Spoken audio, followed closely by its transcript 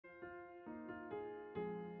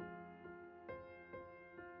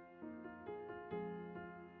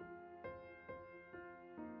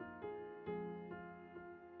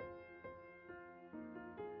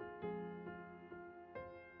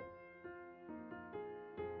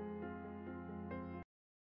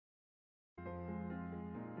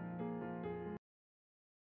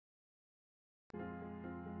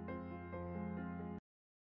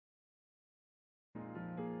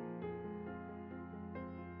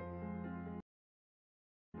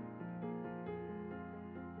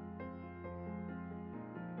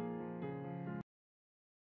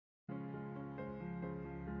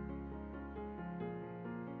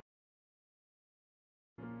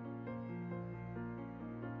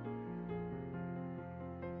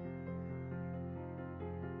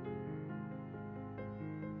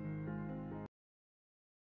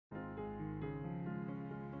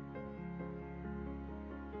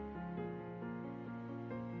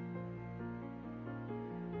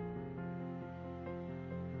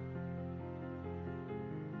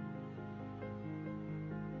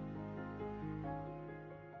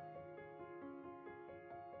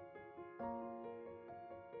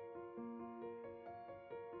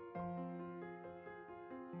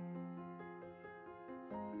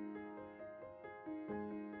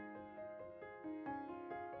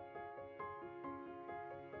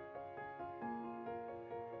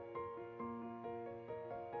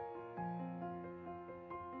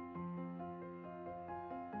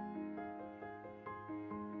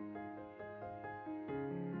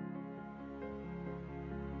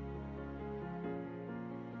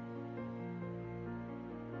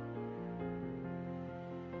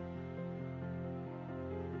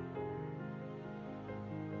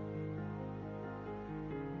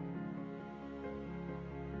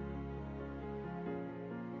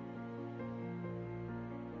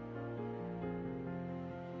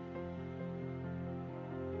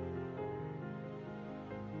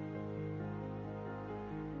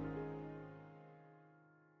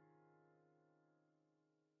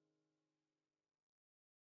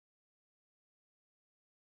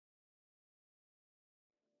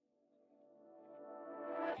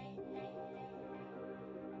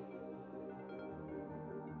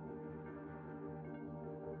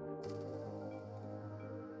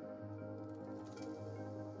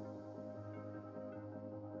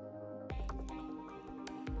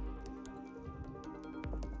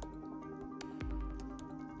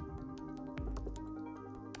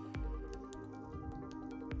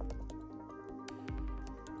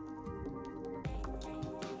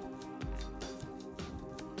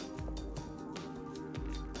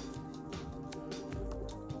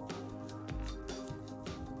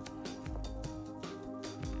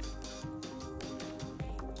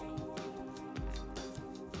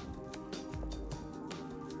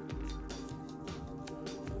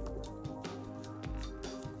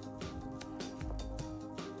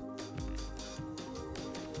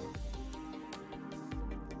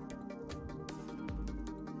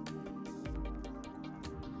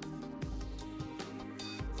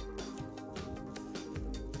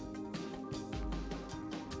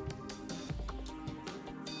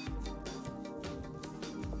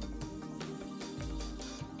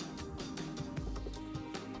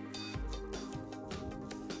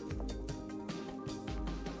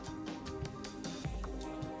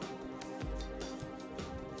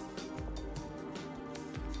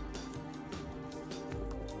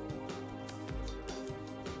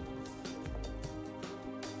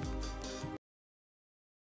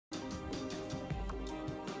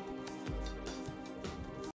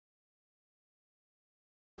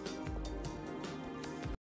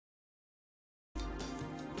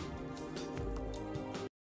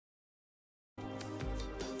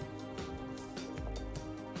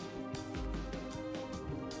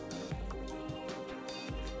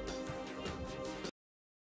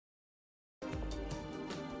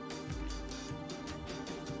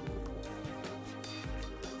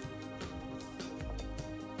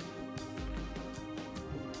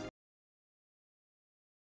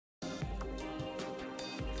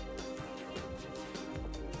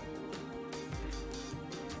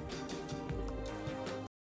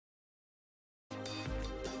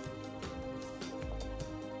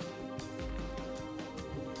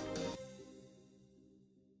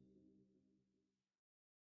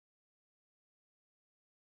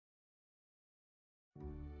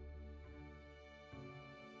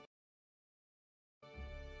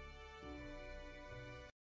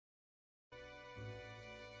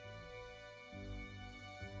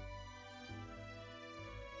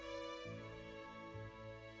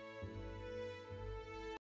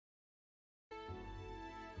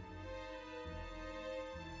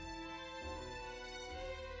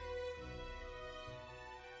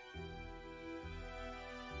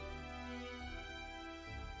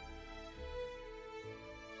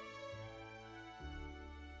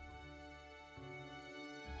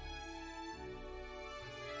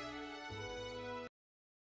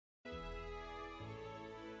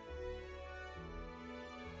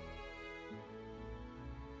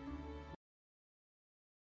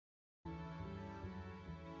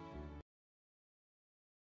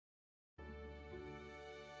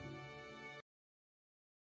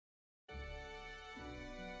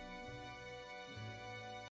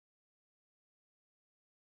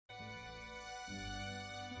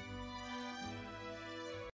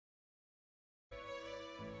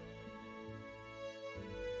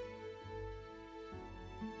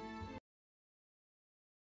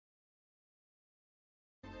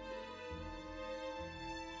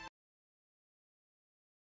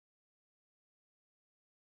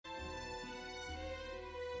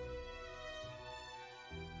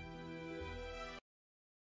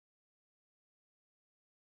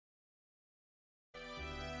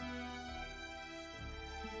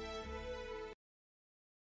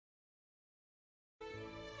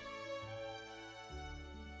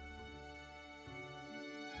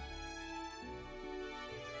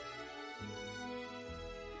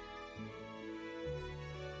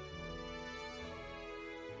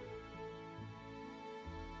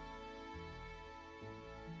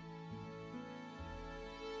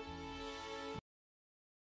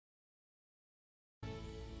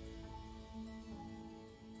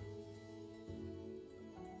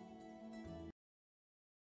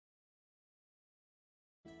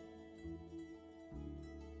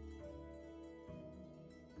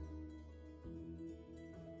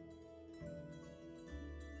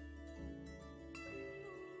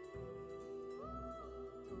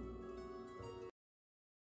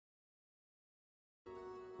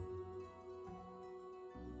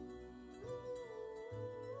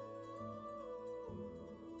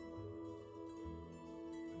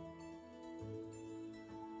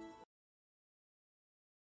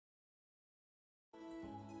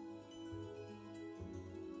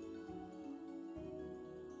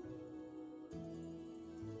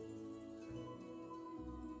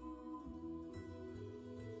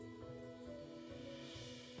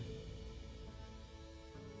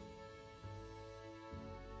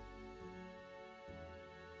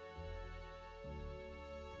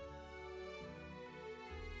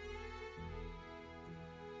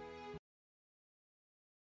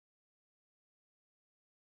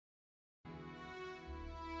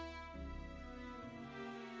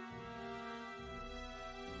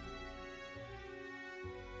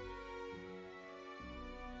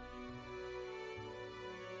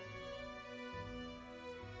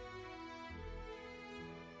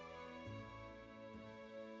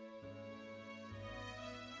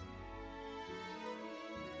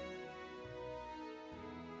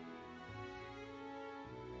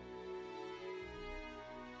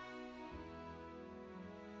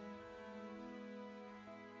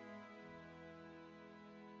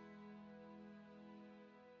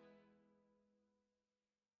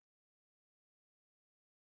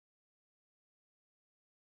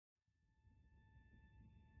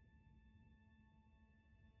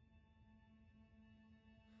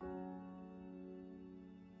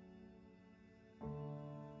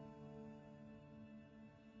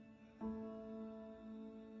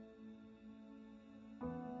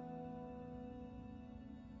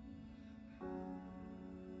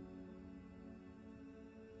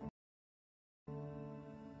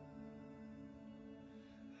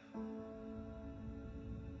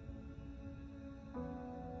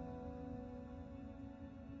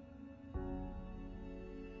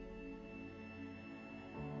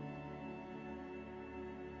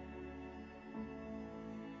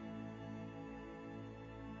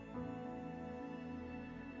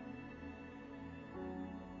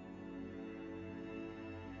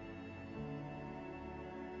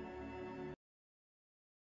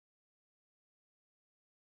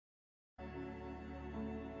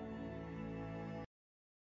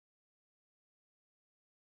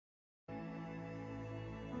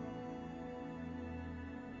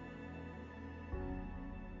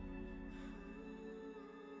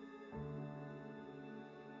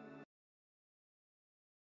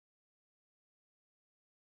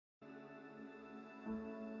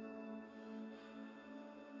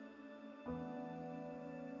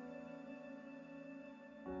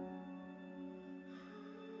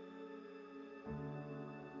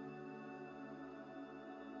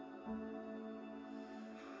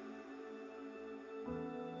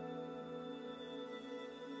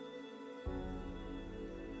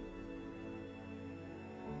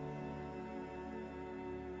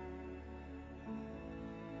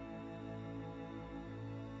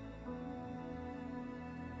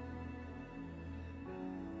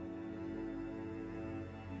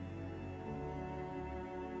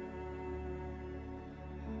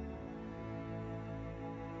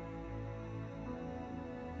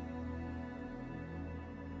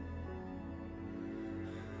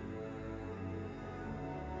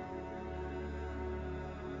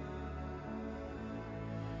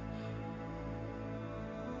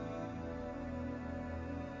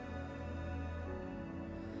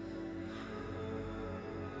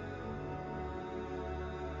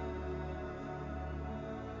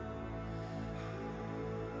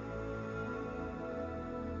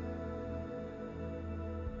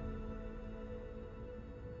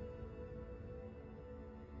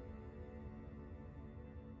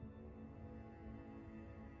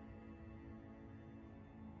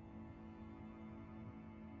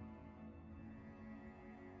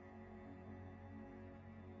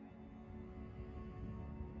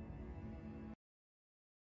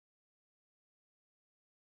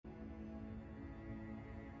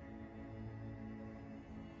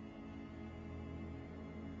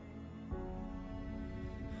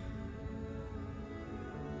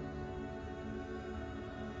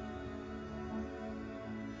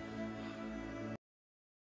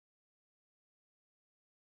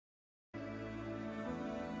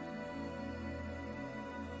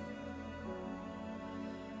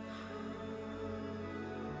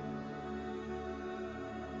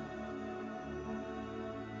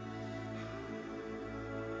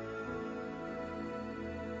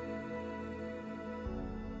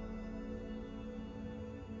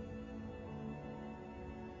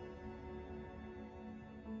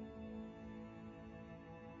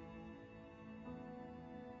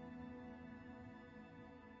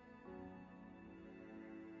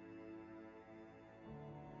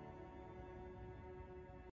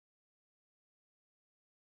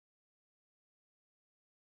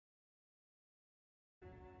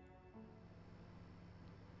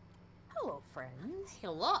friends.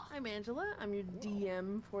 Hello. I'm Angela. I'm your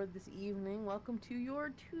DM for this evening. Welcome to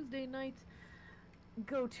your Tuesday night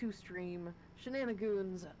go-to stream,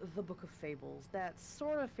 Shenanigoons, the Book of Fables. That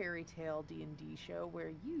sorta-fairytale D&D show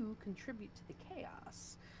where you contribute to the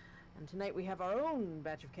chaos. And tonight we have our own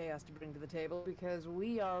batch of chaos to bring to the table because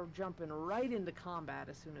we are jumping right into combat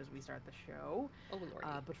as soon as we start the show. Oh, Lordy.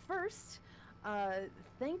 But first,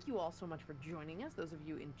 thank you all so much for joining us, those of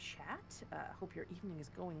you in chat. Hope your evening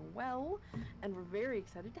is going well, and we're very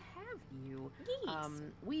excited to have you. Yes.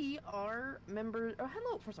 We are members. Oh,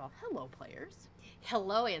 hello. First of all, hello, players.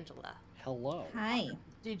 Hello, Angela. Hello. Hi.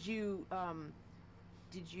 Did you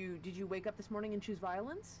wake up this morning and choose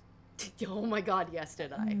violence? Oh my God, yes,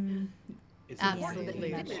 did I? Is it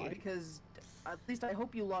Absolutely. Monday? Did, because at least I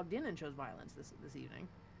hope you logged in and chose violence this evening,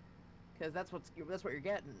 because that's what you're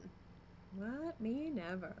getting. What? Me?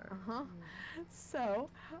 Never. So,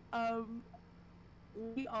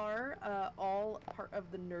 we are all part of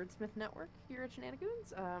the Nerdsmith Network here at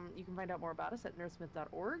Shenanigoons. You can find out more about us at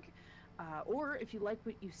nerdsmith.org. Or if you like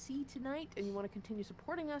what you see tonight and you want to continue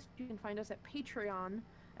supporting us, you can find us at Patreon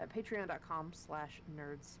at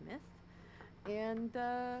patreon.com/nerdsmith.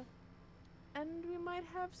 And we might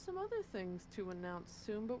have some other things to announce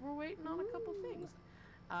soon, but we're waiting on a couple things.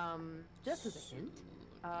 Just as a hint,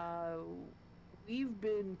 we've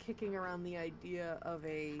been kicking around the idea of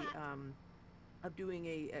doing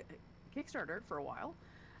a Kickstarter for a while,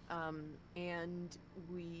 and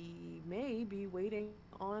we may be waiting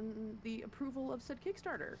on the approval of said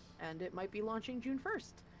Kickstarter, and it might be launching June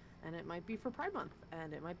 1st, and it might be for Pride Month,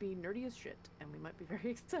 and it might be nerdy as shit, and we might be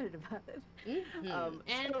very excited about it. And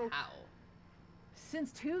so, how?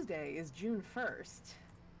 Since Tuesday is June 1st,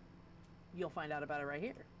 you'll find out about it right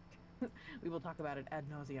here. We will talk about it ad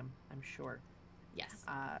nauseum, I'm sure. Yes.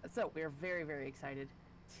 So we're very, very excited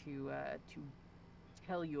to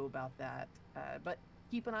tell you about that. But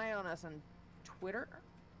keep an eye on us on Twitter,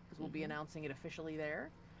 because we'll be announcing it officially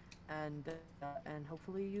there, and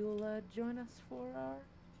hopefully you'll join us for our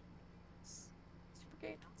super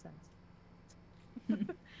gay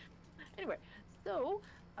nonsense. Anyway, so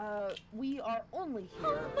we are only here.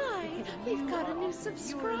 Oh my, we've got a new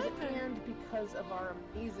subscriber. And because of our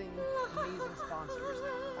amazing sponsors.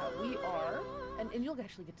 We are, and you'll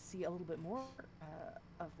actually get to see a little bit more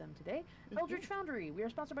of them today. Eldritch Foundry. We are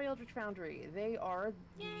sponsored by Eldritch Foundry. They are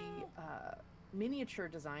the miniature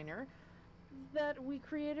designer that we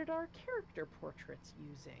created our character portraits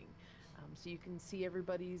using. So you can see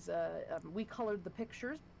everybody's. We colored the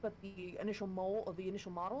pictures, but the initial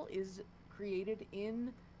model is created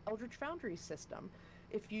in Eldritch Foundry's system.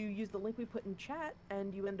 If you use the link we put in chat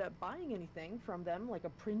and you end up buying anything from them, like a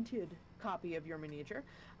printed copy of your miniature,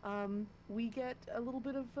 we get a little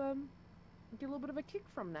bit of a kick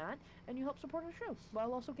from that, and you help support our show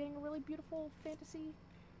while also getting a really beautiful fantasy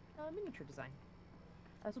miniature design.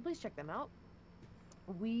 So please check them out.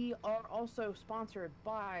 We are also sponsored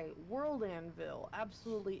by World ANVIL.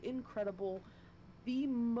 Absolutely incredible, the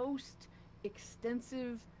most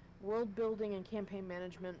extensive world building and campaign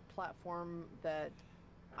management platform that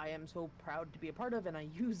I am so proud to be a part of and I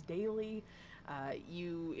use daily.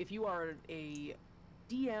 If you are a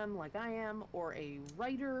DM like I am, or a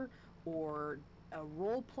writer, or a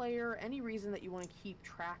role player, any reason that you want to keep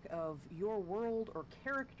track of your world or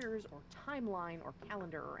characters or timeline or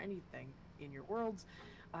calendar or anything in your worlds,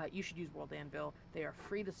 you should use World ANVIL. They are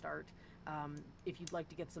free to start. If you'd like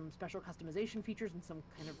to get some special customization features and some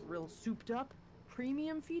kind of real souped up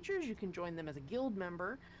premium features, you can join them as a guild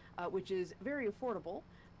member, which is very affordable,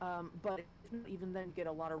 but even then get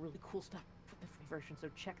a lot of really cool stuff for the free version, so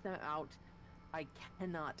check them out. I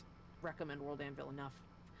cannot recommend World ANVIL enough.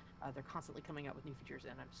 They're constantly coming out with new features,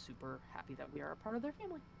 and I'm super happy that we are a part of their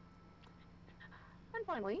family. And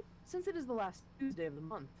finally, since it is the last Tuesday of the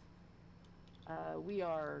month, we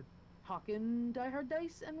are talking Die Hard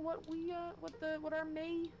Dice and what our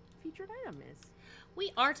May featured item is.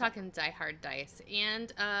 We are talking Die Hard Dice,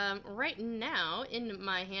 and right now in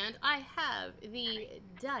my hand I have the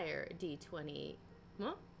Dire D20.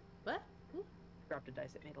 Huh? What? Ooh. Dropped a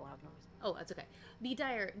dice. It made a loud noise. Oh, that's okay. The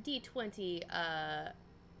Dire D20.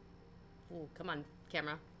 Oh, come on,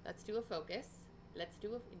 camera. Let's do a focus.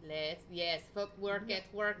 Yes. Work it.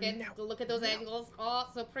 No. Look at those angles. Oh,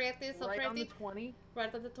 so pretty, so right pretty. on the 20.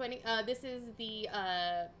 Right on the 20. This is the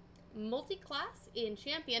multi-class in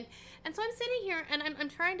Champion, and so I'm sitting here and I'm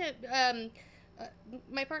trying to.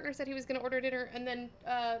 My partner said he was going to order dinner and then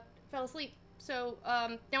fell asleep. So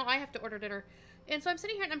now I have to order dinner, and so I'm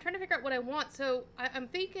sitting here and I'm trying to figure out what I want. So I'm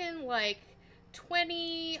thinking like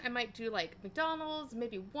 20. I might do like McDonald's,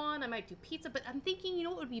 maybe 1. I might do pizza, but I'm thinking, you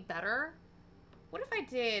know what would be better? What if I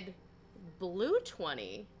did blue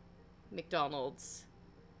 20 McDonald's.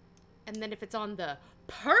 And then if it's on the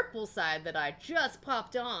purple side that I just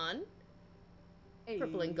popped on,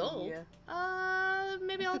 purple and gold,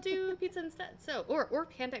 maybe I'll do pizza instead. So, or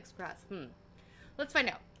Panda Express. Let's find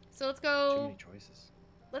out. So let's go. Too many choices.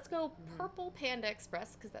 Let's go purple Panda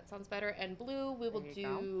Express, because that sounds better. And blue, we will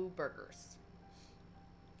do burgers.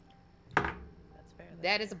 That's fair.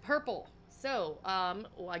 That is a purple. So,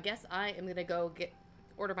 well, I guess I am gonna go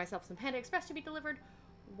order myself some Panda Express to be delivered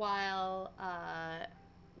while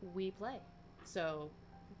we play. So,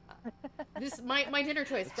 this my dinner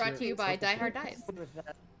choice brought to you by Die Hard Dice.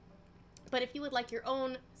 But if you would like your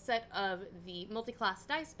own set of the multi-class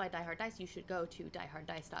dice by Die Hard Dice, you should go to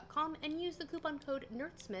dieharddice.com and use the coupon code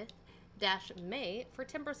Nerdsmith-May for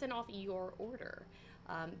 10% off your order.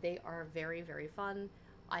 They are very, very fun.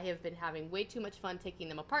 I have been having way too much fun taking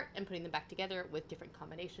them apart and putting them back together with different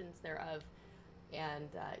combinations thereof. And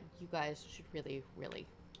you guys should really, really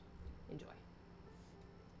enjoy.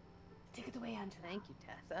 Take it away, Angela. Thank you,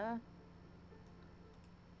 Tessa.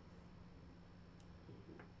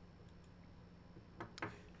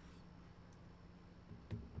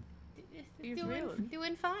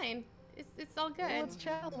 Doing fine. It's all good. Well, let's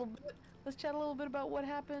chat a little bit. Let's chat a little bit about what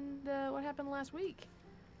happened. What happened last week?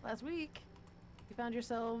 Last week, you found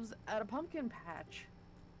yourselves at a pumpkin patch,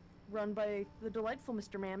 run by the delightful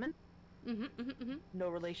Mr. Mammon. No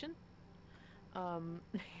relation. And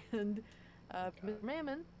Mr.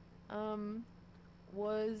 Mammon,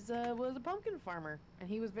 was a pumpkin farmer, and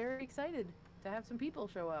he was very excited to have some people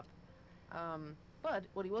show up. But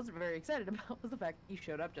what he wasn't very excited about was the fact that he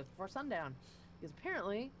showed up just before sundown, because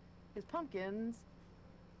apparently his pumpkins,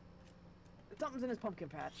 something's in his pumpkin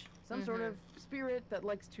patch, some sort of spirit that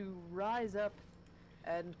likes to rise up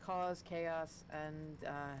and cause chaos, and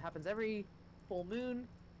happens every full moon.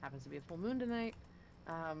 Happens to be a full moon tonight,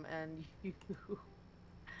 and you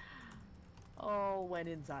all went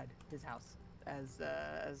inside his house as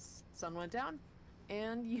sun went down,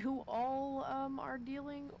 and you all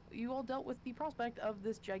you all dealt with the prospect of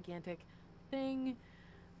this gigantic thing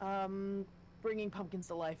bringing pumpkins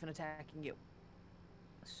to life and attacking you.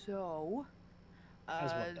 So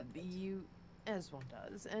As one does. as one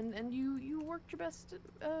does, and you worked your best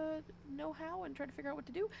know how and tried to figure out what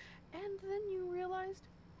to do, and then you realized,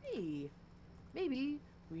 hey, maybe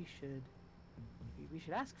we should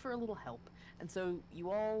ask for a little help. And so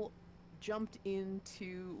you all jumped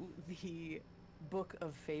into the book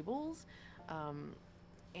of Faebles,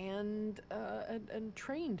 and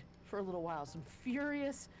trained for a little while. Some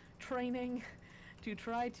furious training to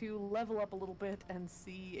try to level up a little bit and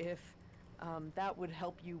see if that would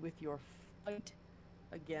help you with your fight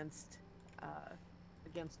against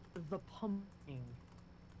the pumping.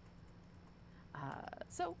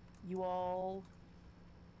 So you all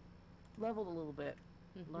leveled a little bit,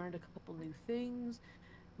 learned a couple new things.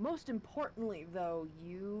 Most importantly, though,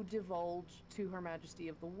 you divulged to Her Majesty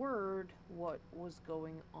of the Word what was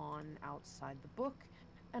going on outside the book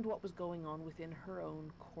and what was going on within her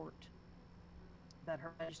own court. That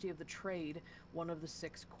Her Majesty of the Trade, one of the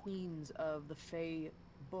 6 queens of the Fae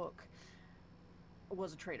book,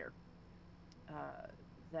 was a traitor.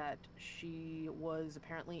 That she was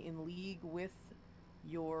apparently in league with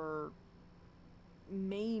your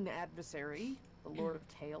main adversary, the Lord of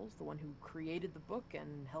Tales, the one who created the book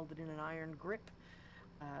and held it in an iron grip,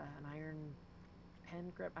 an iron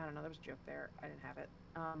pen grip. I don't know, there was a joke there. I didn't have it.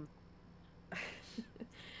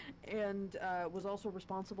 And was also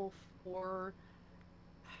responsible for,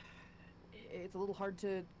 it's a little hard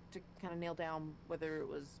to kind of nail down whether it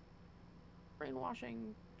was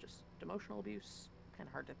brainwashing, just emotional abuse, kind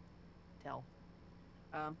of hard to tell.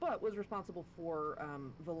 But was responsible for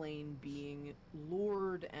Verlaine being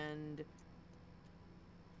lured and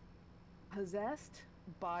possessed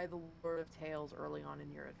by the Lord of Tales early on in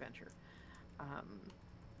your adventure.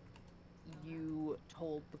 You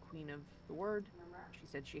told the Queen of the Word. She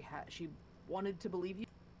said she wanted to believe you.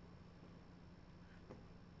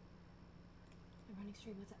 I'm running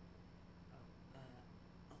stream. What's up?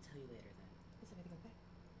 I'll tell you later then. Is everything okay?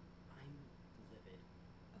 I'm livid.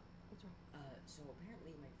 Oh, what's wrong? So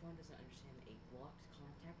apparently my phone doesn't understand a blocked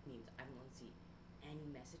contact means I don't want to see any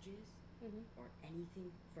messages or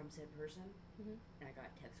anything from said person. And I got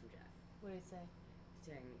a text from Jeff What did it say?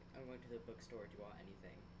 saying, I'm going to the bookstore, do you want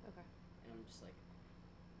anything? Okay. And I'm just like,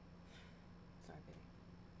 Sorry, baby.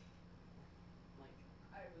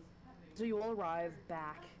 I was having So you all arrive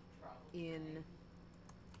back trouble in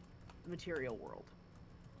the material world,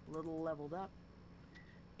 a little leveled up,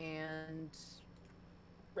 and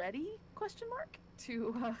ready? Question mark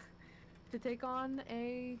to take on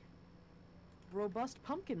a robust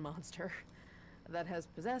pumpkin monster that has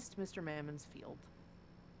possessed Mr. Mammon's field.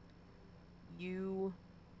 You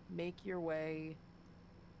make your way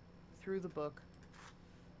through the book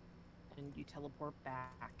and you teleport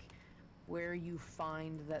back, where you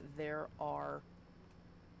find that there are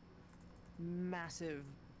massive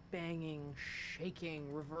banging,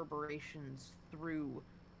 shaking reverberations through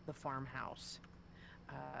the farmhouse.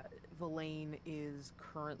 Villain is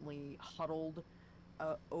currently huddled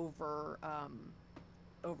over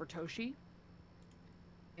Toshi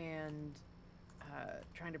and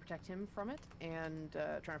trying to protect him from it, and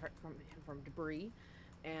trying to protect him from debris.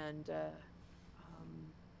 And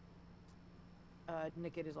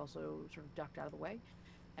Nickit is also sort of ducked out of the way.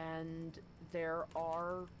 And there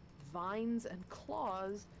are vines and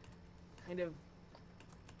claws kind of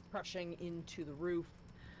crushing into the roof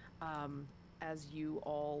as you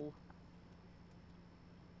all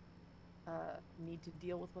need to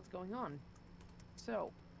deal with what's going on.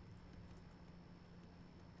 So,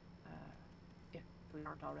 if we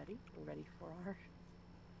aren't already, we're ready for our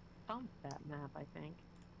combat map, I think.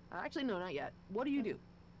 Actually, no, not yet. What do you do?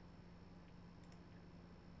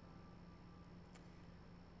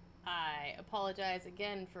 I apologize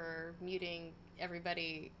again for muting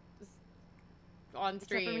everybody on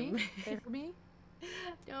stream. Except for me?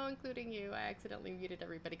 No, including you. I accidentally muted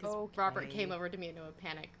everybody because Okay. Robert came over to me into a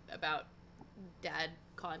panic about Dad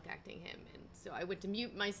contacting him, and so I went to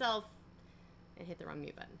mute myself and hit the wrong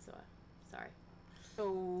mute button. So, sorry.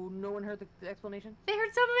 So no one heard the explanation? They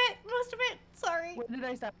heard some of it, most of it. Sorry. Where did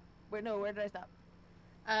I stop? Where did I stop?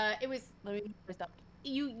 It was I stopped.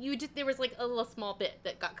 you just there was like a little small bit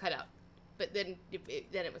that got cut out, but then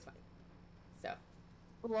it was fine. So.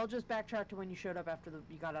 Well, I'll just backtrack to when you showed up after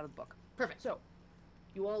you got out of the book. Perfect. So,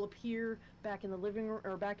 you all appear back in the living room,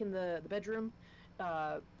 or back in the bedroom.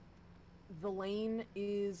 Villain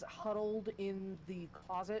is huddled in the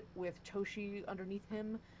closet with Toshi underneath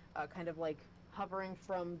him, kind of like hovering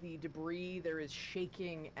from the debris. There is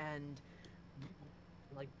shaking and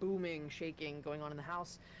like booming shaking going on in the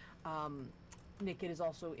house. Nickit is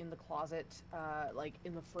also in the closet, like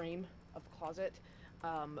in the frame of the closet.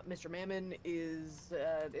 Mr. Mammon is,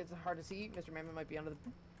 it's hard to see. Mr. Mammon might be under the...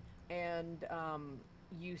 And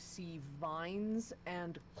you see vines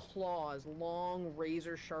and claws, long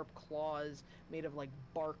razor-sharp claws made of like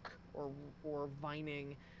bark or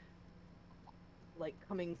vining, like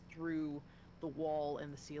coming through the wall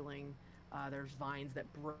and the ceiling. There's vines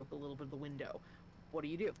that broke a little bit of the window. What do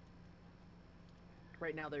you do?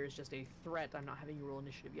 Right now there is just a threat. I'm not having you roll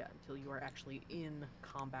initiative yet until you are actually in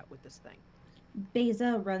combat with this thing.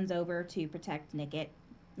 Beza runs over to protect Nickit,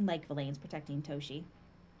 like Villain's protecting Toshi.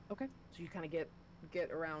 Okay, so you kind of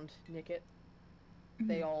get around Nickit.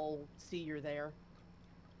 They all see you're there.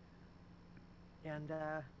 And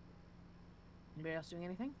anybody else doing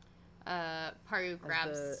anything? Paru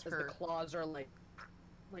grabs as her. the claws are like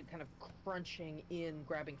kind of crunching in,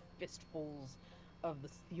 grabbing fistfuls of the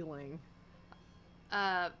ceiling.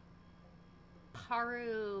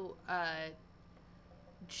 Paru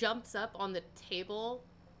jumps up on the table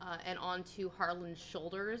and onto Harlan's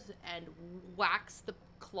shoulders and whacks the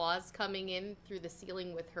claws coming in through the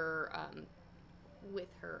ceiling with her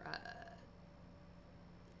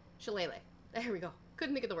shillelagh. There we go.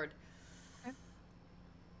 Couldn't think of the word. Okay.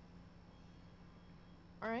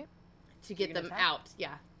 All right. To get them attack? out.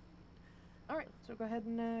 Yeah. All right. So go ahead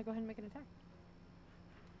and make an attack.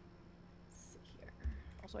 Let's see here.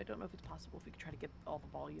 Also, I don't know if it's possible if we could try to get all the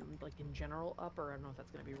volume, like in general, up, or I don't know if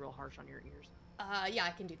that's going to be real harsh on your ears. Yeah,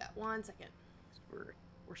 I can do that. 1 second.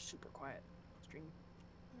 We're super quiet stream.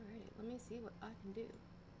 Alright, let me see what I can do.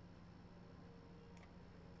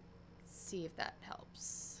 See if that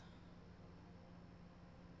helps.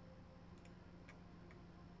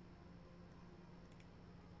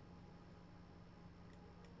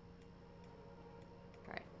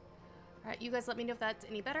 Alright, you guys let me know if that's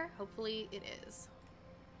any better. Hopefully it is.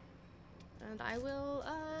 And I will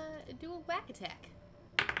do a whack attack.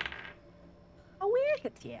 A whack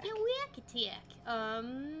attack. A whack attack.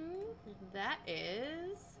 That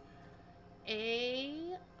is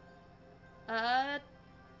a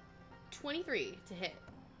 23 to hit.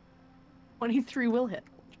 23 will hit.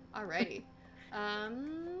 Alrighty.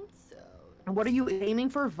 So And what are you aiming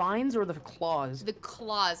for? Vines or the claws? the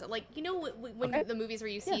claws, like you know when Okay. the movies where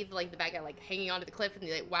you see like the bad guy like hanging onto the cliff and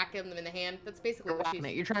they like whack him in the hand. That's basically what she's.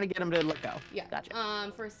 You're trying to get him to let go. Yeah.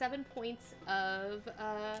 Gotcha. For 7 points of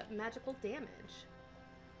magical damage.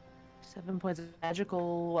 7 points of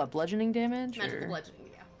magical bludgeoning damage? Magical or- bludgeoning,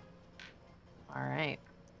 yeah. All right.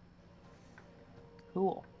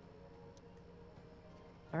 Cool.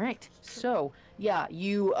 All right. So yeah,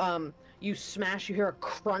 you smash. You hear a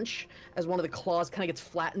crunch as one of the claws kind of gets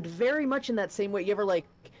flattened, very much in that same way. You ever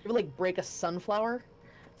break a sunflower?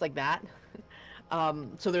 It's like that.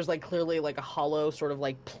 So there's like clearly like a hollow sort of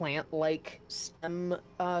like plant-like stem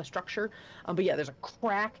structure. But yeah, there's a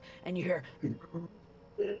crack, and you hear, and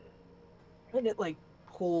it like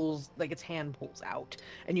pulls, like its hand pulls out,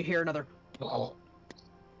 and you hear another,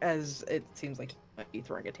 as it seems like it might be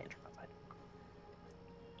throwing a tantrum outside.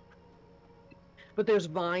 But there's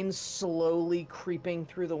vines slowly creeping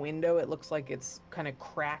through the window. It looks like it's kind of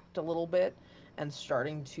cracked a little bit and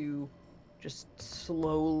starting to just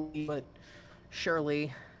slowly but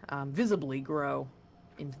surely, visibly grow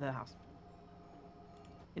into the house.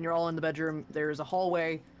 And you're all in the bedroom. There's a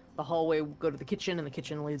hallway. The hallway will go to the kitchen, and the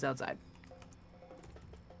kitchen leads outside.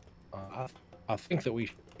 I think that we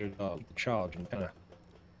should charge and kind of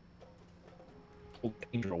pull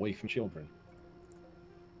danger away from children.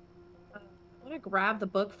 I want to grab the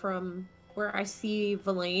book from where I see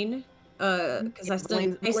Verlaine, because I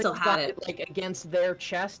still had it like against their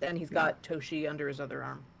chest, and he's got Toshi under his other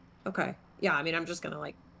arm. Okay. Yeah, I mean, I'm just gonna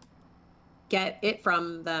like get it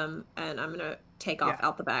from them, and I'm gonna take off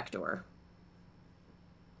out the back door.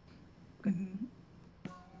 Mm-hmm.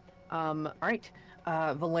 All right.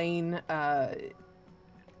 Verlaine,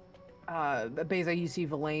 Beza, you see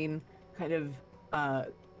Verlaine kind of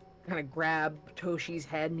grab Toshi's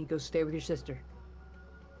head, and he goes, "Stay with your sister."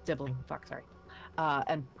 Sibling, fuck, sorry.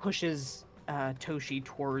 And pushes Toshi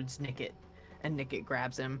towards Nickit, and Nickit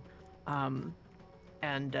grabs him. And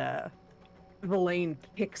Verlaine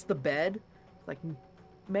kicks the bed, like,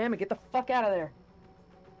 "Ma'am, get the fuck out of there."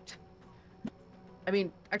 I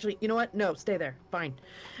mean, actually, you know what? No, stay there. Fine.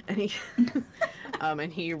 And he,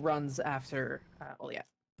 and he runs after. Well, yeah.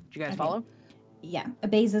 Did you guys follow? Yeah.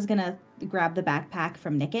 Abeza's gonna grab the backpack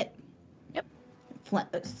from Nickit. Yep.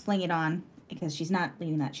 Sling it on because she's not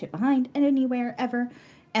leaving that shit behind anywhere ever,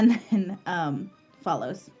 and then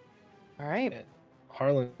follows. All right.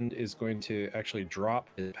 Harlan is going to actually drop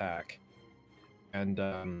his pack and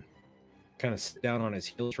kind of sit down on his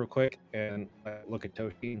heels real quick and look at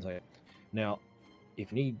Toshi and say, "Now,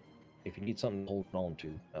 if you need something to hold on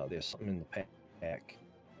to, there's something in the pack.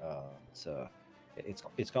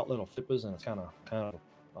 It's got little flippers and it's kind of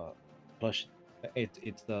plush.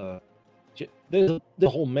 It's there's a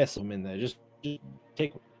whole mess of them in there. Just take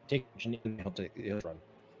what you need and it'll run."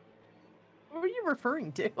 What were you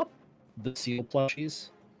referring to? The seal plushies.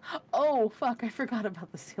 Oh, fuck, I forgot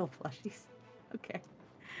about the seal plushies. Okay.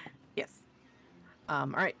 Yes. All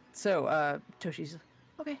right, so, Toshi's,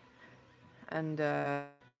 okay. And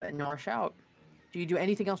y'all rush out. Do you do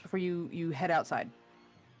anything else before you head outside?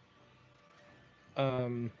 We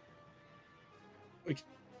can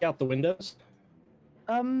out the windows.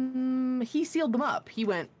 He sealed them up. He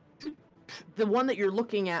went, the one that you're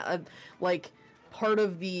looking at, like, part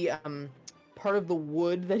of the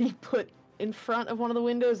wood that he put in front of one of the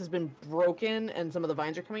windows has been broken, and some of the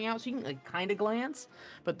vines are coming out, so you can like kind of glance,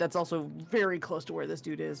 but that's also very close to where this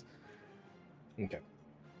dude is. Okay.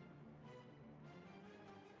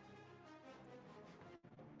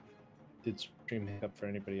 Did stream hit up for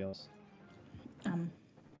anybody else?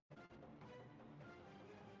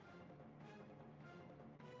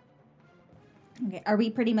 Okay. Are we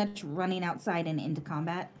pretty much running outside and into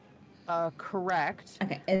combat? Correct.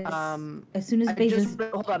 Okay. As soon as Beza's...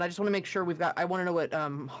 Hold on, I just want to make sure we've got... I want to know what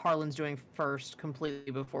Harlan's doing first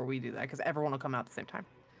completely before we do that, because everyone will come out at the same time.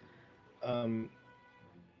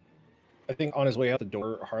 I think on his way out the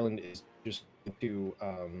door, Harlan is just to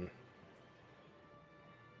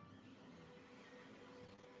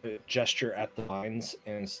gesture at the vines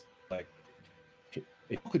and it's like, if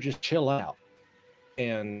you could just chill out,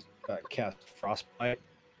 and cast Frostbite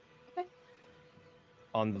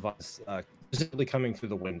on the vines, specifically coming through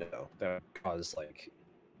the window that would cause like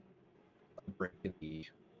a break in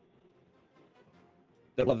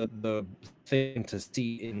the thing to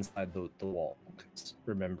see inside the wall.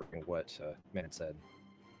 Remembering what Man said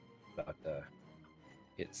about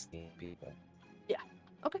it seeing people. Yeah.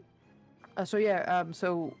 Okay. So yeah.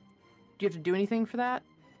 So do you have to do anything for that?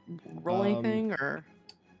 Roll anything or?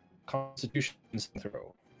 Constitution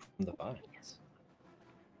throw from the vines.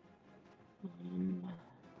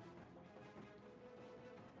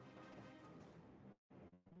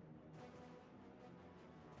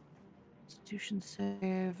 Constitution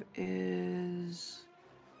save is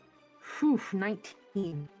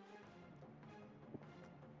 19.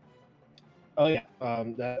 Oh yeah,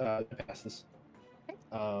 that passes.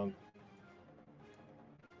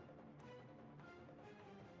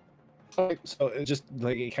 Okay, so it just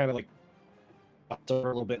like it kind of like pops over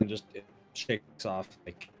a little bit and just shakes off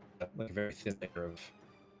like a very thin layer of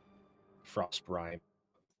frost rime.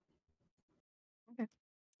 Okay.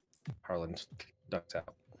 Harlan ducks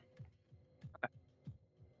out.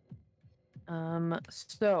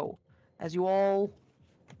 So as you all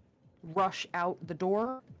rush out the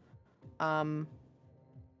door,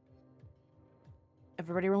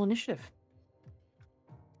 everybody roll initiative.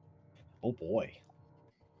 Oh boy.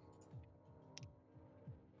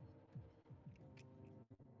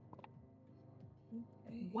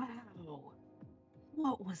 Wow.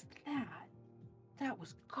 What was that? That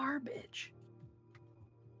was garbage.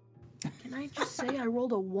 Can I just say I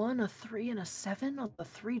rolled a 1, a 3, and a 7 on the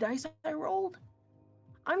 3 dice I rolled?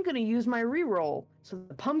 I'm gonna use my reroll, so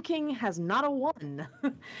the pumpkin has not a 1.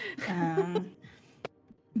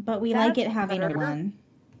 But we like That's it having better. a 1.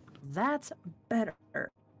 That's better.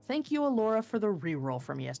 Thank you, Alora, for the reroll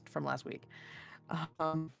from last week.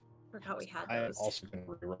 Forgot we had I am those. also going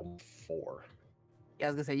to reroll 4. Yeah, I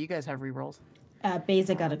was gonna say you guys have rerolls.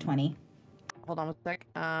 Beza got a 20. Hold on a sec.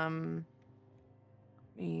 Let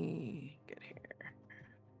me get here.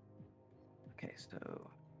 Okay, so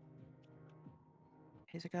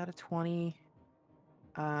Hazel got a 20.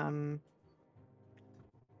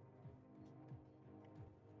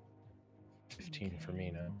 15 for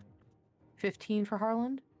me now. 15 for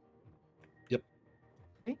Harland. Yep.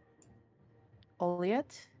 Okay.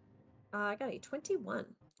 Oliet. I got a 21.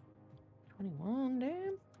 21,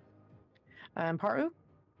 damn. Paru.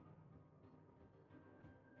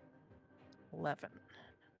 11.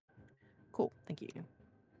 Cool, thank you.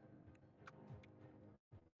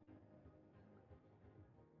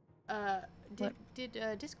 Did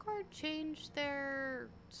Discord change their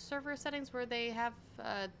server settings where they have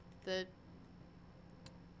the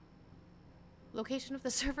location of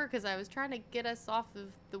the server? Because I was trying to get us off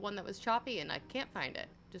of the one that was choppy and I can't find it.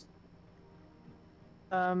 Just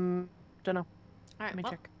Don't know. all right. Let me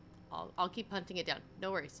Well, check. I'll keep hunting it down.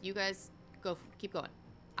 No worries. You guys keep going.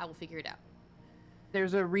 I will figure it out.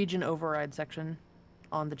 There's a region override section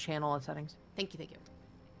on the channel settings, Thank you.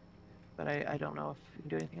 but I don't know if you can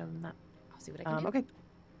do anything other than that. I'll see what I can do. Okay,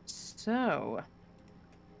 so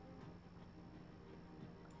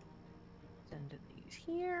send these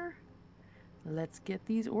here. Let's get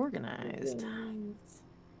these organized.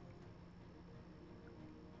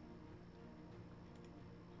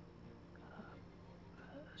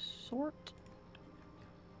 Sort.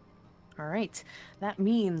 All right, that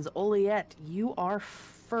means Oliet, you are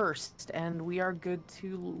first, and we are good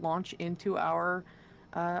to launch into our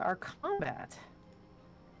combat.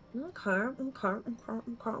 Okay.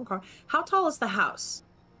 How tall is the house?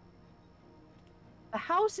 The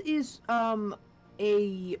house is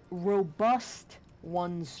a robust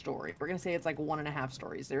 1 story. We're gonna say it's like 1.5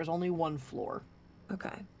 stories. There's only 1 floor.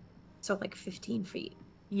 Okay. So like 15 feet.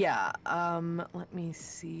 Yeah. Let me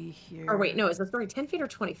see here. Or wait, no, is the story 10 feet or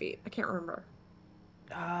 20 feet? I can't remember.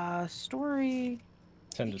 Story.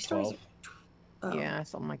 10 to Stories 12. Oh. Yeah,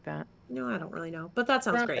 something like that. No, I don't really know. But that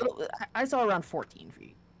sounds great. I saw around 14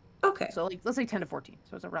 feet. Okay. So like, let's say 10 to 14.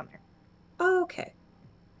 So it's around there. Okay.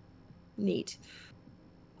 Neat.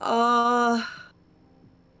 And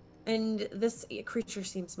this creature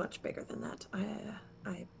seems much bigger than that.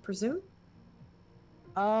 I presume.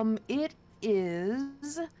 It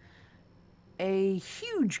is a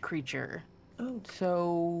huge creature. Oh.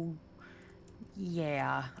 So,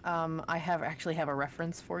 yeah. I actually have a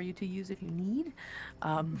reference for you to use if you need.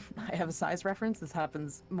 I have a size reference. This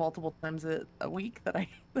happens multiple times a week that I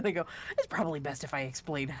go, it's probably best if I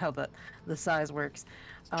explain how the size works.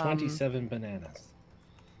 27 bananas.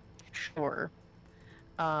 Sure.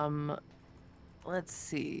 Let's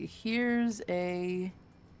see. Here's a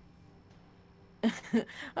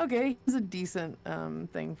okay, here's a decent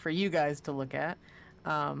thing for you guys to look at.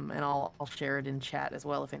 And I'll share it in chat as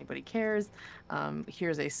well if anybody cares.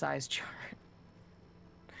 Here's a size chart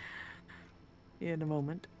in a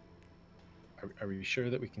moment. Are we sure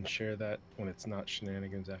that we can share that when it's not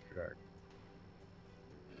Shenanigans After Dark?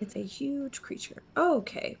 It's a huge creature.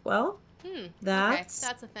 Okay, well, Okay, that's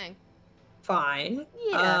that's a thing. fine.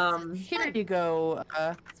 Yeah. Here you go.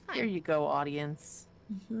 It's fine. Here you go, audience.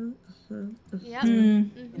 Yep.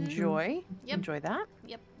 Enjoy. Yep. Enjoy that.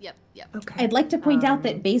 Yep. Okay. I'd like to point out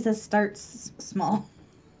that Beza starts small.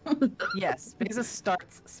 Yes, Beza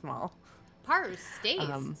starts small, Paru stays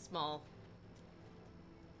small.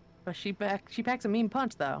 but she packs a mean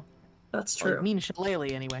punch though. That's Or true. a mean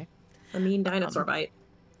shillelagh anyway. A mean dinosaur bite.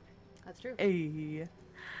 That's true. Hey.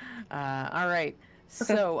 All right.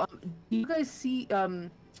 So, do you guys see? Let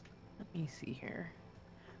me see here.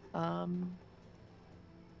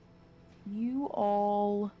 You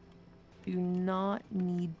all do not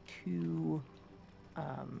need to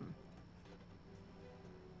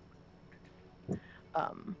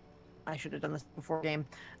I should have done this before game.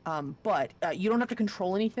 But you don't have to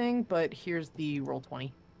control anything, but here's the roll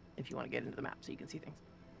 20 if you want to get into the map so you can see things.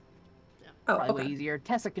 Oh, Probably way okay. easier.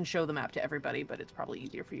 Tessa can show the map to everybody, but it's probably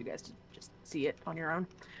easier for you guys to just see it on your own.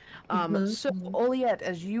 So, Oliette,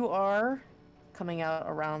 as you are coming out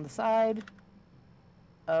around the side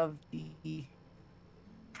of the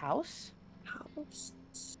house.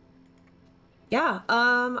 Yeah,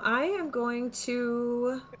 I am going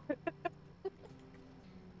to...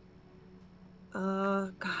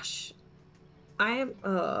 gosh. I am,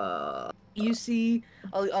 You see,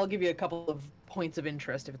 I'll give you a couple of points of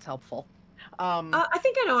interest if it's helpful. I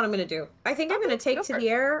think I know what I'm gonna do. I think I'm gonna take go to for the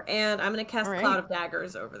it. air, and I'm gonna cast All right. Cloud of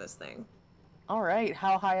Daggers over this thing. All right,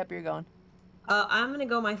 how high up are you going? I'm gonna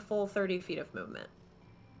go my full 30 feet of movement.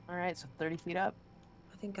 All right, so 30 feet up.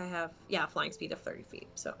 I think I have, yeah, flying speed of 30 feet.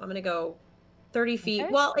 So I'm gonna go 30 feet.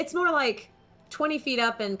 Okay. Well, it's more like 20 feet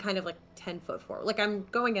up and kind of like 10 foot forward. Like I'm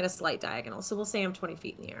going at a slight diagonal, so we'll say I'm 20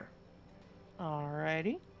 feet in the air.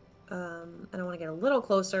 Alrighty. And I want to get a little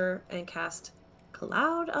closer and cast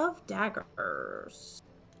Cloud of Daggers.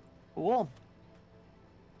 Cool.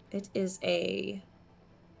 It is a...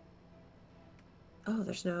 Oh,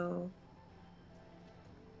 there's no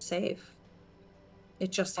save.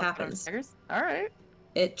 It just happens. All right.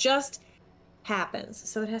 It just happens.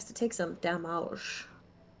 So it has to take some damage.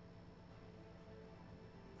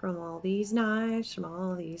 From all these knives, from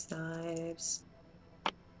all these knives.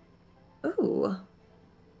 Ooh.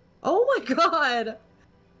 Oh my god!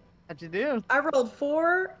 How'd you do? I rolled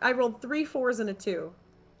 3 4s and a 2.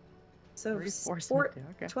 So 3 4s four, and a 2,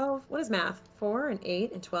 okay. 12, what is math? 4 and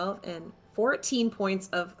 8 and 12 and 14 points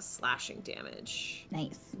of slashing damage.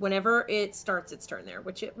 Nice. Whenever it starts its turn there,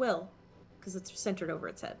 which it will, because it's centered over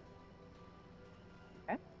its head.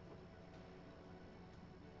 Okay.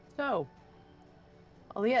 So,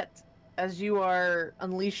 Oliette, as you are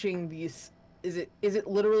unleashing these, is it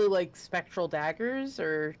literally like spectral daggers,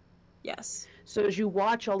 or? Yes. So as you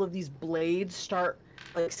watch all of these blades start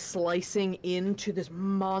like slicing into this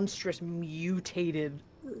monstrous mutated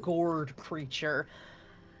gourd creature,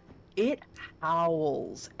 it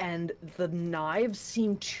howls, and the knives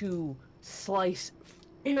seem to slice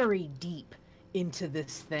very deep into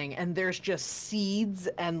this thing, and there's just seeds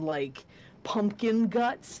and like pumpkin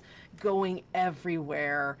guts going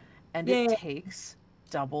everywhere, and it takes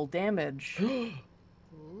double damage.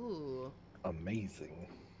 Ooh. Amazing.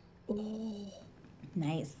 Oh,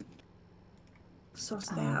 Nice. so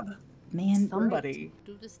stab. Man, Somebody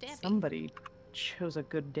Do the stabbing. Somebody chose a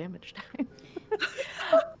good damage time.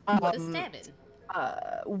 The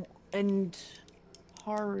stabbing. And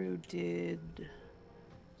Haru did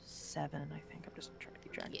 7, I think. I'm just trying to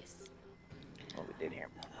keep track. Yes. What we did here.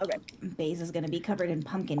 Okay. Baze is gonna be covered in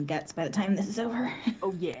pumpkin guts by the time this is over.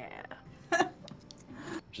 Oh yeah.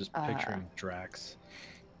 Just picturing Drax.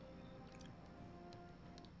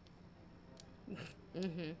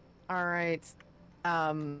 Mm-hmm. All right.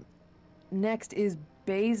 Next is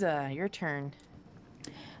Beza. Your turn.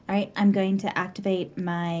 All right, I'm going to activate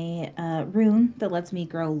my rune that lets me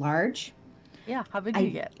grow large. Yeah. How big do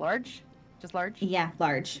you get? Large? Just large? Yeah,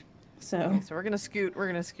 large. So, Okay, so we're gonna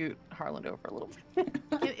scoot Harland over a little bit.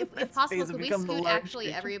 If possible, Beza could we become the scoot large actually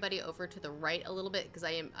creature. everybody over to the right a little bit? Because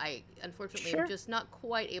I unfortunately Sure. am just not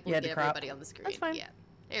quite able You to had to get crop. everybody on the screen. That's fine. Yeah.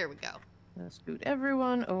 There we go. Let's scoot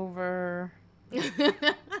everyone over. There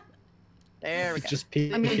we go. Just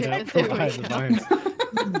peeking out there from we behind the go.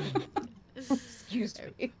 vines. Excuse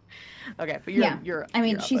me. Okay, but you're yeah. you're. I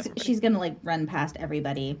mean, you're up, she's everybody. she's gonna like run past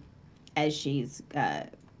everybody as she's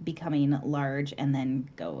becoming large, and then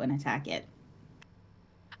go and attack it.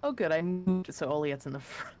 Oh, good. I moved so Oliette's in the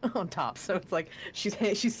on top, so it's like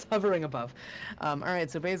she's hovering above. All right,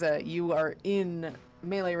 so Beza, you are in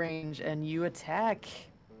melee range, and you attack.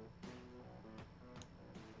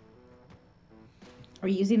 Are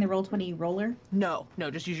you using the Roll20 roller? No,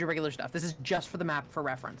 just use your regular stuff. This is just for the map for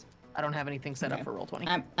reference. I don't have anything set up for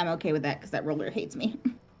Roll20. I'm okay with that because that roller hates me.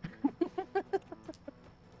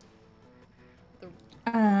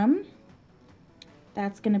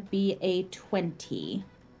 That's gonna be a 20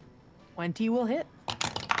 20 will hit.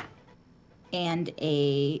 and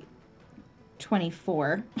a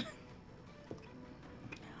 24,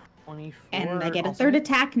 24. and I get a also third hit.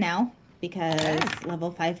 attack now because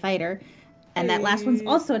level 5 fighter, and that last one's Hey.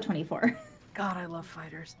 also a 24. God, I love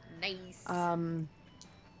fighters. Nice. All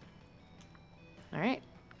right,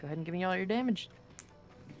 go ahead and give me all your damage.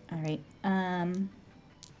 All right.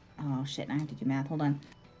 Oh shit! Now I have to do math. Hold on.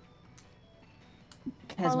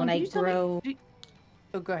 Because when Harlan, I can you tell me- grow,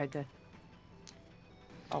 Oh, go ahead.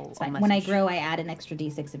 I'll When I message. grow, I add an extra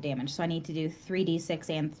d6 of damage. So I need to do 3d6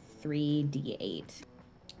 and 3d8.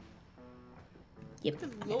 Yep.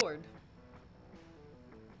 Good lord.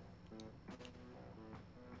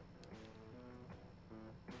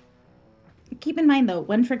 Keep in mind though,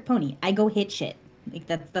 one trick pony. I go hit shit. Like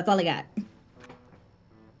that's all I got.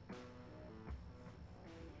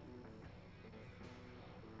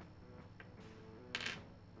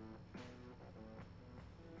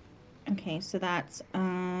 Okay, so that's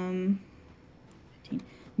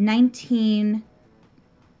 19.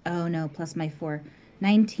 Oh no, plus my 4.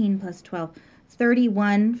 19 plus 12.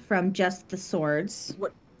 31 from just the swords.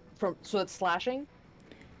 What? So it's slashing?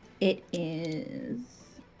 It is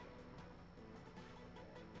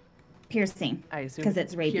piercing. I assume. Because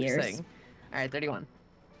it's rapiers. Piercing. All right, 31.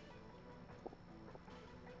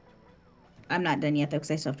 I'm not done yet though,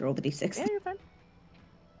 because I still have to roll the d6. Yeah, you're fine.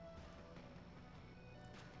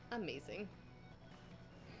 Amazing.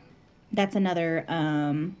 That's another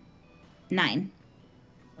 9. 9.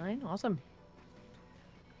 Awesome.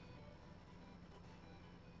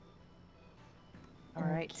 All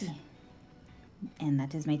right. Okay. And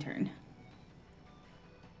that is my turn.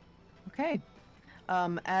 Okay.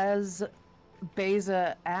 As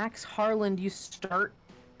Beza acts, Harland, you start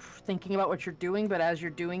thinking about what you're doing, but as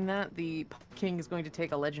you're doing that, the king is going to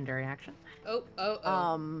take a legendary action.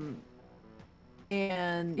 Oh.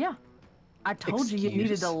 And yeah, I told you you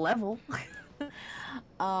needed a level.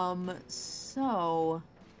 So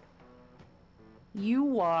you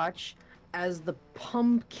watch as the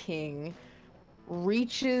pumpkin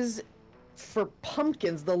reaches for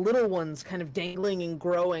pumpkins, the little ones kind of dangling and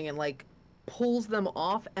growing, and like pulls them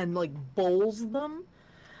off and like bowls them.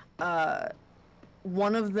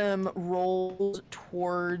 One of them rolls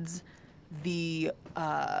towards the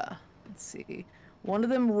let's see. One of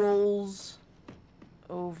them rolls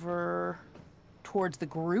over towards the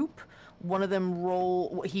group. One of them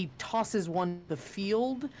he tosses one to the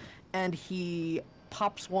field, and he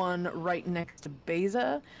pops one right next to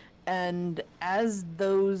Beza. And as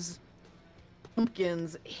those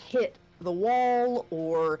pumpkins hit the wall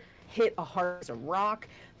or hit a hard rock,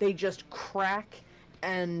 they just crack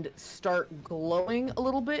and start glowing a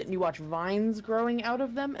little bit, and you watch vines growing out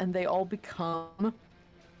of them, and they all become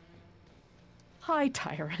high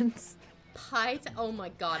tyrants. Oh my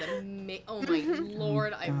god. Oh my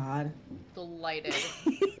lord. Oh God. I'm delighted.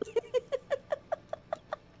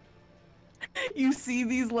 You see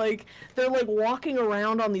these, like, they're like walking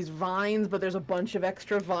around on these vines, but there's a bunch of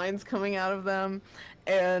extra vines coming out of them.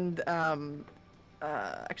 And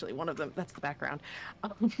actually one of them, that's the background.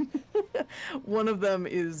 One of them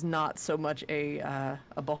is not so much a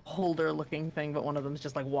beholder looking thing, but one of them is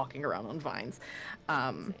just like walking around on vines.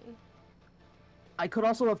 I could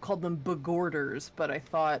also have called them begorders, but I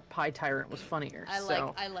thought Pie Tyrant was funnier. I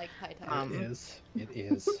like Pie Tyrant. It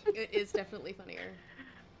is. It is definitely funnier.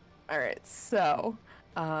 All right, so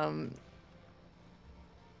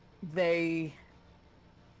they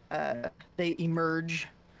emerge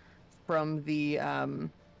from their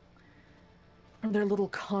little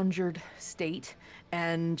conjured state,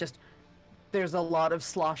 and just there's a lot of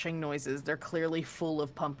sloshing noises. They're clearly full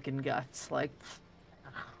of pumpkin guts, like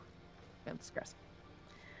that's disgusting.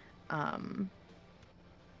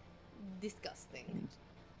 Disgusting.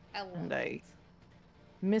 I love And it.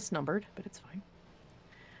 misnumbered, but it's fine.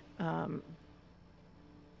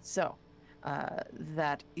 So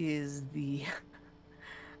that is the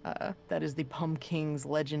Pumpkin's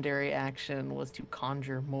legendary action, was to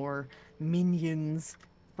conjure more minions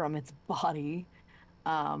from its body,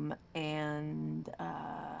 and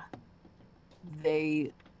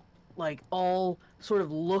they like all sort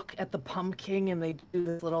of look at the pumpkin, and they do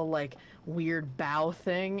this little like weird bow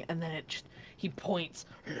thing, and then he points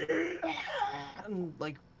and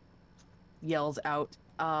like yells out,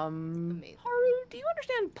 Amazing. Haru, do you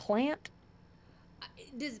understand plant?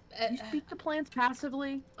 Does Do you speak to plants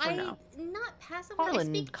passively? Or no? not passively. I Harlan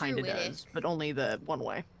speak kind of Druidic. does, but only the one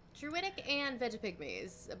way. Druidic and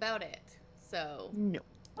Vegapygmies. About it. So No.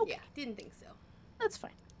 Okay, yeah, didn't think so. that's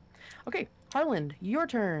fine. Okay, Harlan, your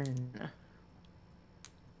turn.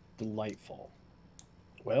 Delightful.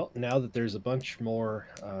 Well, now that there's a bunch more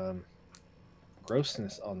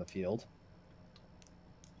grossness on the field,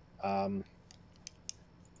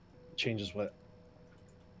 changes what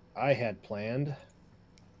I had planned,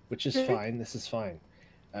 which is fine. This is fine.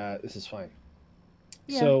 This is fine.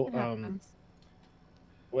 Yeah, So, it happens.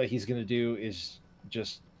 what he's gonna do is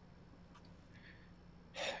just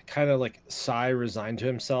kind of like sigh, resigned to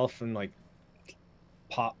himself, and like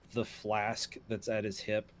pop the flask that's at his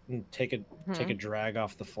hip and take a drag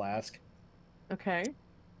off the flask. Okay.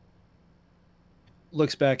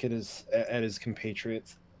 looks back at his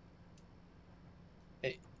compatriots.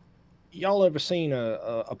 Hey, y'all ever seen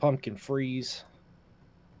a pumpkin freeze?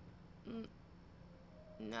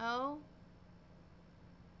 No.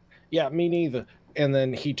 Yeah, me neither. And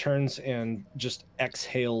then he turns and just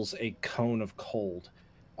exhales a cone of cold.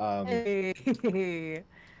 Hey.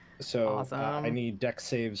 So I Awesome. need dex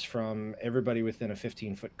saves from everybody within a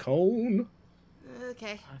 15-foot cone.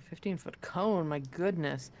 Okay. A 15-foot cone, my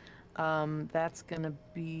goodness. That's gonna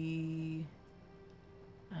be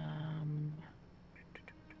of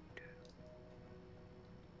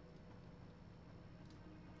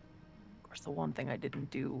course the one thing I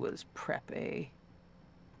didn't do was prep a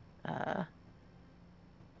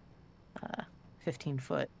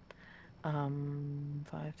 15-foot. 5,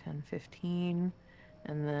 10, 15.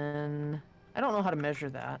 And then I don't know how to measure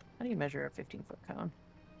that. How do you measure a 15-foot cone?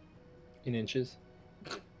 In inches.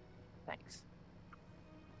 Thanks.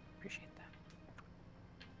 Appreciate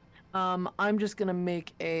that. I'm just gonna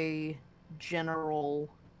make a general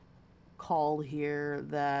call here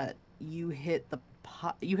that you hit the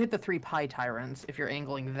 3 pie tyrants. If you're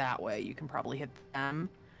angling that way, you can probably hit them.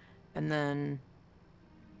 And then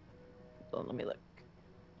let me look.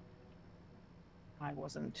 I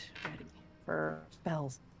wasn't ready for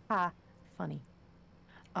spells. Funny.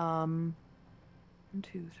 1,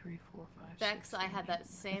 2, 3, 4, 5. Bex, 6, I had that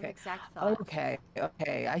same okay. exact thought. Okay.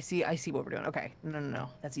 I see what we're doing. Okay. No.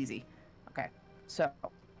 That's easy. Okay. So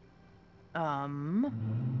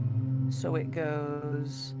so it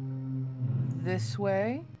goes this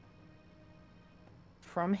way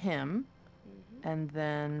from him, and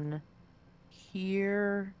then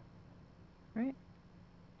here, right?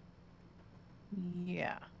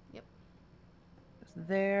 Yeah. Yep. Goes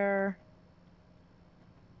there.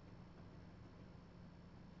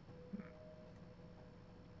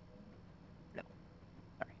 No.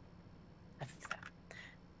 Sorry. I fixed that.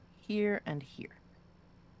 Here and here.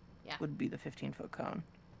 Yeah. Would be the 15-foot cone.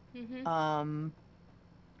 Mm-hmm.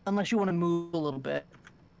 Unless you want to move a little bit,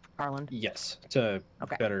 Harland. Yes, to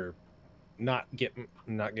Okay. better not get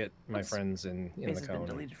my friends in the Has been cone.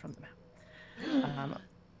 deleted from the map.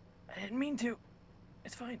 I didn't mean to.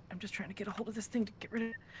 It's fine. I'm just trying to get a hold of this thing to get rid of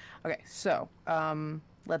it. Okay, so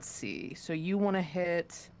let's see. So you want to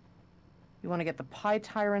get the pie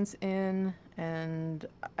tyrants in, and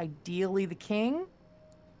ideally the king.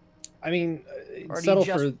 I mean, Or do settle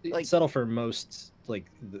you just, like- settle for most, like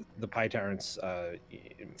the pie tyrants.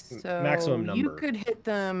 So maximum number. you could hit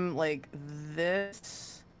them like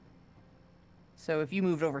this. So if you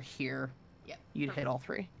moved over here, Yeah. you'd hit all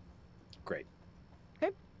 3. Great.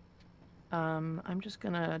 Okay. I'm just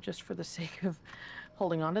gonna, just for the sake of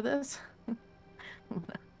holding on to this, I'm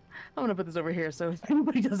gonna put this over here. So if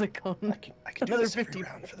anybody does a cone, I can do another this every 50.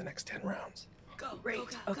 round for the next 10 rounds. Go. Great. Go,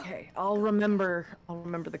 go, go. Okay. I'll remember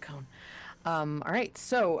the cone. All right.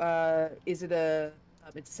 So is it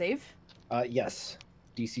it's save? Yes.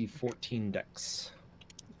 DC 14 dex.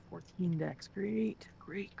 14 dex. Great.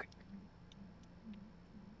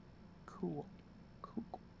 Cool.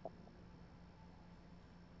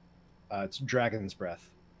 It's Dragon's Breath.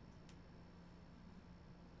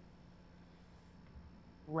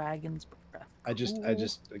 Dragon's breath. I just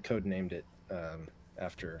Cool. code named it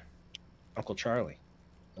after Uncle Charlie.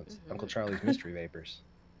 That's Uncle Charlie's Mystery Vapors.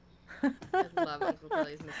 I love Uncle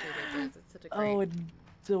Charlie's Mystery Vapors. It's such a great. Oh,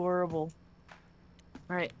 adorable.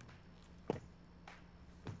 All right.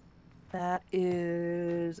 That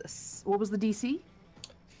is what was the DC?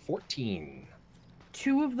 14.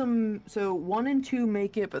 2 of them. So 1 and 2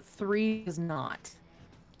 make it, but 3 is not.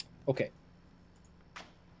 Okay.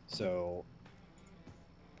 So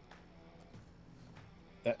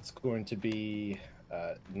that's going to be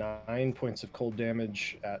 9 points of cold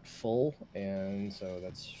damage at full, and so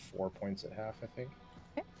that's 4 points at half, I think.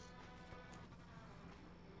 Okay.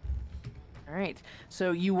 All right.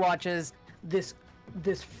 So you watch as this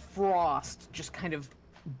frost just kind of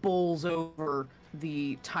bowls over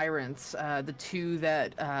the tyrants. The 2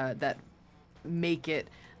 that make it,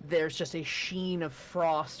 there's just a sheen of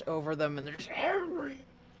frost over them, and they're just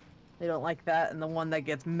they don't like that. And the one that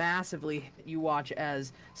gets massively hit, you watch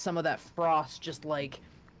as some of that frost just like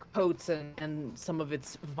coats and some of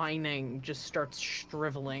its vining just starts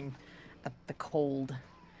shriveling at the cold.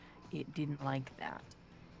 It didn't like that.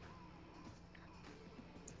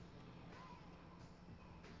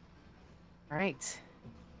 All right.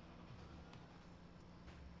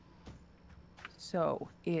 So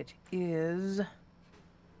it is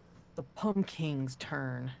the Pumpkin's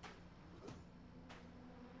turn.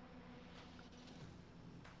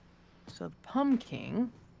 So the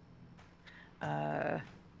Pumpkin,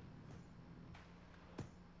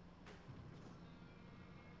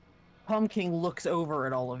 Pumpkin looks over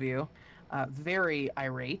at all of you, very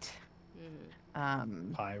irate.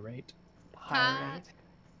 Pirate. Pirate.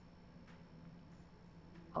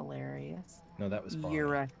 Hilarious. No, that was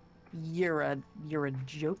Bonnie. You're a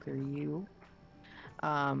joker, you. You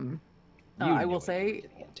I knew will what you were say.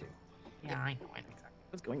 getting into. Yeah, I know exactly what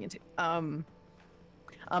I was going into.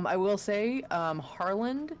 I will say,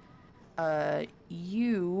 Harland,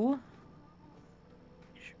 you.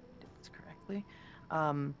 Make sure I did this correctly.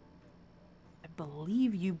 I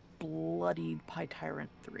believe you bloodied Pie Tyrant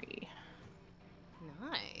 3.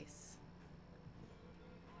 Nice.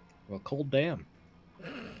 Well, cold damn.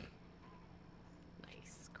 Nice.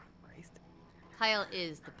 Christ. Kyle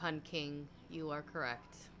is the pun king. You are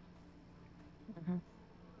correct.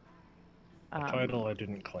 A title I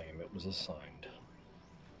didn't claim. It was assigned.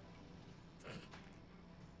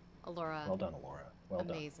 Alora. Well done, Alora. Well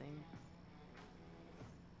Amazing.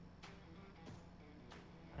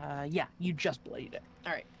 Yeah, you just bloodied it.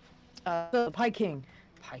 All right. So the Pumpkin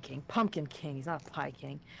King. He's not a Pie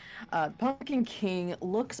King. Pumpkin King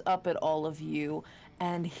looks up at all of you,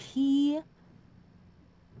 and he.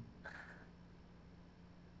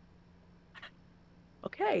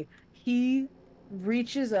 Okay, he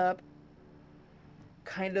reaches up,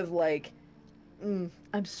 kind of like, I'm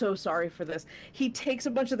so sorry for this. He takes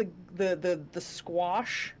a bunch of the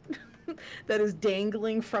squash that is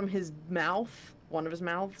dangling from his mouth, one of his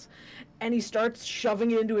mouths, and he starts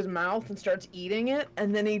shoving it into his mouth and starts eating it,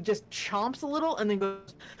 and then he just chomps a little and then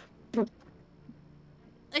goes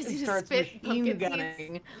and starts machine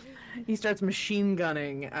gunning. He starts machine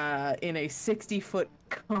gunning in a 60-foot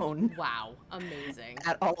cone. Wow, amazing.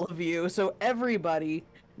 At all of you. So everybody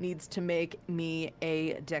needs to make me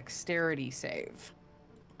a dexterity save.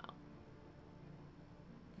 Wow.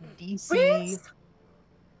 DC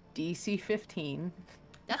 15.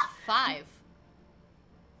 That's 5.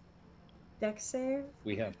 Dex save?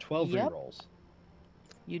 We have 12 Yep. rerolls.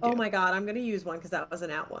 You do. Oh my god, I'm gonna use one because that was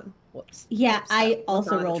an at one. Whoops. Yeah, Oops, I that was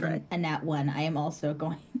also not a rolled tray. a nat 1. I am also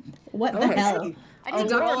going. What the Okay. hell? I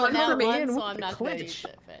didn't Oh, roll Lord, on that cover me one, in so with I'm the not going to clinch.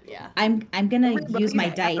 use it, but yeah. I'm gonna Everybody use my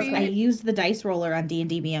happy? dice. I used the dice roller on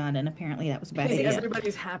D&D Beyond, and apparently that was a bad idea.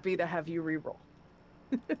 Everybody's happy to have you reroll.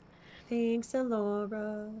 Thanks,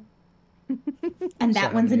 Alora. And So that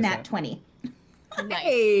how one's a many is nat that? 20. Nice.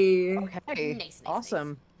 Hey. Okay. Nice.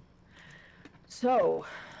 Awesome. So,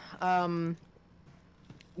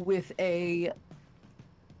 with a.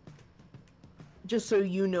 Just so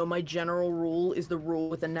you know, my general rule is the rule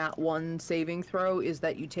with a nat 1 saving throw is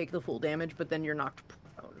that you take the full damage, but then you're knocked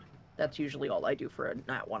prone. That's usually all I do for a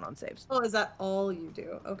nat 1 on saves. Oh, is that all you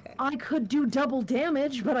do? Okay. I could do double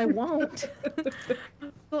damage, but I won't.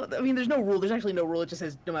 Well, I mean, there's no rule. There's actually no rule. It just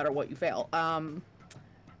says no matter what you fail.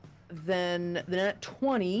 Then the nat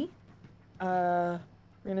 20, we're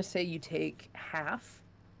gonna say you take half.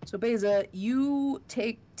 So Beza, you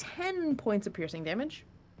take 10 points of piercing damage.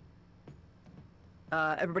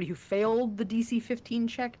 Everybody who failed the DC 15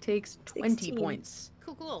 check takes 20 16. points.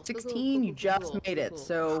 Cool. 16, you just made it.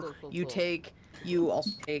 So you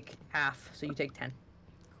also take half. So you take 10.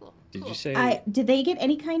 Cool. Did you say? Did they get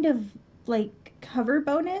any kind of like cover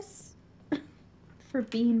bonus for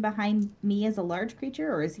being behind me as a large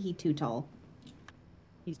creature, or is he too tall?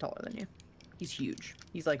 He's taller than you. He's huge.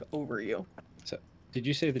 He's like over you. So, did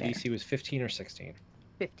you say the Fair. DC was 15 or 16?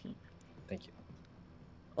 15. Thank you.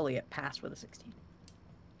 Only get passed with a 16.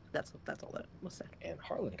 That's all that was said. And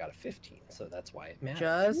Harlan got a 15, so that's why it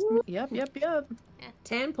matters. Just yep.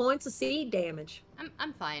 10 points of seed damage.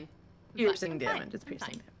 I'm fine. Piercing I'm damage. fine. It's I'm piercing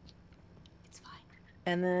fine. damage. It's fine.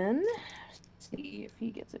 And then let's see if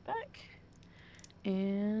he gets it back.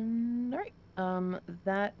 And all right.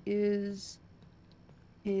 That is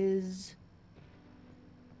his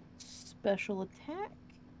special attack,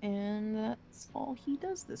 and that's all he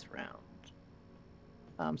does this round.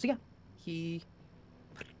 So yeah, he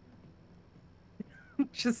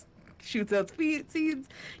just shoots out seeds.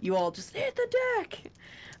 You all just hit the deck.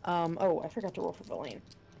 Oh, I forgot to roll for Verlaine.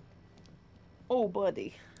 Oh,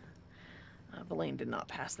 buddy. Verlaine did not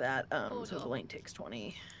pass that. So no. Verlaine takes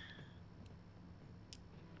 20.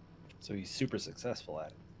 So he's super successful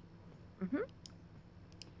at it.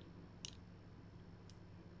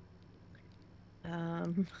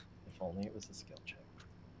 If only it was a skill check.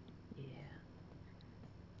 Yeah.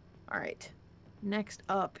 All right. Next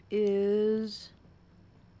up is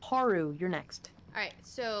Haru. You're next. All right,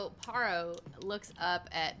 so Paro looks up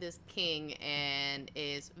at this king and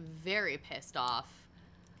is very pissed off.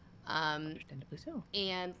 Understandably so.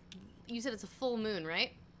 And you said it's a full moon,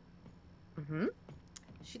 right? Mm-hmm.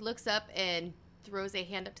 She looks up and throws a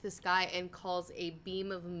hand up to the sky and calls a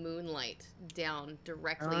beam of moonlight down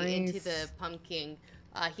directly into the pumpkin.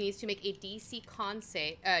 He needs to make a DC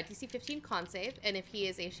 15 con save, and if he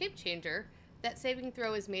is a shape changer, that saving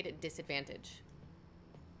throw is made at disadvantage.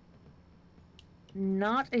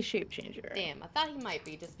 Not a shape changer. Damn, I thought he might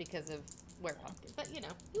be just because of where pumpkin, but you know,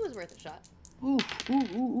 he was worth a shot.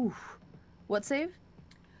 Ooh. What save?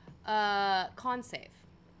 Con save.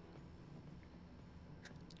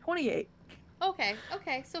 28. Okay,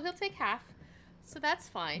 so he'll take half, so that's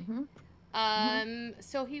fine.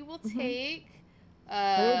 So he will take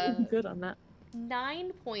Good on that.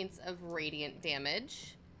 9 points of radiant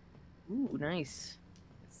damage. Ooh, nice.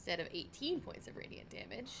 Instead of 18 points of radiant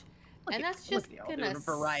damage. Look And at- that's just look at y'all gonna doing a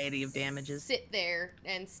variety of damages. sit there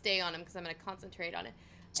and stay on him because I'm gonna concentrate on it.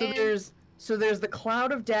 So And- there's the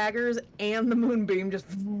cloud of daggers and the moonbeam just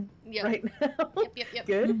Yep. right now. Yep.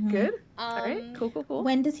 Good, good. All right, cool.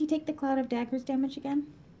 When does he take the cloud of daggers damage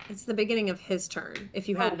again? It's the beginning of his turn. If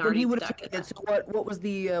you hadn't then already he would have deducted taken it. So what was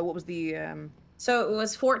the So it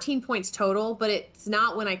was 14 points total, but it's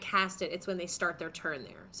not when I cast it. It's when they start their turn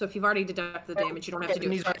there. So if you've already deducted the damage, you don't have to do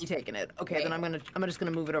and it he's twice. already taken it. Okay, Yeah, then I'm just gonna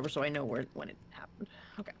move it over so I know when it happened.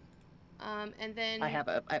 Okay. and then I have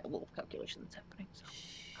a little calculation that's happening. So.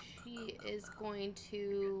 she is going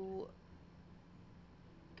to,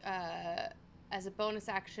 as a bonus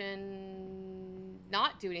action,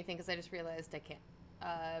 not do anything because I just realized I can't.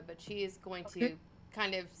 But she is going to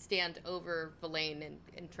kind of stand over Verlaine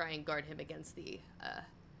and try and guard him against the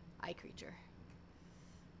eye creature.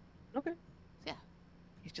 Okay. Yeah.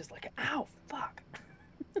 He's just like, ow, fuck.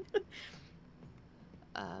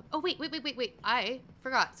 Oh, wait. I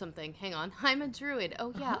forgot something. Hang on. I'm a druid.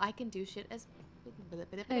 Oh, yeah, I can do shit as...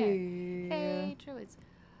 Hey, druids.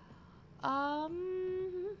 I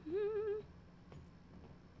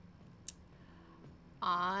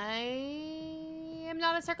am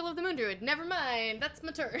not a Circle of the Moon druid. Never mind. That's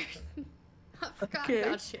my turn. I forgot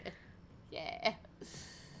about shit. Yeah.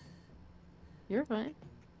 You're fine.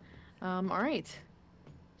 All right.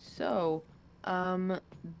 So,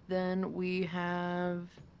 then we have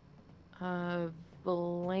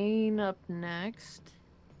Verlaine up next.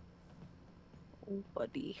 Oh,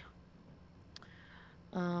 buddy.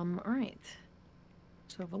 All right.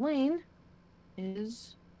 So Verlaine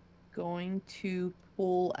is going to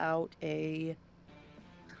pull out a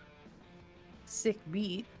sick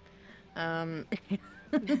beat.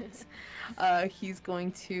 He's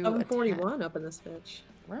going to I'm attack. 41 up in this bitch.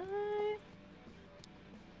 Right.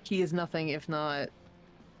 He is nothing if not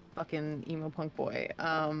fucking emo punk boy.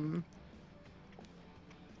 Alright,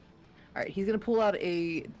 he's gonna pull out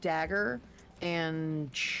a dagger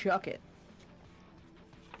and chuck it.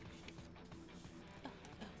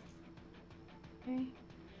 Okay.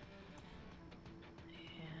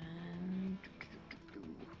 And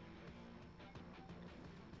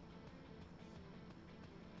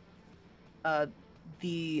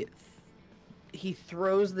he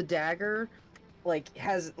throws the dagger, like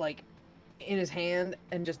has like in his hand,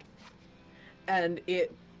 and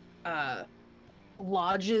it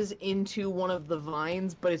lodges into one of the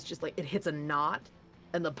vines, but it's just like it hits a knot,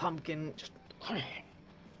 and the pumpkin just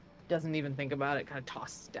doesn't even think about it, kind of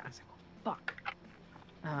tosses it down. It's like,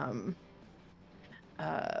 oh,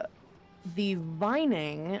 fuck. The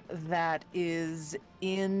vining that is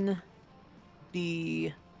in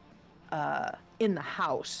the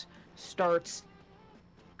house starts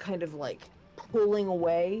kind of like pulling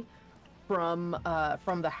away from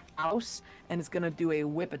the house, and it's gonna do a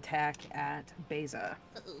whip attack at Beza.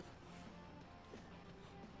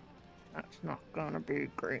 That's not gonna be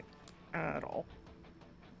great at all.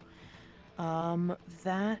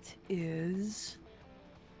 That is,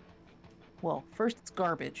 well, first it's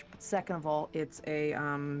garbage, but second of all, it's a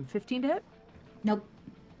 15 to hit. Nope.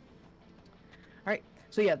 All right,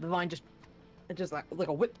 so yeah, the vine just like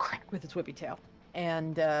a whip crack with its whippy tail,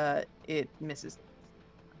 and it misses.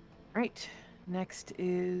 All right, next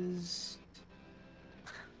is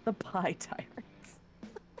the pie tyrants.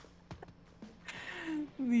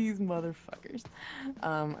 These motherfuckers.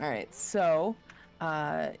 All right, so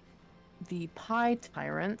the pie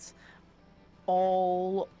tyrants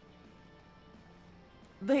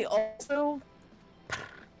they also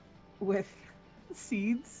with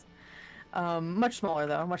seeds. Much smaller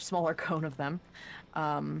though, much smaller cone of them.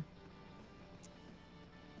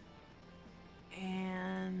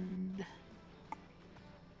 And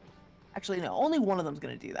actually no, only one of them's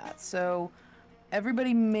gonna do that. So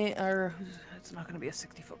everybody it's not gonna be a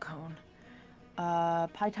 60-foot cone.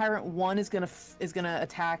 Pie Tyrant 1 is gonna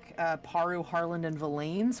attack Paru, Harland, and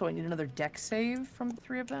Verlaine, so I need another dex save from the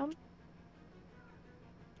three of them.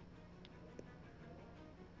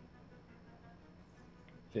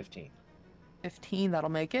 15. 15, that'll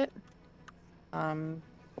make it. This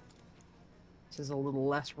is a little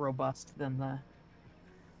less robust than the...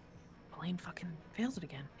 Blaine fucking fails it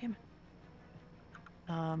again. Damn it.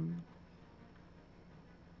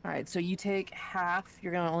 Alright, so you take half.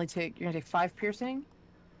 You're gonna take 5 piercing.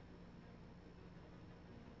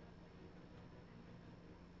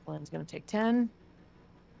 Blaine's gonna take 10.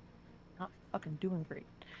 Not fucking doing great.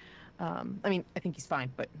 I mean, I think he's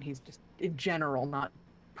fine, but he's just, in general, not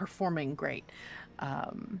performing great.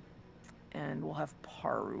 And we'll have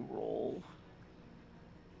Paru roll.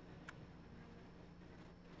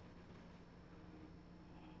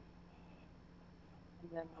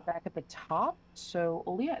 And then we're back at the top. So,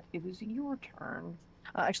 Oliette, it is your turn.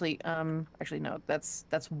 Actually, no. That's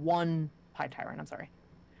one Pie Tyrant. I'm sorry.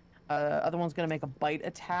 Other one's gonna make a bite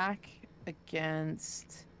attack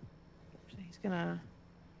against.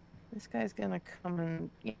 This guy's gonna come and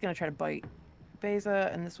he's gonna try to bite Beza,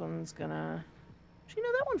 and this one's gonna. Actually,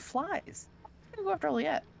 no, that one flies. He's gonna go after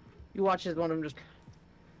Oliette. You watch as one of them just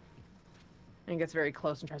and gets very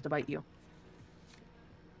close and tries to bite you.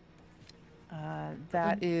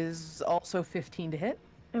 That is also 15 to hit.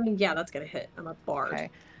 I mean, yeah, that's gonna hit. I'm a bard. Okay.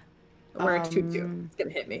 I'm wearing tutu. It's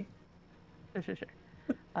gonna hit me. Sure.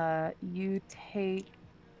 You take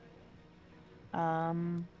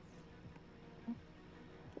 9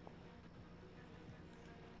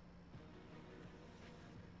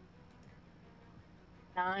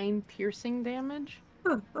 piercing damage.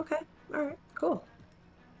 Oh, okay. All right. Cool.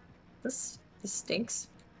 This stinks.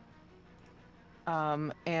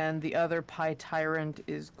 And the other Pie Tyrant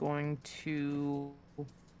is going to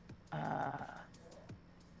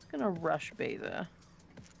it's gonna rush Beza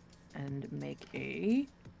and make a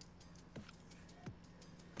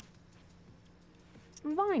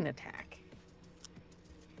vine attack.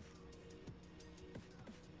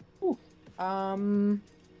 Ooh.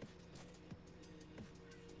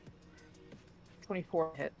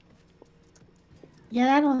 24 hit. Yeah,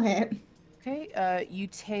 that'll hit. Okay,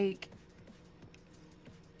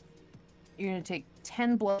 you're gonna take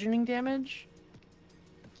 10 bludgeoning damage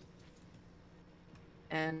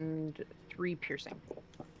and 3 piercing.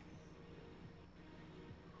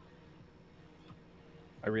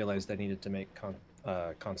 I realized I needed to make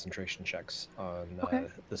concentration checks on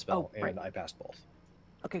the spell, right. and I passed both.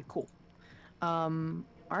 Okay, cool. All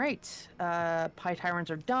right. Pie Tyrants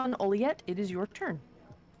are done. Oliette, it is your turn.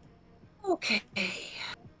 Okay.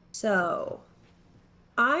 So,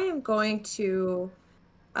 I am going to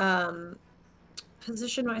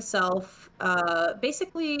position myself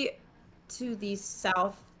basically to the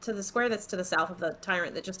south, to the square that's to the south of the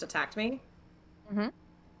tyrant that just attacked me. Mm-hmm.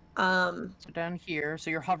 So down here,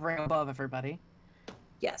 so you're hovering above everybody.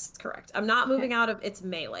 Yes, correct. I'm not moving out of its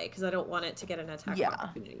melee because I don't want it to get an attack Yeah.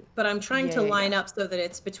 opportunity. But I'm trying to line up so that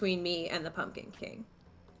it's between me and the Pumpkin King.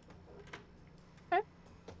 Okay.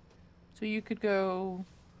 So you could go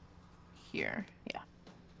here. Yeah.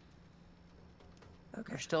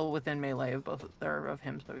 Okay. You're still within melee of both of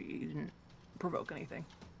him, so you didn't provoke anything.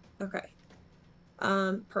 Okay.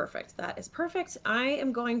 Perfect. That is perfect. I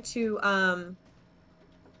am going to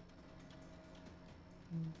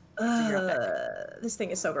this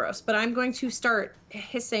thing is so gross, but I'm going to start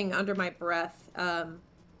hissing under my breath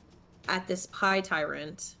at this Pie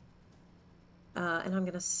Tyrant. And I'm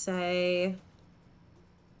going to say,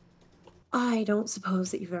 I don't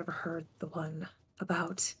suppose that you've ever heard the one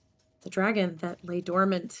about the dragon that lay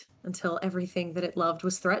dormant until everything that it loved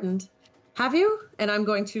was threatened. Have you? And I'm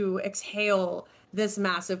going to exhale this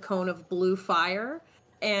massive cone of blue fire.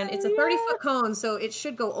 And it's a 30-foot cone, so it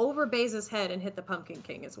should go over Beza's head and hit the Pumpkin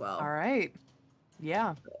King as well. All right.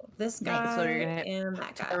 Yeah. So this guy So you're gonna hit and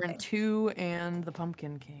that guy. Tyrant 2 and the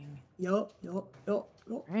Pumpkin King. Yup.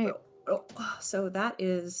 Right. So that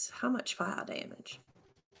is how much fire damage?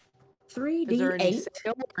 Is there any 3d8.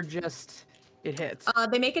 sale or just it hits?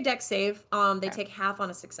 They make a dex save. They take half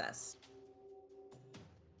on a success.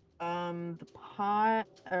 The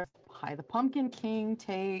Pumpkin King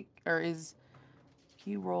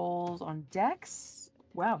he rolls on dex.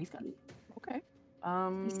 Wow, he's got okay.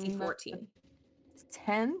 DC 14.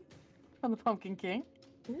 10 from the Pumpkin King.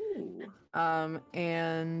 Ooh.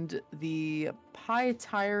 And the Pie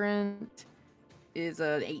Tyrant is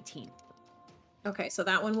an 18. Okay, so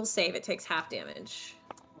that one will save. It takes half damage.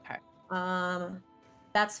 Okay.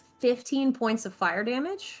 That's 15 points of fire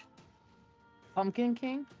damage. Pumpkin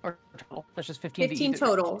King or total? That's just 15. 15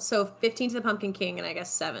 total. So 15 to the Pumpkin King, and I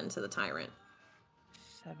guess 7 to the Tyrant.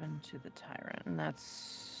 7 to the Tyrant, and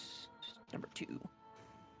that's number 2.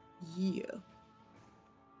 Yeah.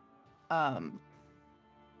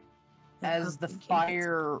 as the Pumpkin King.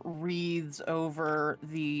 fire wreathes over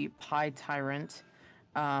the pie tyrant,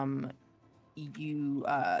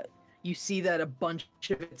 you see that a bunch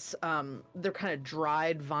of its they're kind of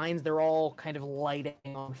dried vines. They're all kind of lighting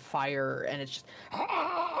on fire, and it's just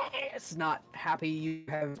it's not happy.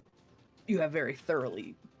 You have very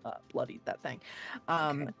thoroughly bloodied that thing.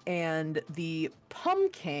 And the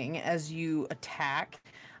pumpkin, as you attack,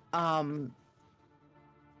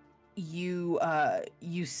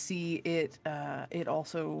 you see it it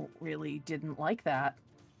also really didn't like that.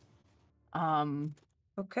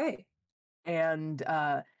 Okay. And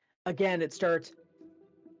again it starts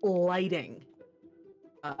lighting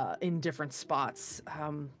in different spots.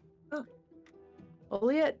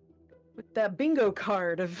 Juliet, with that bingo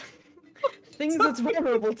card of things it's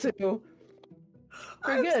vulnerable to.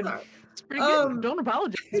 Pretty good. Sorry. It's pretty good. Don't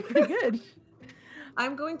apologize. It's pretty good.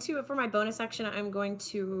 I'm going to, for my bonus action, I'm going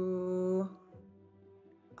to,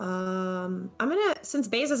 since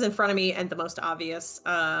Baze is in front of me and the most obvious,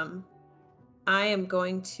 I am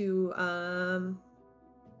going to, I'm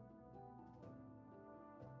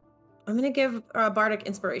going to give a Bardic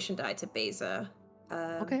Inspiration die to Beza.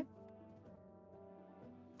 Okay.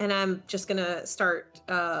 And I'm just going to start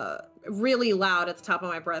really loud at the top of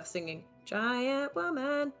my breath singing, Giant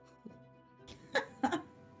Woman.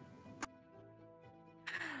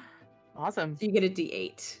 Awesome. So you get a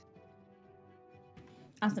D8.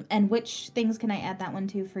 Awesome. And which things can I add that one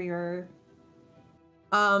to for your...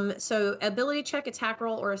 So ability check, attack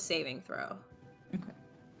roll, or a saving throw. Okay.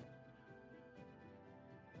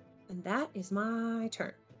 And that is my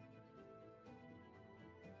turn.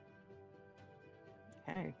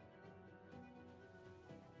 Okay.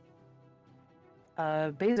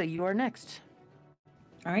 Beza, you are next.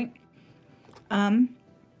 All right. I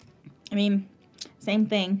mean, same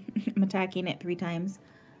thing. I'm attacking it 3 times.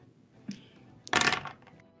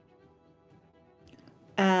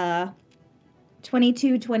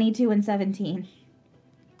 22, 22, and 17.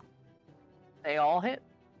 They all hit.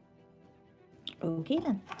 Okay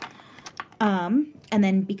then. And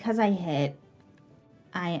then because I hit,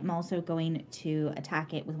 I am also going to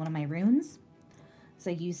attack it with one of my runes. So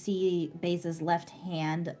you see Beza's left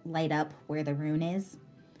hand light up where the rune is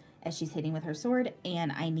as she's hitting with her sword,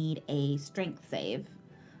 and I need a strength save,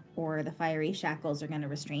 or the fiery shackles are going to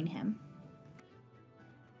restrain him.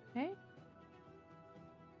 Okay.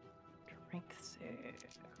 Strength save.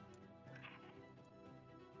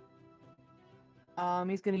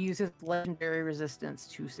 He's going to use his legendary resistance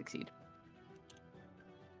to succeed.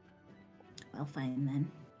 Well, fine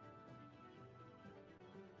then.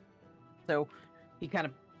 So he kind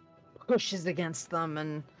of pushes against them,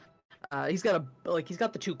 and he's got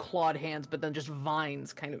the 2 clawed hands, but then just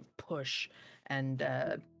vines kind of push and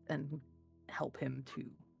help him to.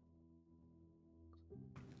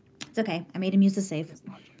 It's okay. I made him use the save.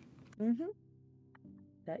 Mm-hmm.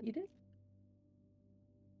 That you did.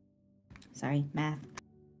 Sorry, math.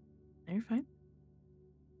 No, you're fine.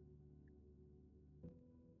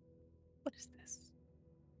 What is this?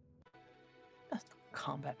 That's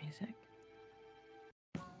combat music.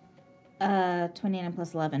 29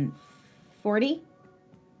 plus 11. 40?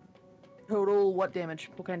 Total what damage?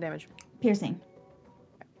 What kind of damage? Piercing.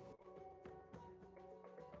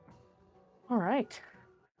 All right.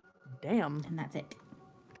 Damn. And that's it.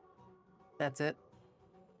 That's it.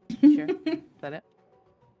 Sure. Is that it?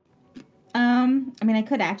 I mean, I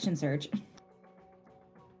could action surge.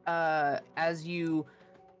 As you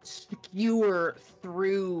skewer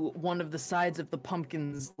through one of the sides of the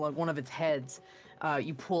pumpkin's, like one of its heads,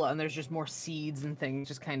 you pull out, and there's just more seeds and things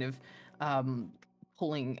just kind of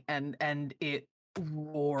pulling, and it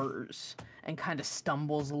roars and kind of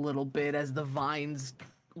stumbles a little bit as the vines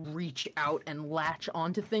reach out and latch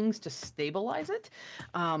onto things to stabilize it.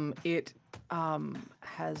 It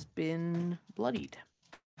has been bloodied.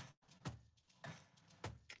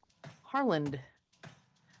 Harland,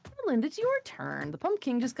 it's your turn. The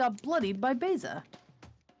pumpkin just got bloodied by Beza.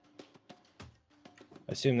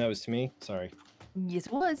 I assume that was to me. Sorry. Yes,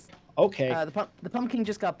 it was. Okay. The pumpkin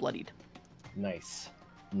just got bloodied. Nice.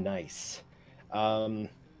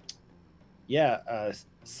 Yeah.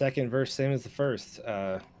 Second verse, same as the first.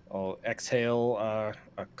 I'll exhale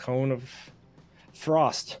a cone of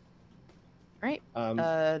frost. Right.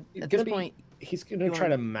 At this point, he's gonna try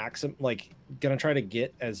to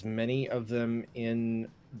get as many of them in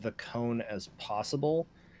the cone as possible.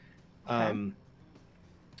 Okay.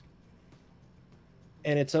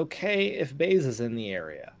 And it's okay if Baze is in the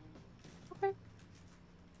area. Okay.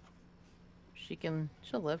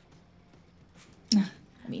 She'll live. I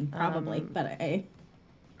mean, probably, but All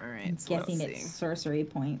right. I'm So guessing let's it's see. sorcery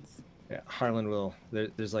points. Yeah, Harlan will.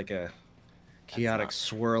 There's like a chaotic not-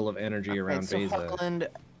 swirl of energy around so Beza. Harland,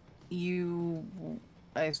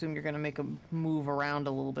 I assume you're gonna make a move around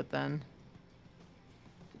a little bit then.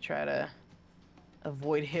 To try to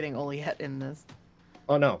avoid hitting Oliet in this.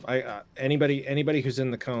 Oh no, anybody who's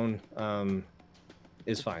in the cone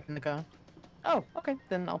is fine. In the cone. Oh, okay.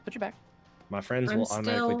 Then I'll put you back. My friends I'm will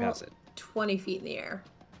automatically still pass it. 20 feet in the air.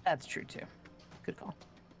 That's true too. Good call.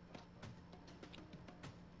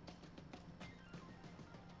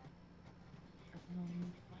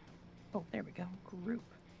 Oh, there we go. Group.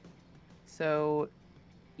 So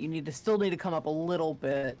you still need to come up a little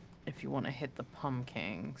bit if you want to hit the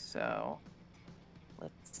pumpkin. So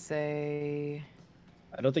let's say.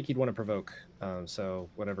 I don't think he'd want to provoke. So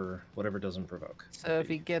whatever doesn't provoke. So if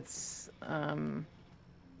he gets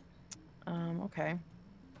okay.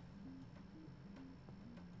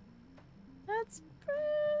 That's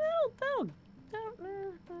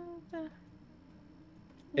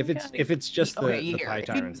If it's just the, Okay, the here. pie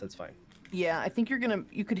tyrants, that's fine. Yeah, I think you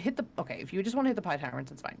could hit the, okay, if you just want to hit the pie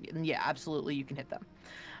tyrants, it's fine. And yeah, absolutely, you can hit them.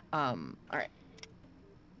 All right.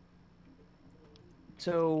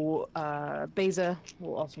 So, Beza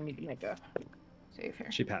will also need to make a save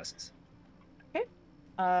here. She passes. Okay.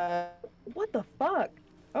 What the fuck?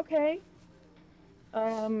 Okay.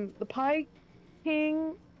 The Pie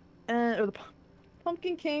King, or the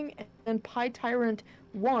Pumpkin King and Pie Tyrant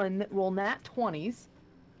 1 roll nat 20s.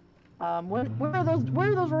 Where are those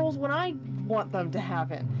rolls when I want them to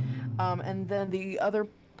happen? And then the other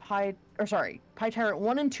Pie Tyrant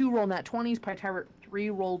 1 and 2 roll nat 20s. Pie Tyrant 3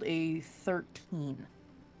 rolled a 13.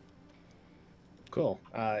 Cool.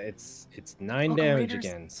 It's 9 damage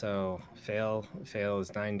again. So fail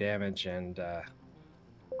is 9 damage and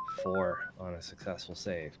 4 on a successful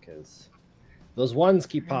save because those ones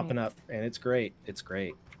keep popping up and it's great. It's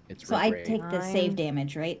great. It's So really I great. take the save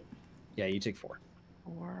damage, right? Yeah, you take 4.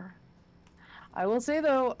 4. I will say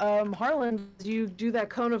though, Harlan, you do that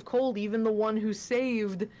cone of cold. Even the one who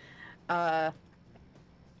saved,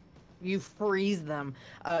 you freeze them.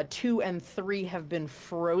 2 and 3 have been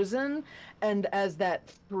frozen, and as that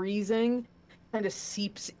freezing kind of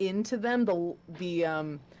seeps into them, the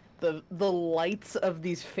lights of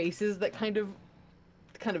these faces that kind of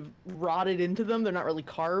rotted into them. They're not really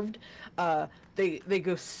carved. They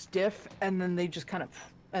go stiff, and then they just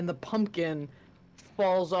and the pumpkin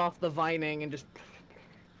falls off the vining and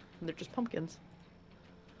they're just pumpkins.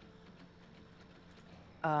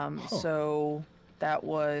 So that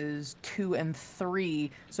was 2 and 3.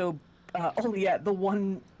 So the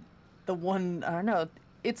one no,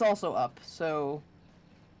 it's also up. So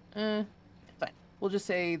fine. We'll just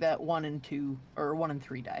say that 1 and 2 or 1 and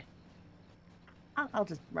 3 die. I'll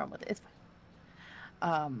just run with it. It's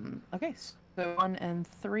fine. Okay, so 1 and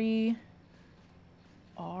 3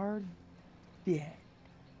 are dead.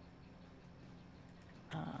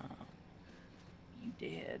 You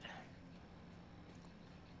did.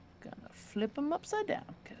 Gonna flip him upside down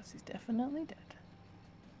because he's definitely dead.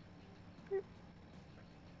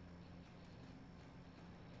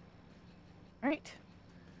 All right.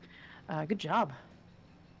 Good job.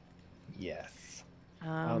 Yes.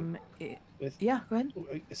 Yeah, go ahead.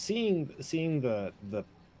 Seeing the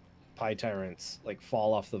pie tyrants like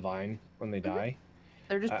fall off the vine when they die.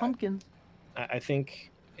 They're just pumpkins. I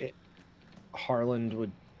think Harland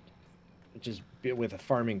would just be with a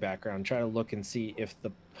farming background, try to look and see if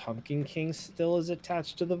the Pumpkin King still is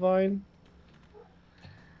attached to the vine.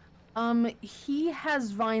 He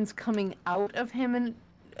has vines coming out of him, and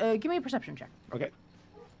give me a perception check. Okay.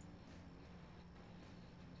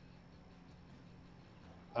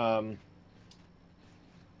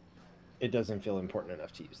 It doesn't feel important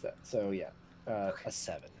enough to use that, so yeah, a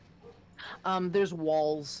 7. There's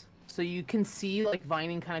walls, so you can see like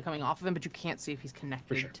vining kind of coming off of him, but you can't see if he's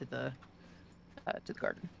connected to the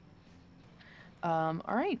garden. All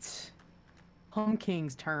right,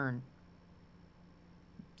 Pumpkin's turn.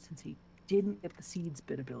 Since he didn't get the seed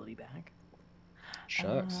spit ability back.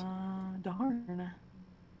 Shucks. Darn.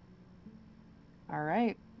 All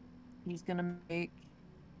right, he's gonna make.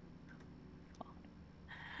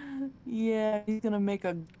 Yeah, he's gonna make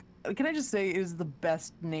a. Can I just say it is the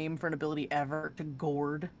best name for an ability ever to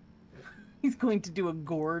gourd? He's going to do a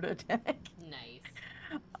gourd attack. Nice.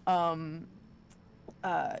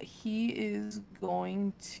 He is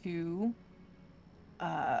going to.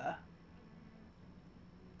 How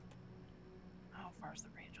far is the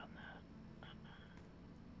range on that?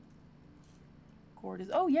 Gourd is.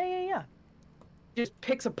 Oh yeah. Just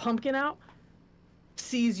picks a pumpkin out,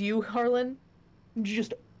 sees you, Harlan,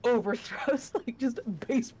 just overthrows, like just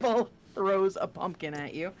baseball throws a pumpkin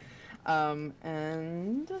at you.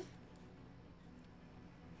 And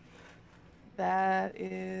That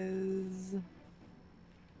is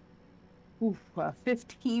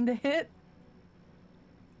 15 to hit.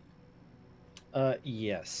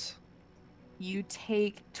 Yes. You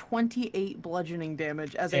take 28 bludgeoning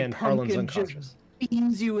damage as a And Harlan's pumpkin just unconscious.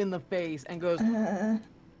 beams you in the face and goes. Right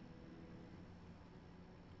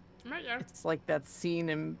there. It's like that scene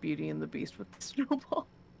in Beauty and the Beast with the snowball.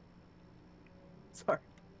 Sorry.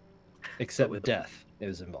 Except death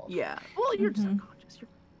is involved. Yeah. Well, you're just unconscious.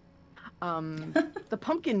 The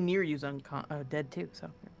pumpkin near you's dead too. So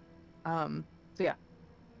yeah,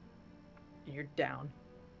 you're down.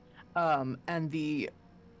 And the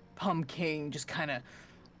pumpkin just kind of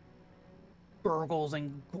gurgles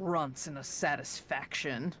and grunts in a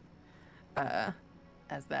satisfaction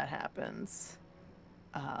as that happens.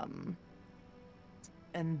 And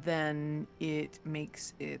then it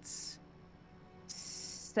makes its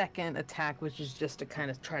second attack, which is just to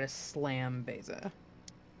kind of try to slam Beza.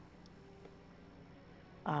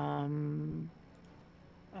 20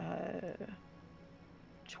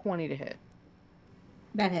 to hit.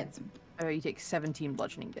 That hits. You take 17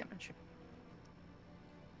 bludgeoning damage.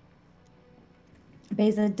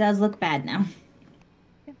 Beza does look bad now.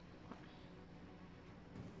 Yeah.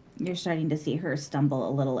 You're starting to see her stumble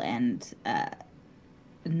a little and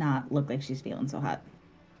not look like she's feeling so hot.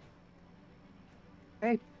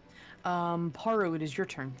 Okay. Paru, it is your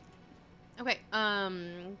turn. Okay.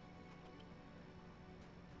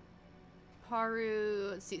 Paru.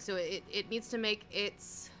 Let's see. So it needs to make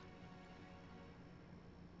its.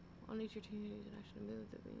 I'll need your team to actually move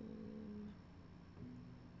the.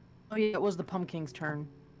 Oh yeah, it was the pumpkin's turn,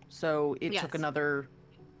 so it took another.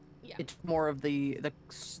 Yeah. It took more of the.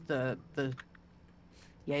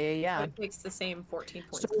 Yeah. So it takes the same 14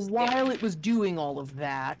 points. So while it was doing all of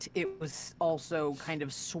that, it was also kind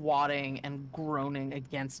of swatting and groaning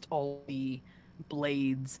against all the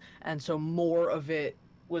blades, and so more of it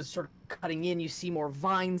was sort of cutting in. You see more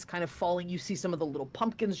vines kind of falling. You see some of the little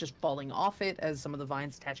pumpkins just falling off it as some of the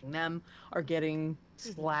vines attaching them are getting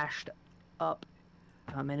slashed up.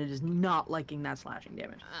 And it is not liking that slashing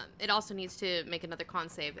damage. It also needs to make another con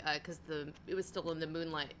save because it was still in the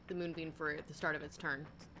moonbeam for the start of its turn.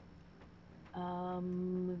 Oh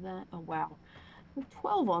wow, the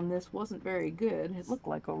 12 on this wasn't very good. It looked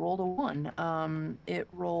like I rolled a 1. It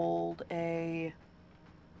rolled a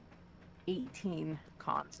 18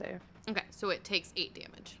 con save. Okay, so it takes 8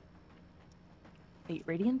 damage. 8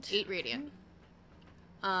 radiant. 8 radiant.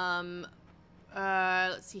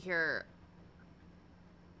 Let's see here.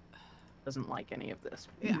 Doesn't like any of this.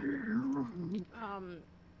 Yeah.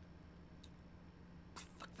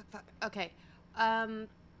 Fuck. Okay.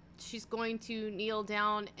 She's going to kneel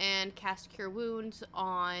down and cast Cure Wounds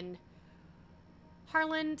on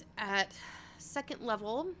Harland at 2nd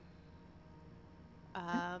level.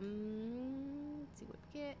 Let's see what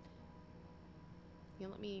we get. You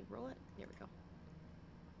let me roll it? There we go.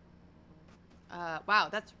 Wow,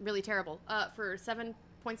 that's really terrible. For 7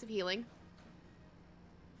 points of healing.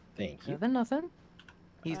 Thank you. Nothing.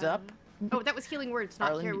 He's up. Oh, that was healing words, not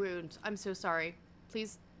Harlan, Cure Wounds. I'm so sorry.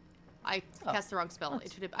 Please, I cast the wrong spell.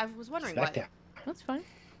 It should have. I was wondering Back why. down. That's fine.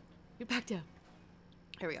 You're back down.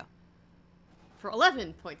 Here we go. For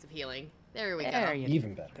 11 points of healing. There we go.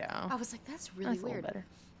 Even better. Yeah. I was like, that's really That's a little weird. better.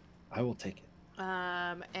 I will take it.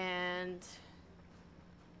 And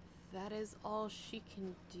that is all she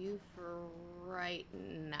can do for right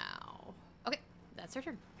now. Okay, that's her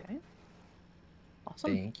turn. Okay.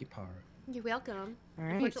 Awesome. Thank you, Paru. You're welcome. All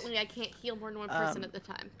right. Unfortunately, I can't heal more than one person at the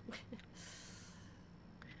time.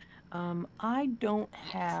 I don't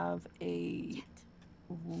have I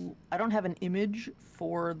don't have an image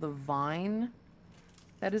for the vine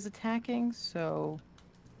that is attacking, so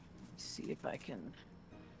let's see if I can.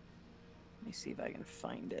 Let me see if I can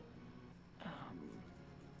find it.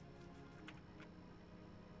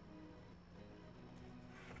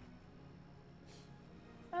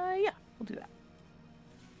 Yeah, we'll do that.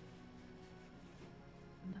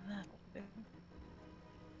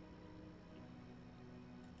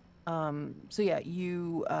 So yeah,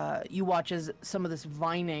 you watch as some of this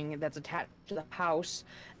vining that's attached to the house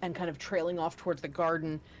and kind of trailing off towards the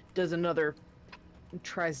garden does another,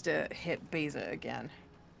 tries to hit Beza again.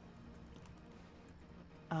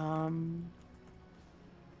 Vine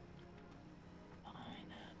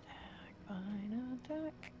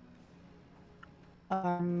attack.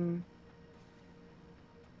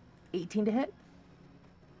 18 to hit.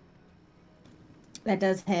 That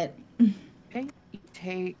does hit. Okay, you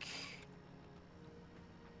take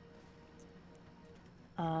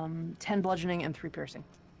 10 bludgeoning and 3 piercing.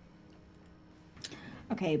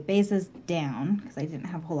 Okay, base is down because I didn't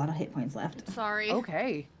have a whole lot of hit points left. Sorry.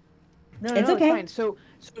 Okay. No, It's no, okay. it's fine.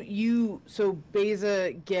 So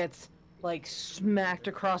Beza gets like smacked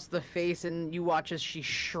across the face, and you watch as she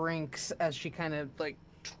shrinks as she kind of like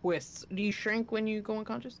twists. Do you shrink when you go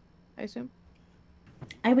unconscious? I assume.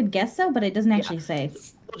 I would guess so, but it doesn't actually say.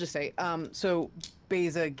 We'll just say. So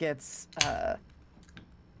Beza gets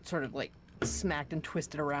sort of like smacked and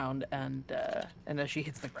twisted around, and as she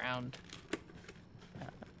hits the ground,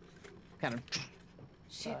 kind of.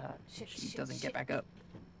 She doesn't get back up.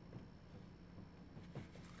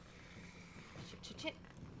 Shit.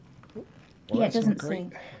 Well, Yeah, it that's not doesn't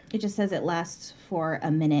great. say. It just says it lasts for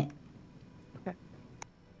a minute. Okay.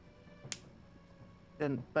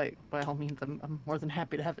 Then by all means, I'm more than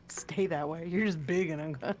happy to have it stay that way. You're just big and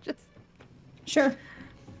unconscious. Sure.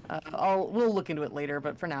 We'll look into it later,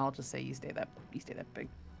 but for now I'll just say you stay that big.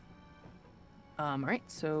 All right,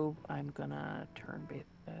 so I'm gonna turn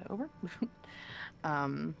over.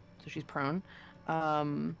 So she's prone.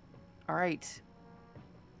 All right.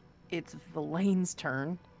 It's Villain's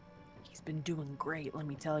turn. He's been doing great, let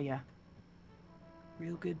me tell you.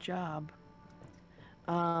 Real good job.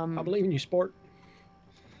 I believe in you, sport.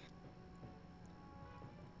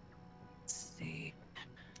 Let's see.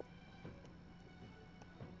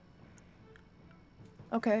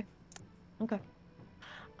 Okay.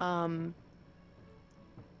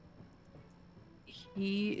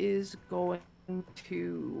 He is going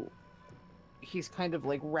to. He's kind of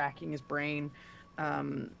like racking his brain,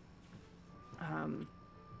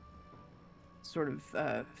 sort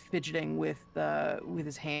of fidgeting with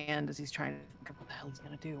his hand as he's trying to think of what the hell he's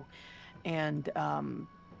gonna do, and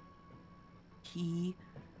he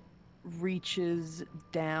reaches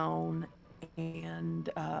down and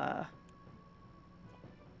where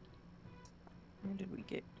did we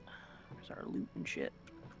get? Where's our loot and shit?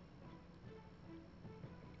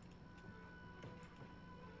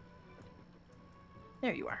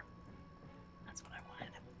 There you are. That's what I wanted.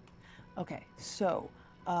 Okay, so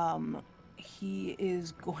he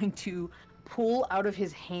is going to pull out of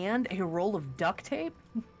his hand a roll of duct tape.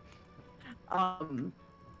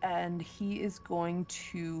 And he is going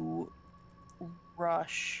to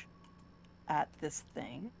rush at this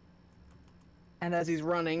thing. And as he's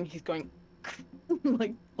running, he's going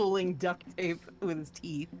like pulling duct tape with his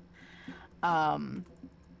teeth.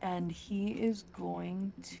 And he is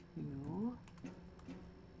going to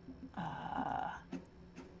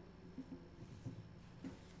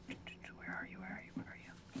where are you?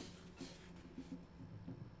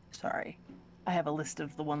 Sorry. I have a list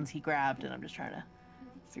of the ones he grabbed and I'm just trying to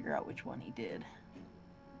figure out which one he did.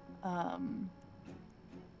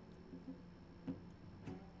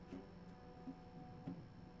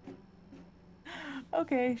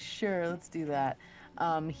 Okay, sure, let's do that.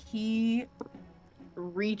 He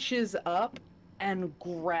reaches up and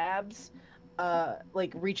grabs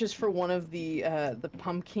reaches for one of the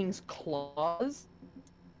pumpkin's claws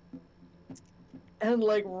and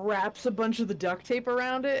like wraps a bunch of the duct tape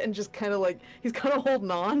around it and just kind of like he's kind of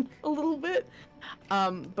holding on a little bit,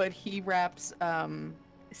 but he wraps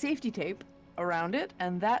safety tape around it,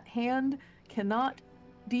 and that hand cannot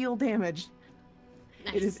deal damage.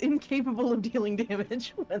 Nice. It is incapable of dealing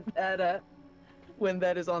damage when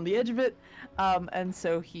that is on the edge of it, and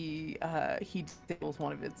so he disables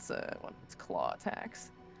one of its claw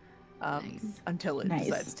attacks until it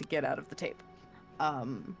decides to get out of the tape.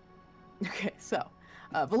 Okay, so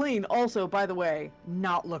Valine also, by the way,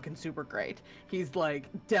 not looking super great. He's like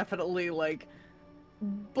definitely like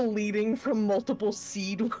bleeding from multiple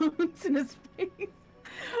seed wounds in his face.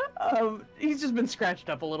 He's just been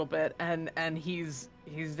scratched up a little bit, and he's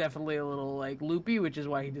definitely a little like loopy, which is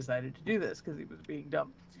why he decided to do this, because he was being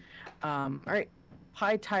dumb. All right,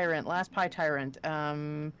 Pie Tyrant, last Pie Tyrant,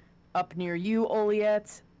 up near you,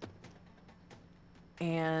 Oliet,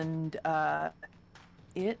 and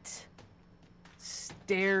it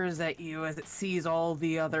stares at you as it sees all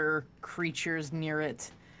the other creatures near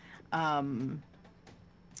it, and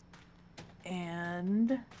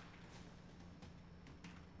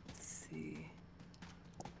let's see.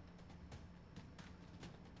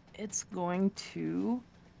 It's going to,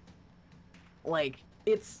 like,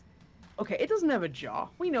 it's, okay, it doesn't have a jaw.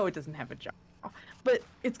 We know it doesn't have a jaw. But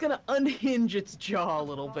it's going to unhinge its jaw a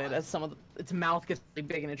little bit as its mouth gets really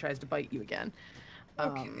big and it tries to bite you again.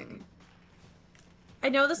 Okay. I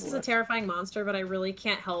know this is a terrifying monster, but I really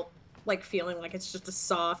can't help, like, feeling like it's just a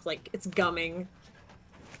soft, like, it's gumming.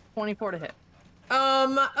 24 to hit.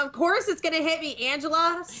 Of course it's gonna hit me,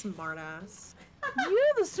 Angela. Smartass. You're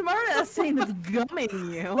the smartass saying it's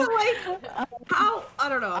gumming you. But like, how? I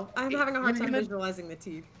don't know. I'm having a hard time visualizing the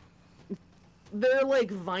teeth. they're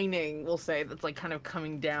like vining, we'll say, that's like kind of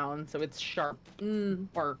coming down, so it's sharp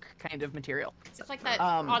bark kind of material. It's like that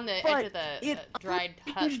on the edge of the dried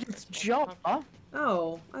husk. Its jaw.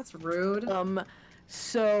 Oh, that's rude.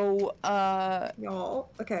 So Y'all.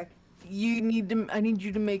 Okay. I need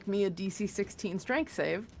you to make me a DC 16 strength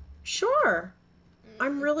save. Sure.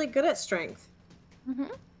 I'm really good at strength. Mm-hmm.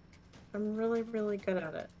 I'm really, really good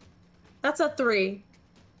at it. That's a 3.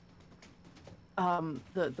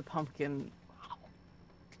 The pumpkin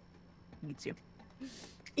eats you.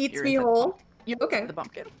 Eats You're me inside whole. You're Okay. inside the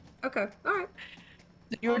pumpkin. Okay. All right.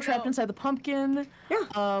 You're trapped inside the pumpkin.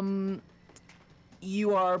 Yeah.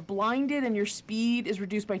 You are blinded and your speed is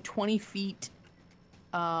reduced by 20 feet.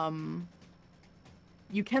 You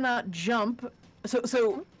cannot jump.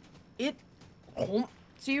 So it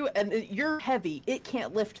humps you, and you're heavy. It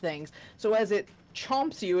can't lift things. So as it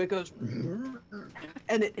chomps you, it goes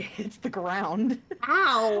and it hits the ground.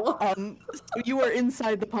 Ow! So you are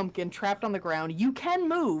inside the pumpkin, trapped on the ground. You can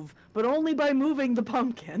move, but only by moving the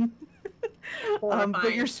pumpkin.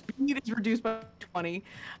 But your speed is reduced by 20.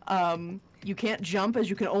 You can't jump, as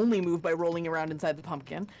you can only move by rolling around inside the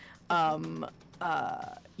pumpkin.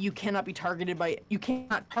 You cannot target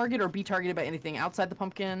or be targeted by anything outside the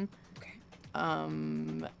pumpkin. Okay.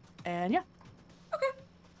 And yeah.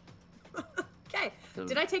 Okay. Okay. So-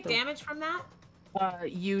 Did I take so- damage from that?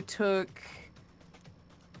 You took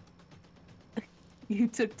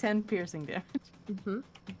 10 piercing damage.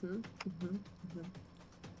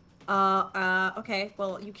 Okay.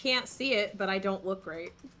 Well, you can't see it, but I don't look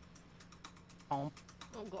great. Oh.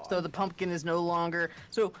 Oh god. So the pumpkin is no longer.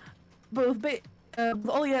 So both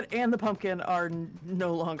Oliet and the pumpkin are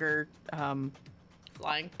no longer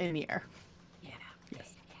Flying. in the air. Yeah.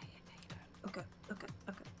 Yes. Okay.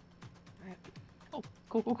 Oh,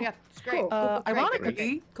 cool. Yeah, it's great. Cool. Great,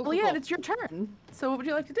 Ironically, Cool, Oliet, cool. it's your turn. So what would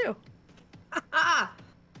you like to do?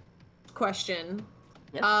 Question.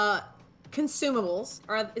 Yes. Consumables.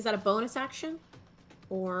 Is that a bonus action?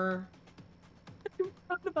 Or You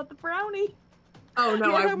talking about the brownie? oh no,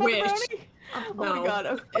 You wanna I talk about the wish. brownie? Oh my No. god.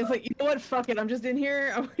 Okay. It's like, you know what? Fuck it. I'm just in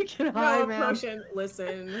here. I'm freaking No, high, man. potion.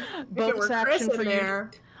 Listen. If it Bonus were action Chris for in you.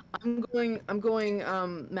 there. I'm going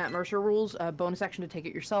Matt Mercer rules. Bonus action to take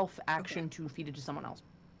it yourself, action to feed it to someone else.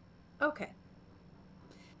 Okay.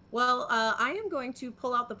 Well, I am going to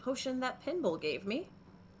pull out the potion that Pinball gave me.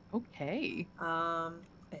 Okay.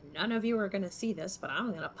 And none of you are going to see this, but I'm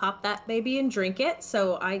going to pop that baby and drink it.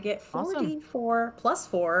 So I get Awesome. 4d4 plus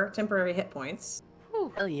 4 temporary hit points.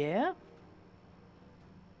 Whew, hell yeah.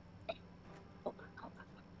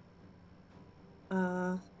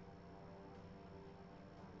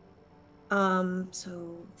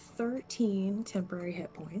 So 13 temporary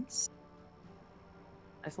hit points.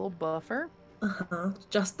 Nice little buffer.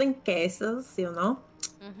 Just in cases, you know.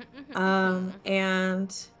 Mhm.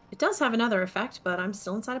 And it does have another effect, but I'm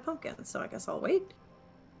still inside a pumpkin, so I guess I'll wait.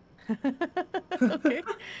 Okay.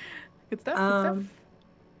 Good stuff. Good stuff.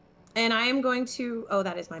 And I am going to. Oh,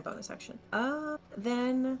 that is my bonus action.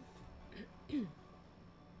 Then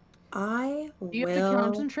I Do you have to will.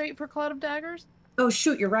 concentrate for Cloud of Daggers? Oh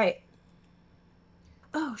shoot, you're right.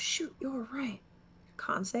 Oh shoot, you're right.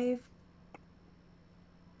 Con save.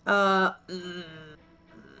 I'm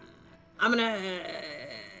gonna.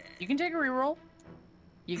 You can take a reroll.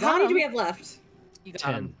 You How got many do we him. have left? You got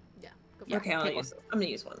 10. him. Yeah, go for Okay, it. I'm Pick gonna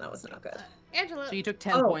use one. That was not good. one. Angela. So you took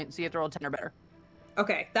 10 Oh. points, so you have to roll 10 or better.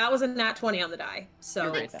 Okay, that was a nat 20 on the die, so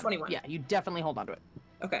You're right then. 21. Yeah, you definitely hold on to it.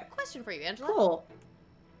 Okay, Question for you, Angela. cool.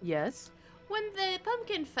 Yes. When the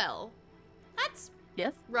pumpkin fell, that's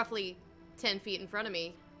Yes. roughly 10 feet in front of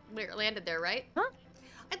me where it landed there, right? Huh?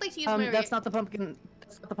 I'd like to use my That's not the pumpkin.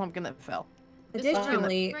 That's not the pumpkin that fell. this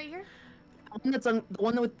Additionally, right here. The one that's on the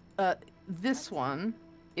one with this one.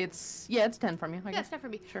 It's 10 from you. I Yeah, guess. it's not for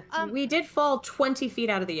me. Sure. we did fall 20 feet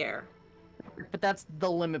out of the air. But that's the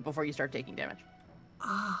limit before you start taking damage.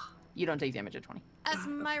 Ah, You don't take damage at 20. As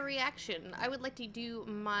my reaction, I would like to do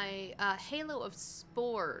my Halo of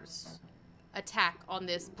Spores attack on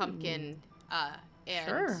this pumpkin and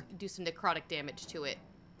Sure. do some necrotic damage to it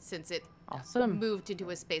since it Awesome. moved into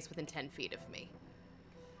a space within 10 feet of me.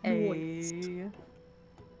 Hey.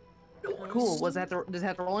 Cool. Does it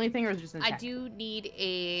have to roll anything, or is it just an I attack? do need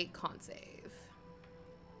a con save.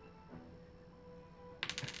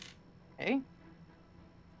 Okay.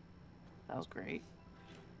 That was great.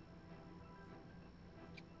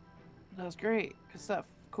 That was great. Good stuff.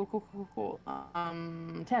 Cool.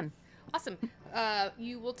 10. Awesome.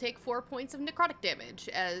 You will take 4 points of necrotic damage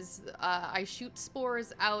as I shoot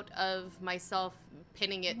spores out of myself,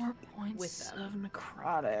 pinning it 4 points with them. of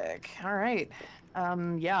necrotic. All right.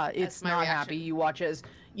 Yeah, it's my not reaction. happy. You watch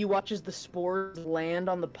as the spores land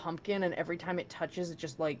on the pumpkin, and every time it touches, it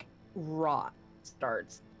just like rot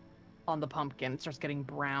starts on the pumpkin. It starts getting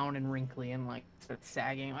brown and wrinkly and like starts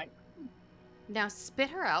sagging. Like, Now spit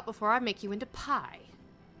her out before I make you into pie.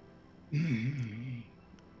 he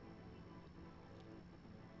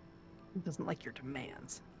doesn't like your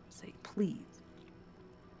demands. Say please.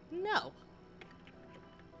 No.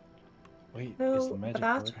 Wait, No, is the magic but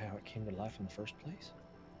that's- word how it came to life in the first place?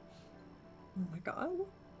 Oh my god.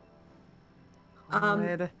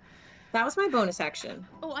 Good. That was my bonus action.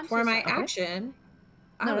 Oh, I'm For so my sorry. action,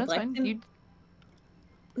 I No, would that's like fine. to You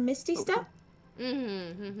Misty Oh. Step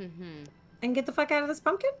Mm-hmm. and get the fuck out of this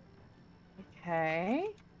pumpkin. okay?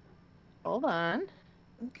 Hold on.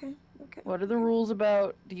 Okay. Okay. What are the rules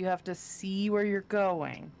about? Do you have to see where you're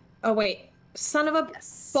going? Oh wait, son of a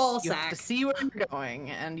Yes. ball You have to sack. see where you're going,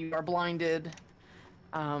 and you are blinded.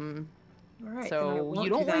 All right. then I So won't you do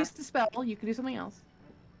don't that. waste the spell. You can do something else.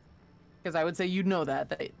 Because I would say you know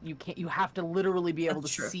that you can't. You have to literally be able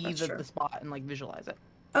That's to true, see that's the true. spot and like visualize it.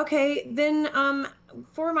 Okay, then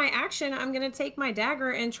for my action, I'm gonna take my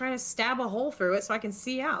dagger and try to stab a hole through it so I can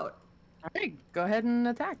see out. All right, go ahead and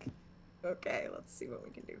attack. Okay, let's see what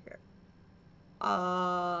we can do here.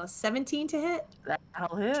 17 to hit.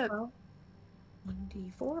 That'll hit. 12.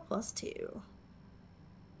 1d4 plus 2.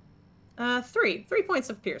 3 points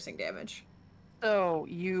of piercing damage. So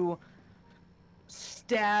you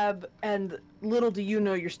stab, and little do you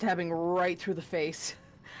know you're stabbing right through the face,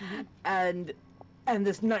 and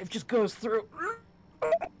this knife just goes through,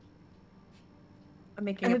 I'm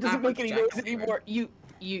making and a it doesn't make backwards any noise jack anymore.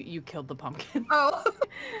 You killed the pumpkin. Oh.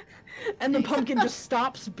 And the pumpkin just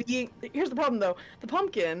stops being. Here's the problem, though. The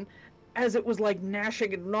pumpkin, as it was like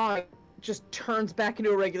gnashing and gnawing, just turns back into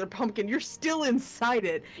a regular pumpkin. You're still inside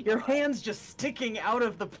it. Your hand's just sticking out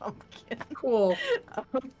of the pumpkin. Cool.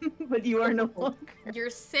 But you are no longer. You're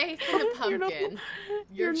safe in the You're no- pumpkin.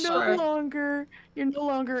 You're sure. no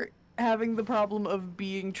longer having the problem of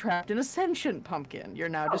being trapped in a sentient pumpkin. You're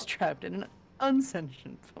now just trapped in an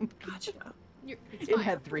unsentient pumpkin. Gotcha. It's It fine.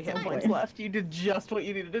 had 3 hit It's fine. points left. You did just what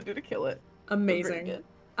you needed to do to kill it. Amazing.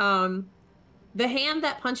 Pretty The hand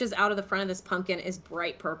that punches out of the front of this pumpkin is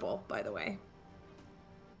bright purple, by the way.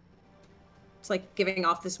 It's like giving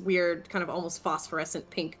off this weird, kind of almost phosphorescent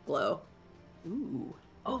pink glow. Ooh.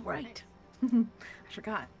 Oh, right. I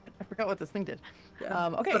forgot what this thing did. Yeah,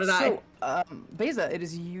 Okay, so did I. Beza, it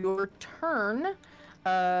is your turn.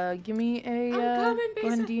 Give me a. I'm coming, Go ahead Beza.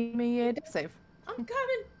 and give me a death save. I'm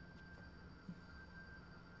coming.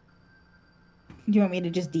 Do you want me to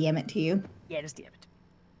just DM it to you? Yeah, just DM it.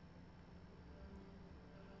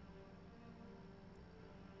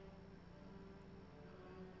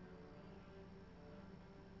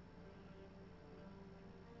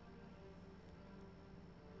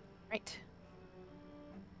 Right.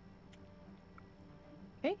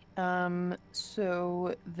 Okay.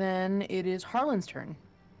 So then it is Harlan's turn.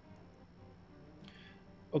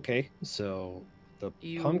 Okay, so the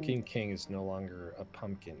You- Pumpkin King is no longer a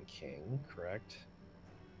Pumpkin King, correct?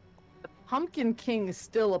 Pumpkin King is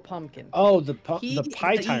still a pumpkin. Oh, the He the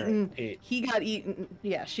Pie got Tyrant. eaten- He got eaten.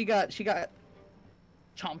 Yeah, she got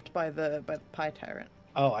chomped by the pie tyrant.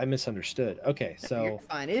 Oh, I misunderstood. Okay, You're so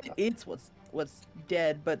fine. It's what's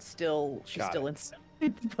dead, but still she's Got still it.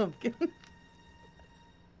 inside the pumpkin.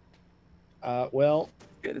 well,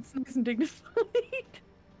 Good. It's nice and dignified.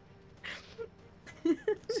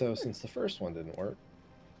 so since the first one didn't work,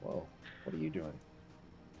 whoa, what are you doing?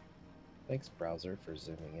 Thanks, browser, for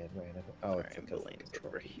zooming in randomly. Oh, it's because of the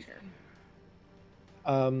control key.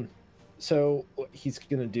 So what he's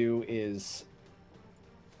gonna do is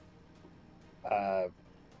kind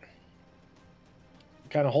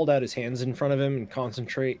of hold out his hands in front of him and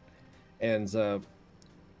concentrate, and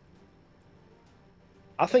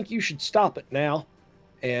I think you should stop it now,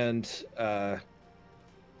 and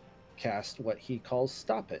cast what he calls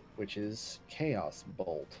Stop It, which is Chaos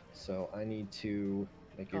Bolt. So I need to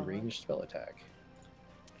make a ranged spell attack.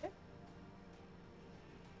 Okay.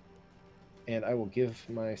 And I will give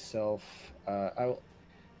myself I'm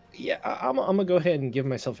gonna go ahead and give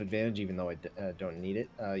myself advantage, even though I don't need it,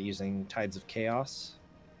 using Tides of Chaos,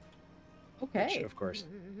 which Okay. of course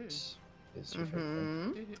is your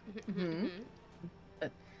favorite. Mm-hmm.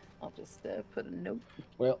 I'll just put a note.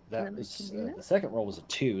 Well, Then that I was can do that. the second roll was a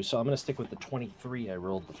 2, so I'm gonna stick with the 23 I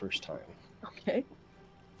rolled the first time. Okay.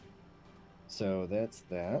 So that's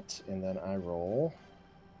that, and then I roll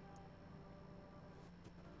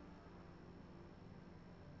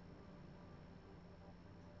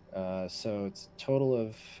So it's a total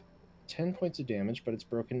of 10 points of damage, but it's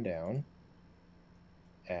broken down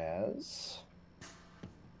as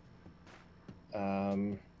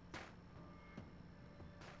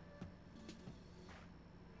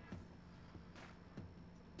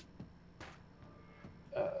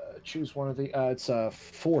choose one of the it's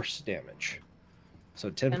force damage. So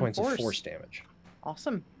 10 points of force damage.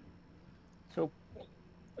 Awesome. So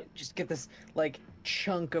just get this like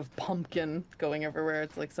chunk of pumpkin going everywhere.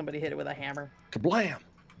 It's like somebody hit it with a hammer. Kablam!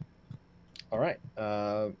 All right.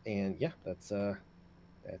 And yeah, that's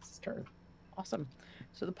his turn. Awesome.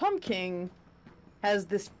 So the pumpkin has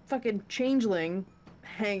this fucking changeling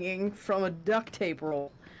hanging from a duct tape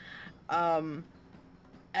roll. And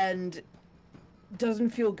doesn't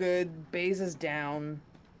feel good. Baze is down.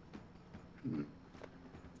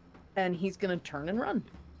 And he's gonna turn and run.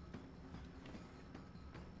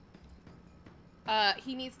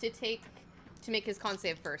 He needs to make his con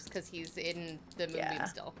save first because he's in the moonbeam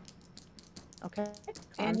still. Okay.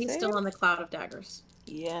 And he's still on the cloud of daggers.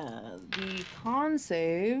 Yeah, the con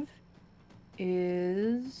save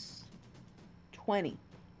is 20.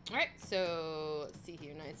 All right, so let's see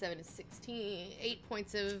here. 9, 7 is 16. 8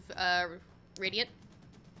 points of radiant.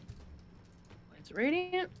 It's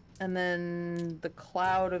radiant, and then the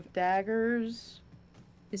cloud of daggers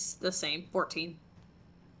is the same, 14.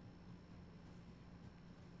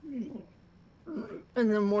 And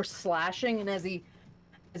then more slashing, and as he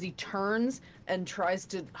turns and tries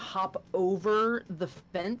to hop over the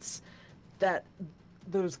fence, that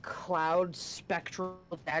those cloud spectral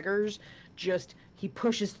daggers he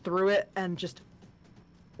pushes through it, and just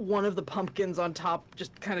one of the pumpkins on top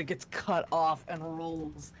just kind of gets cut off and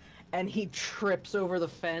rolls, and he trips over the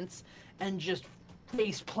fence and just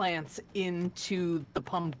face plants into the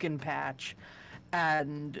pumpkin patch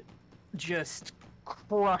and just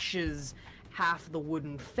crushes half the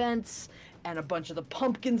wooden fence, and a bunch of the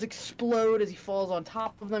pumpkins explode as he falls on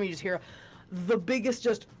top of them. You just hear the biggest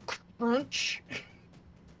just crunch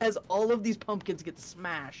as all of these pumpkins get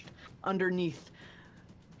smashed underneath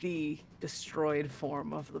the destroyed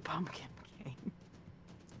form of the Pumpkin King.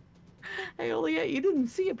 Hey, Oliette, you didn't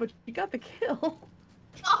see it, but you got the kill.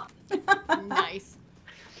 Nice.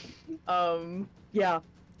 Yeah.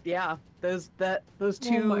 Those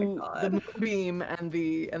two, the moonbeam and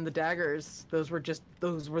the daggers, those were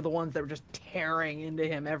the ones that were just tearing into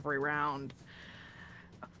him every round.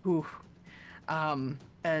 Ooh.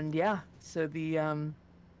 And yeah, so the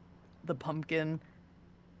pumpkin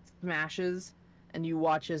smashes, and you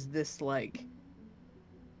watch as this like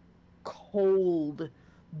cold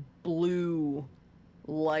blue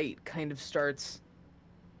light kind of starts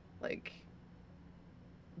like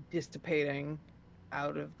dissipating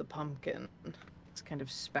out of the pumpkin. It's kind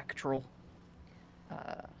of spectral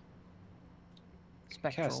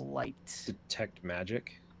Cast light. Detect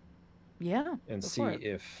magic. Yeah. And see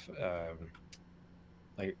if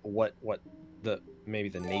like what maybe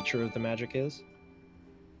the nature of the magic is.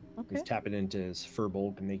 Okay. He's tapping into his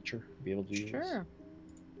Faebles nature, be able to use. Sure.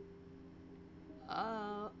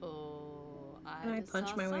 Can I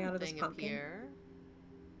punch my way out of this pumpkin? Appear.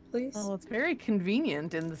 Please? Well, it's very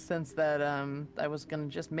convenient in the sense that I was gonna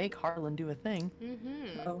just make Harlan do a thing.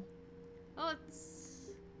 Mm-hmm. Oh. Oh, it's...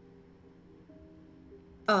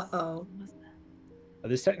 Uh-oh.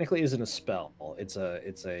 This technically isn't a spell. It's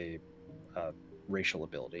a racial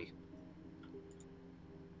ability.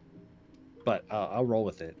 But I'll roll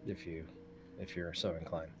with it if you're so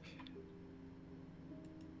inclined.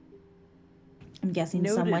 I'm guessing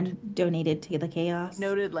Noted. someone donated to the chaos.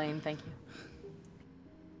 Noted, Lane. Thank you.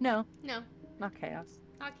 No, No, not chaos.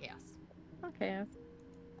 not chaos. Not chaos.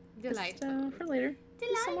 Delightful. Just, for later.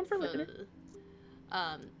 Just someone for later.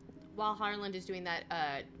 While Harland is doing that,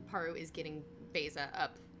 Paru is getting Beza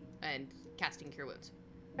up and casting Cure Wounds.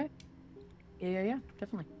 Okay. Yeah,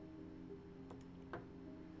 definitely.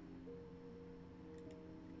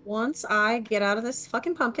 Once I get out of this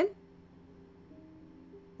fucking pumpkin,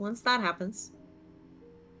 once that happens,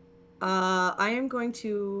 I am going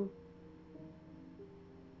to,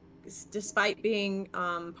 despite being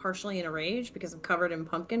partially in a rage because I'm covered in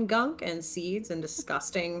pumpkin gunk and seeds and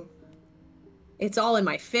disgusting, it's all in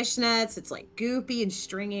my fishnets, it's like goopy and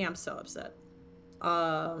stringy, I'm so upset.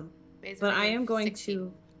 But I am going 60.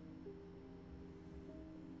 to...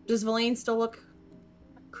 Does Villain still look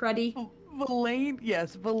cruddy? Villain,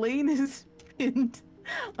 yes, Villain is pinned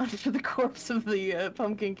under the corpse of the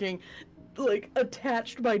Pumpkin King, like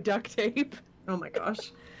attached by duct tape. Oh my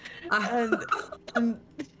gosh. And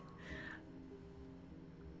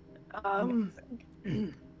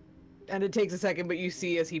it takes a second, but you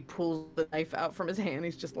see as he pulls the knife out from his hand,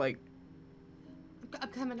 he's just like, I'm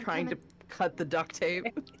coming. I'm trying coming. to cut the duct tape.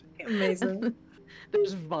 Amazing.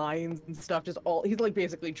 There's vines and stuff. Just all he's like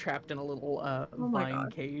basically trapped in a little Oh my vine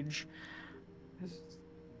God. cage.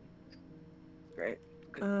 Great.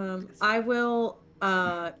 I will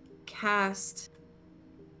cast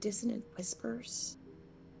Dissonant Whispers.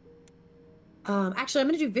 Actually, I'm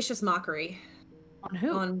gonna do Vicious Mockery On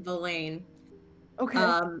who? on Villain. Okay.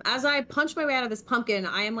 As I punch my way out of this pumpkin,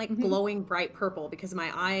 I am like Mhm. glowing bright purple because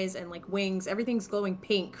my eyes and like wings, everything's glowing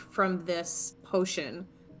pink from this potion.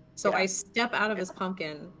 So Yeah. I step out of this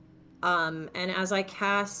pumpkin, and as I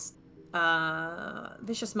cast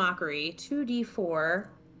Vicious Mockery,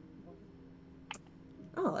 2d4.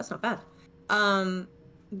 Oh, that's not bad.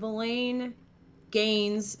 Villain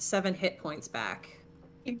gains 7 hit points back.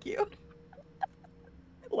 Thank you.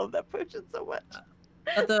 I love that potion so much.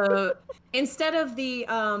 But instead of the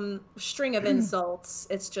string of insults,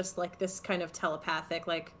 it's just like this kind of telepathic,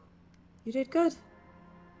 like, you did good.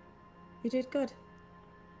 You did good.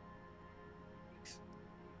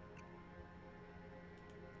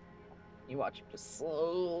 You watch him just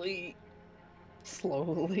slowly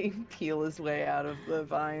peel his way out of the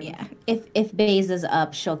vine. Yeah. If Baze is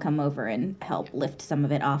up, she'll come over and help lift some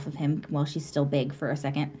of it off of him while she's still big for a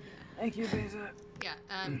second. Thank you, Beza. Yeah.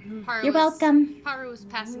 Paru You're welcome. Paru was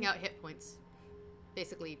passing out hit points,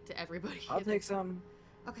 basically to everybody. I'll take some.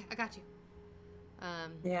 Okay, I got you.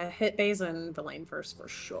 Yeah, hit Beza and Villain first for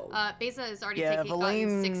sure. Beza is already Yeah, gotten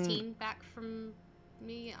Villain- 16 back from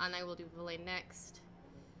me, and I will do Villain next.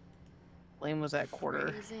 Lane was at quarter.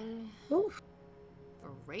 Raising. Oof. For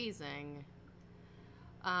raising.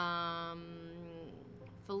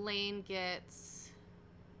 Villain gets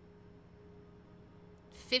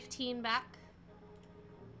 15 back.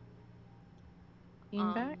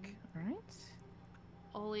 Back. All right.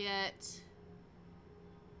 Oliet,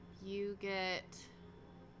 you get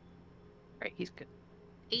Right, he's good.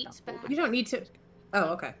 8 No, back. You don't need to.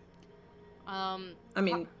 Oh, okay. I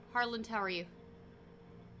mean- Harland, how are you?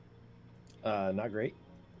 Not great.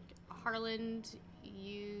 Harland,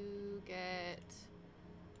 you get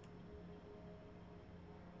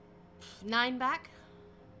 9 back.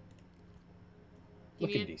 You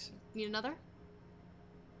Looking need, decent. need another?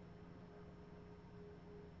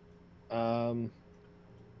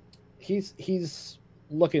 He's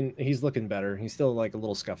looking better. He's still like a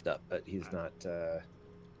little scuffed up, but he's not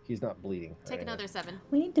bleeding. Take right now. another 7.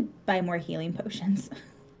 We need to buy more healing potions.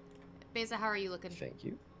 Beza, how are you looking? Thank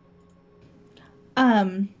you.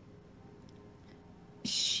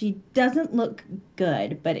 She doesn't look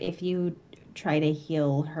good, but if you try to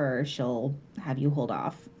heal her, she'll have you hold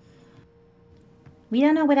off. We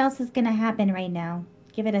don't know what else is gonna happen right now.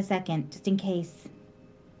 Give it a second, just in case.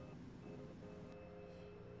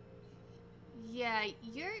 Yeah,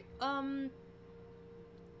 you're,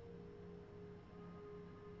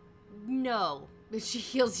 no. But she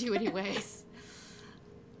heals you anyways.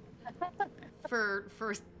 for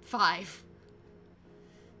 5.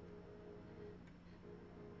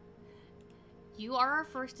 You are our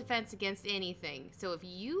first defense against anything. So if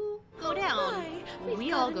you go down,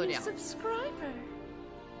 we all go down. Subscriber.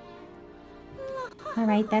 All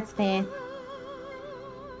right, that's fair.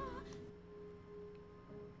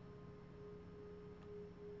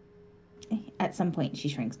 At some point, she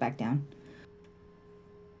shrinks back down.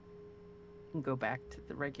 We'll go back to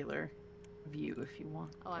the regular view if you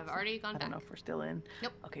want. Oh, I've already gone I don't back. know if we're still in.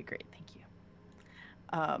 Nope. Okay, great. Thank you.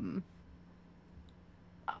 Oh,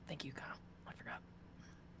 thank you, Kyle. I forgot.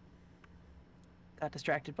 Got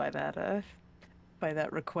distracted by that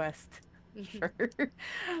request for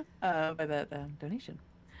by that donation.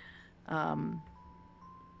 I'm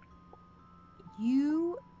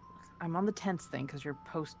on the tense thing because you're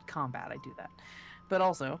post combat. I do that, but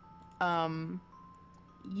also,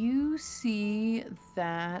 you see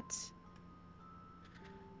that.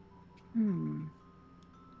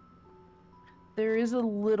 There is a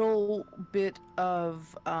little bit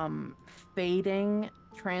of fading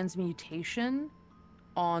transmutation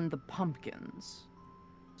on the pumpkins.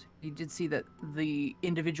 So you did see that the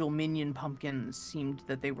individual minion pumpkins seemed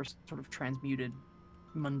that they were sort of transmuted,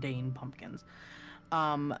 mundane pumpkins.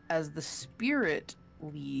 As the spirit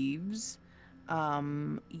leaves,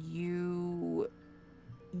 you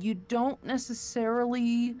don't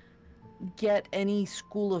necessarily get any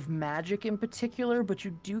school of magic in particular, but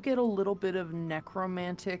you do get a little bit of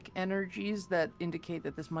necromantic energies that indicate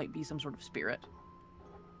that this might be some sort of spirit.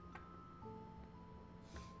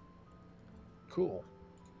 Cool.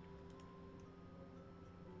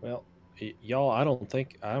 Well, y'all, I don't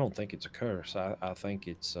think it's a curse. I think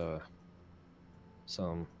it's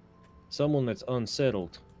someone that's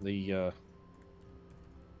unsettled.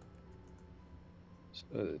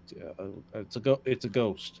 It's a ghost. It's a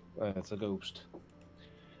ghost. It's a ghost.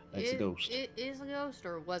 It's a ghost. It is a ghost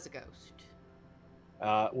or was a ghost?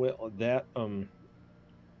 Well, that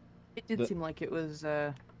It did The- seem like it was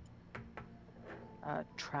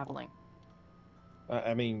traveling.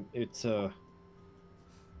 I mean, it's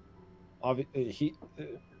he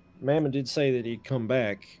Mammon did say that he'd come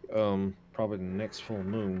back probably the next full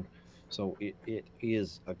moon, so it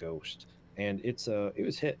is a ghost, and it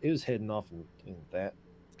was heading off in that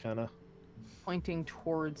kind of. Pointing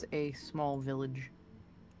towards a small village.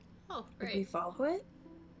 Oh, Did we great. follow it?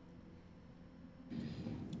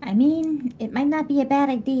 I mean, it might not be a bad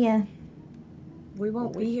idea. We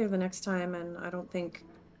won't be here the next time, and I don't think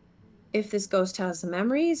if this ghost has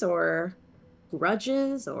memories or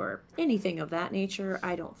grudges or anything of that nature,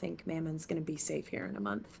 I don't think Mammon's gonna be safe here in a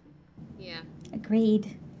month. Yeah.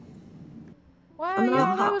 Agreed. Wow, I'm gonna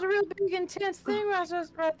y'all, that hop- was a real big, intense thing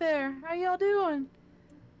right there. How y'all doing?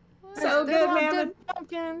 So There's good, a lot of Mammon. dead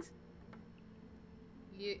pumpkins.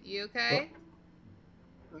 You okay?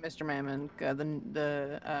 Mr. Mammon, he's a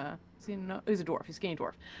dwarf. He's a skinny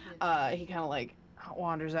dwarf. He kind of like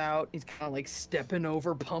wanders out. He's kind of like stepping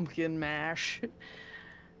over pumpkin mash.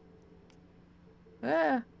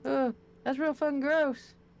 That's real fucking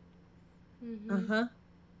gross. Mm-hmm. Uh-huh.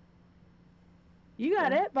 You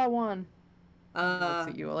got it by one. He looks Uh,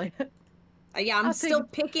 at you, like, yeah, I'm I'll still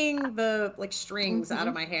take picking the like strings out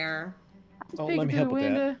of my hair. Oh, peeking let me through help the with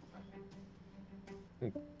that. window.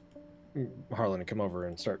 Harlan to come over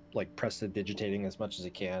and start like prestidigitating as much as he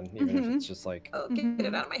can, even if it's just like Oh, get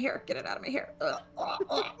it out of my hair! Get it out of my hair!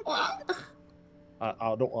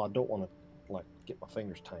 I don't want to like get my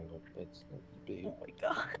fingers tangled. It's big. Oh my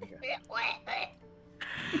god. Okay.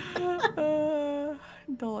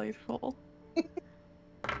 Delightful.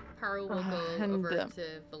 Haru will go And, over to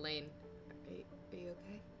Verlaine. Are you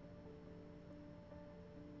okay?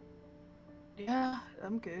 Yeah,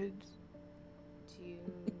 I'm good. Do you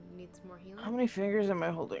need some more healing? How many fingers am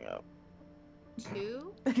I holding up?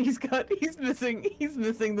 2? He's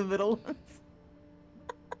missing the middle ones.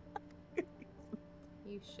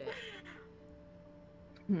 You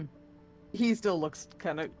shit. He still looks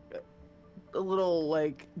kind of a little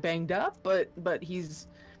like banged up, but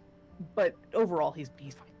overall he's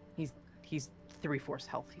fine. He's 3/4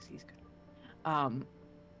 health. He's good.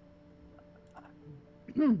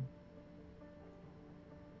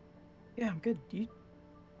 Yeah, I'm good. You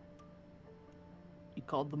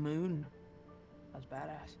called the moon. That's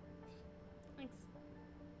badass. Thanks.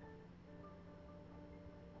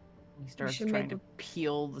 He starts should trying make to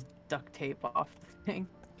peel the duct tape off the thing.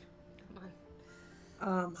 Come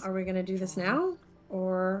on. Are we gonna do this now,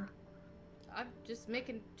 or I'm just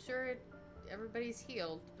making sure everybody's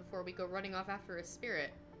healed before we go running off after a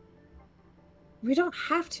spirit. we don't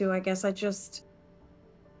have to? I guess I just.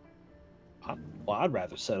 Well, I'd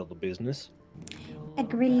rather settle the business. Feel a little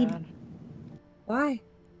Agreed. bad. Why?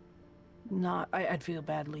 I'd feel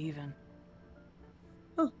bad leaving.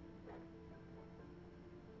 Oh.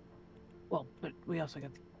 Well, but we also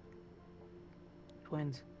got the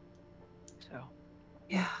twins. So.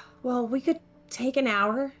 Yeah. Well, we could take an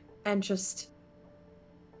hour and just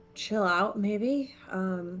chill out, maybe.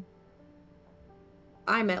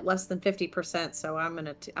 I'm at less than 50%, so I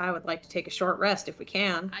would like to take a short rest if we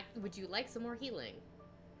can. Would you like some more healing?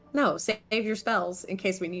 No, save your spells in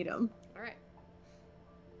case we need them. All right.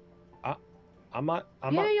 I might.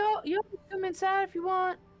 Y'all can come inside if you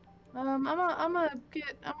want. I'm gonna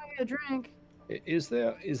get a drink. Is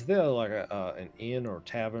there like an inn or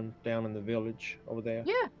tavern down in the village over there?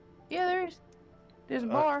 Yeah, there's a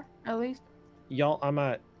bar at least. Y'all, I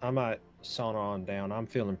might saunter on down. I'm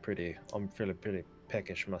feeling pretty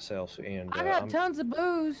peckish myself, and I got tons of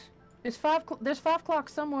booze. There's 5 o'clock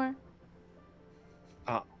somewhere.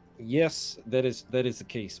 Yes, that is the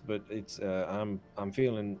case, but it's I'm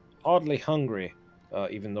feeling oddly hungry,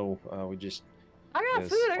 even though we just. I got Yes,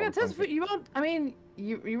 food. I I'm got tons of hungry. food. You want? I mean,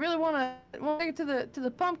 you really want to take it to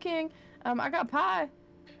the pumpkin? I got pie.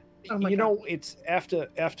 Oh my You God. know, it's after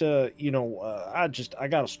I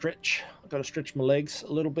gotta stretch. I gotta stretch my legs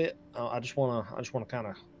a little bit. I just wanna kind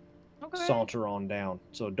of Okay. saunter on down.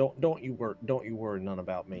 So don't you worry none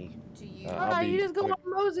about me. Do you? I'll Alright, you be- just go I'll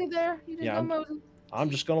on mosey there. You just Yeah, go mosey. I'm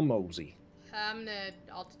just gonna mosey. I'll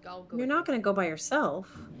go. You're with not you. going to go by yourself.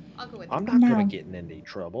 I'll go with I'm him. not gonna No. get in any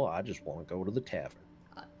trouble. I just want to go to the tavern.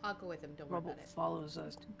 I'll go with him. Don't worry Rubble about it. follows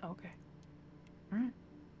us. Okay. Alright.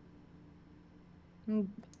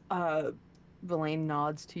 Verlaine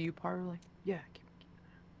nods to you, Par, like, yeah. Keep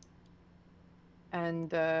and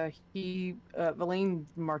Verlaine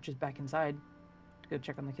marches back inside to go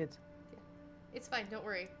check on the kids. It's fine. Don't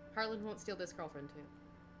worry. Harlan won't steal this girlfriend too.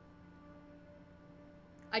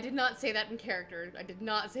 I did not say that in character. I did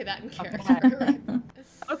not say that in character.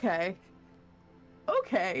 Okay.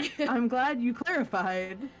 Okay. I'm glad you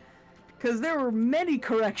clarified. Because there were many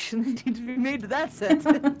corrections that need to be made to that sentence.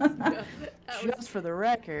 Just for the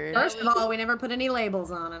record. First of all, we never put any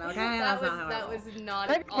labels on it, okay? That That's was not not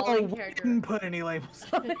Second at of all in we character. didn't put any labels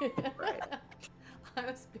on it. Right. I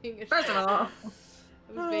was being a First shit. of all,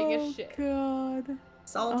 I was being a shit. God.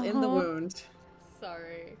 salt in the Uh-huh. wound.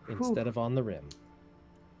 Sorry. Instead of on the rim.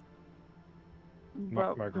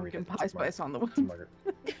 Bro, Margarita. pumpkin pie spice on the It's a one.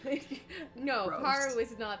 margarita. No, Gross. Haru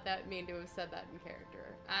is not that mean to have said that in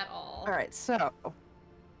character at all. All right, so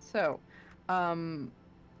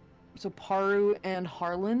Paru and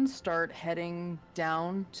Harlan start heading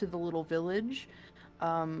down to the little village.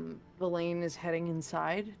 Villain is heading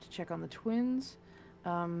inside to check on the twins.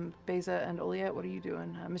 Beza and Oliet, what are you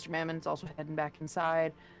doing? Mr. Mammon's also heading back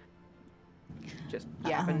inside. Just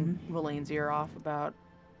yapping Villain's ear off about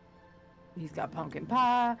he's got pumpkin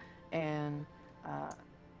pie and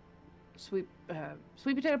sweet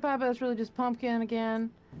potato pie, but it's really just pumpkin again.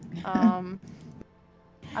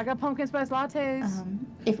 I got pumpkin spice lattes.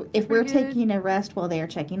 If we're Pretty good. taking a rest while they are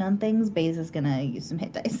checking on things, Baze is gonna use some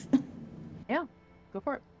hit dice. Yeah, go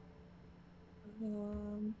for it.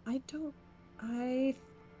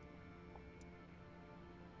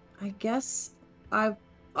 I guess I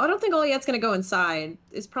don't think Oliet's gonna go inside.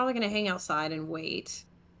 It's probably gonna hang outside and wait.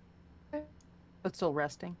 But still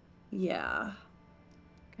resting. Yeah.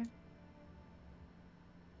 Okay.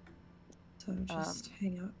 So just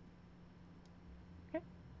hang out.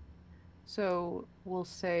 So we'll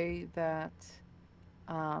say that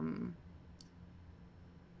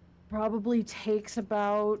probably takes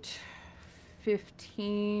about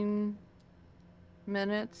 15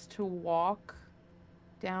 minutes to walk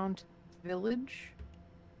down to the village.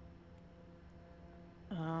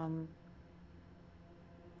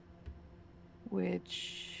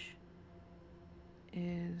 Which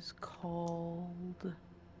is called...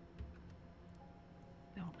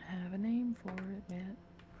 Don't have a name for it yet.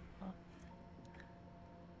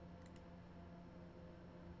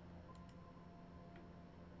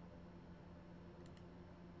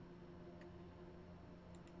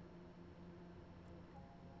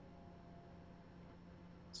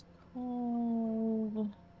 It's called...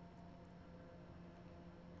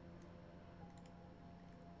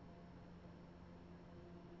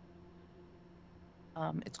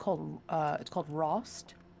 It's called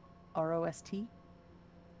Rost, R-O-S-T.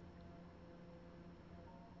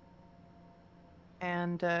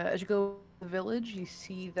 And as you go to the village, you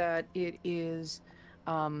see that it is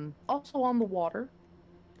also on the water,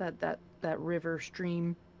 that river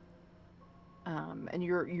stream, and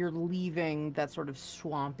you're leaving that sort of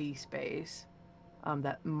swampy space,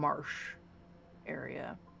 that marsh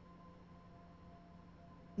area.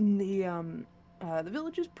 The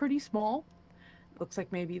village is pretty small. Looks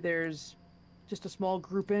like maybe there's just a small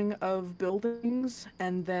grouping of buildings,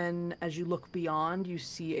 and then as you look beyond, you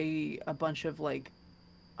see a bunch of like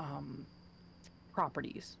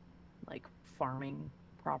properties, like farming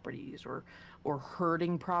properties or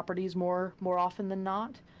herding properties more often than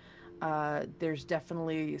not. There's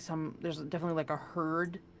definitely like a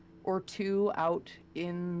herd or two out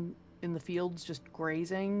in the fields just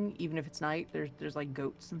grazing, even if it's night. There's like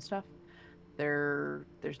goats and stuff. There's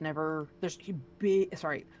a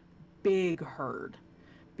big herd,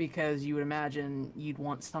 because you would imagine you'd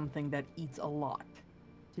want something that eats a lot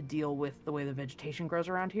to deal with the way the vegetation grows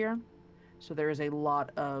around here. So there is a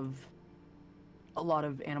lot of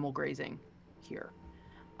animal grazing here.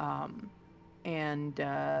 And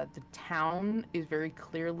the town is very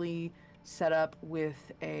clearly set up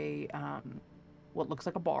with a what looks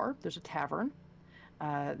like a bar. There's a tavern.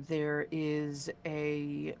 There is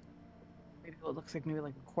maybe what looks like maybe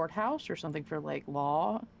like a courthouse or something for like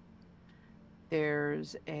law.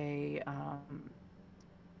 There's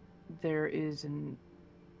there is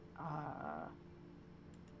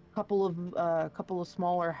couple of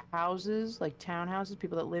smaller houses, like townhouses,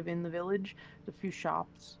 people that live in the village. There's a few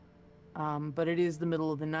shops, but it is the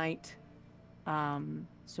middle of the night,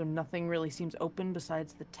 so nothing really seems open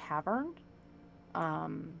besides the tavern. Are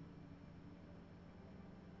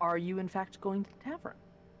you in fact going to the tavern?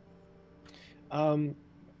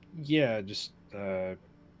 Yeah, just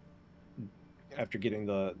after getting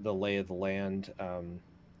the lay of the land,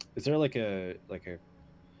 is there like a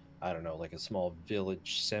I don't know, like a small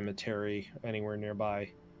village cemetery anywhere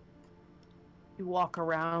nearby? You walk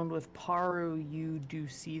around with Paru, you do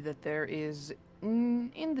see that there is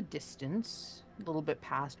in the distance, a little bit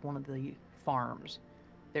past one of the farms,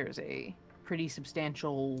 there's a pretty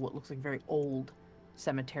substantial, what looks like very old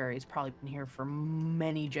cemetery. It's probably been here for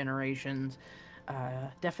many generations.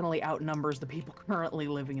 Definitely outnumbers the people currently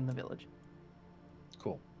living in the village.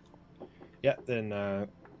 Cool. Yeah, then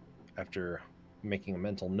after making a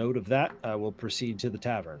mental note of that, we'll proceed to the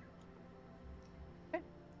tavern.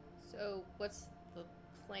 So, what's the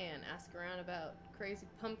plan? Ask around about crazy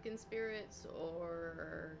pumpkin spirits,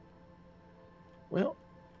 or... Well,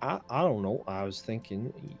 I don't know. I was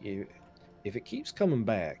thinking if it keeps coming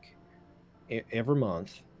back every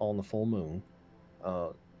month on the full moon,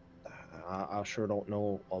 I sure don't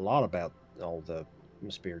know a lot about all the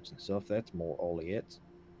spirits and stuff. That's more Oliette's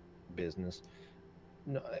business.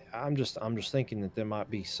 No, I'm just thinking that there might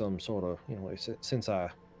be some sort of, since I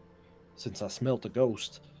smelt a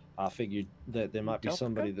ghost, I figured that there might be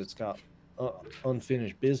somebody that's got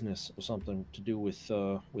unfinished business or something to do with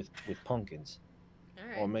pumpkins. All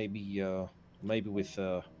right. Or maybe with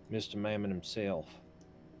Mr. Mammon himself.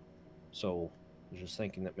 So I was just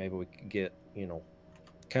thinking that maybe we could get,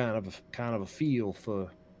 kind of a feel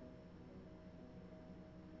for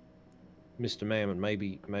Mr. Mammon.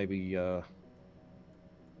 Maybe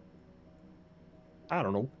I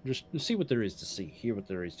don't know, just to see what there is to see, hear what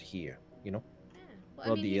there is to hear. Yeah. Well,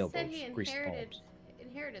 Rub I mean, the he elbows, said he grease the palms.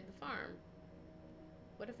 inherited the farm.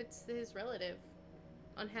 What if it's his relative,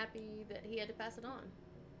 unhappy that he had to pass it on?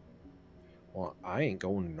 Well, I ain't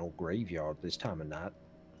going to no graveyard this time of night.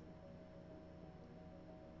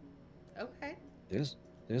 Okay. There's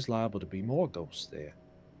liable to be more ghosts there.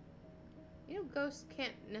 You know, ghosts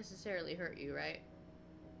can't necessarily hurt you, right?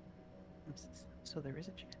 So there is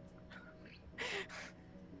a chance.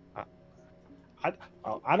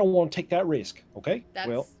 I don't want to take that risk, okay?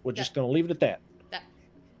 Well, we're just going to leave it at that.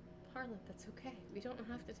 Harlan, that's okay. We don't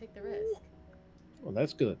have to take the risk. Well,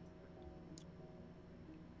 that's good.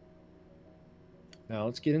 Now,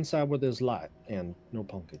 let's get inside where there's light and no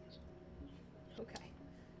pumpkins. Okay.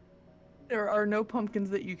 There are no pumpkins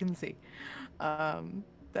that you can see.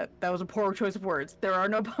 That was a poor choice of words. There are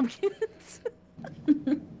no pumpkins.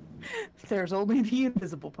 There's only the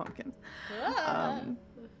invisible pumpkins.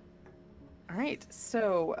 All right,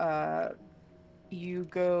 so you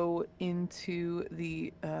go into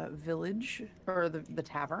the village, or the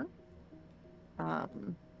tavern,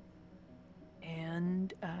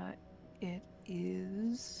 and it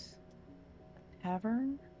is a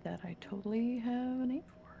tavern that I totally have a name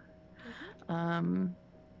for.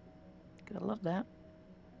 Gotta love that.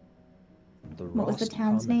 What was the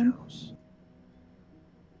town's name? House.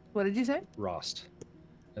 What did you say? Rost.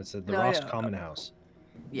 That's the Rost Common House.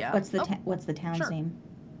 Yeah. What's the town's name?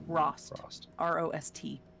 Rost.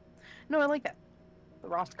 R-O-S-T. No, I like that. The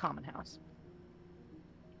Rost Common House.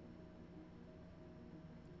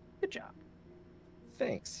 Good job.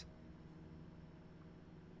 Thanks.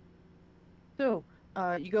 So,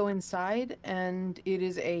 you go inside, and it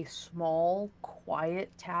is a small,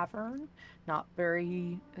 quiet tavern.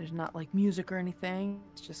 There's not like music or anything.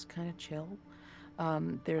 It's just kind of chill.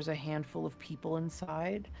 There's a handful of people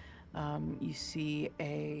inside. You see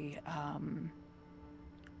a,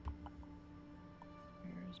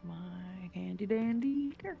 here's my handy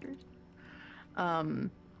dandy characters.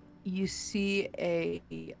 You see a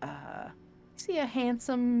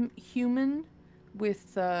handsome human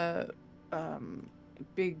with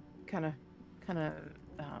big kind of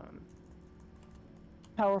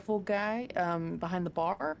powerful guy behind the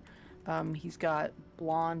bar. He's got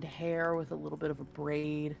blonde hair with a little bit of a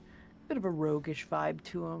braid, bit of a roguish vibe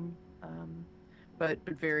to him, but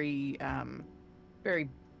very very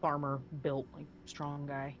farmer built, like strong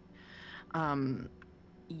guy.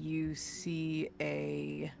 You see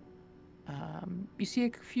a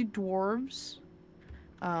few dwarves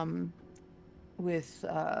with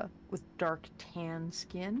dark tan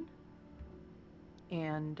skin,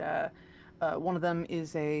 and one of them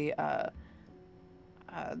is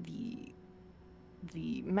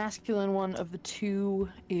the masculine one of the two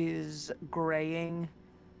is graying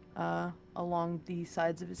along the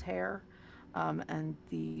sides of his hair, and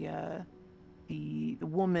the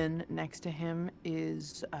woman next to him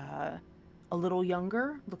is a little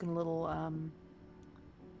younger, looking a little.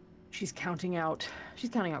 She's counting out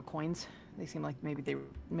coins. They seem like maybe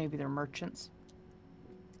they're merchants.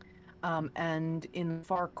 And in the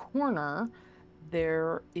far corner,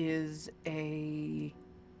 there is a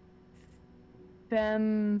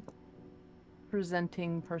femme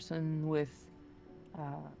presenting person with,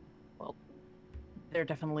 they're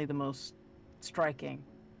definitely the most striking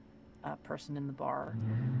person in the bar.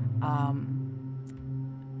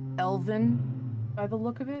 Elven, by the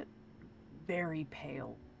look of it, very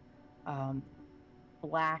pale.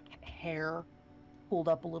 Black hair pulled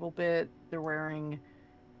up a little bit. They're wearing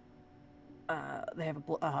they have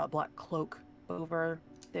a black cloak over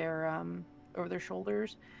their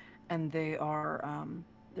shoulders, and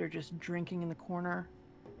they're just drinking in the corner,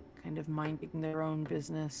 kind of minding their own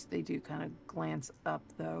business. They do kind of glance up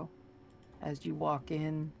though as you walk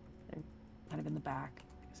in. They're kind of in the back,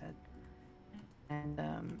 like I said, and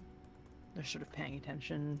they're sort of paying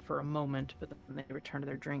attention for a moment, but then they return to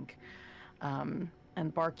their drink. And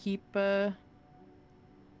barkeep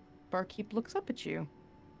looks up at you.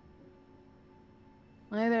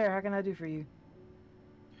 Hey there, how can I do for you?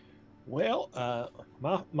 Well,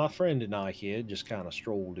 my friend and I here just kind of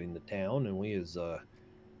strolled into town, and we're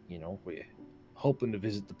hoping to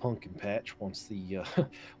visit the pumpkin patch once the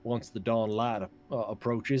once the dawn light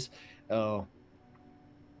approaches.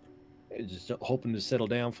 Just hoping to settle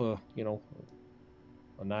down for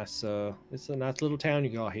a nice it's a nice little town you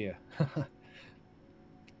got here.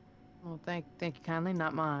 Well, thank you kindly.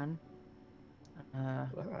 Not mine. Well,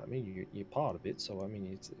 I mean, you're part of it, so I mean,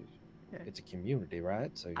 it's a community,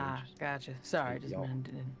 right? So gotcha. Sorry, just y'all. meant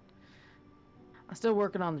it. I'm still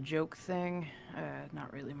working on the joke thing.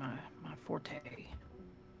 Not really my forte.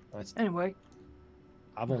 Anyway,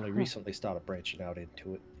 I've only recently started branching out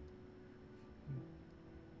into it.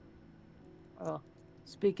 Well,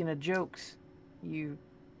 speaking of jokes, you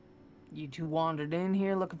two wandered in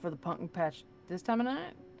here looking for the pumpkin patch this time of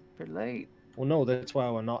night? Pretty late. Well, no, that's why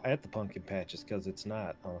we're not at the pumpkin patch. It's because it's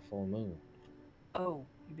night on a full moon. Oh,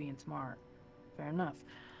 you being smart. Fair enough.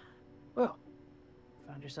 Well,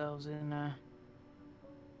 found yourselves in a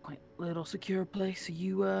quaint little secure place.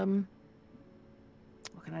 You,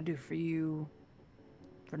 what can I do for you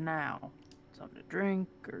for now? Something to drink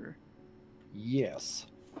or? Yes.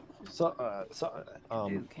 So,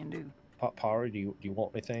 Can do. Pari, do you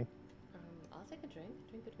want anything? I'll take a drink. A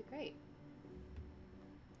drink would be great.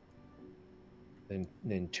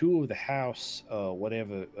 Then two of the house,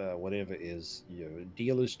 whatever is your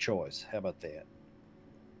dealer's choice. How about that?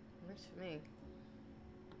 Works for me.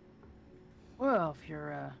 Well, if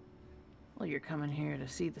you're coming here to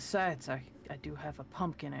see the sights, I do have a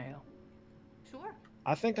pumpkin ale. Sure.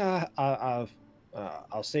 I think I'll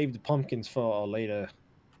save the pumpkins for later.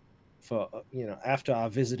 For after I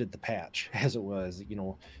visited the patch, as it was,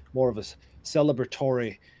 more of a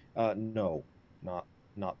celebratory. No, not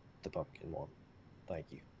the pumpkin one. Thank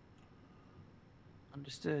you.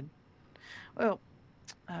 Understood. Well,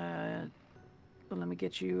 let me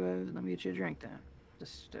get you a drink then.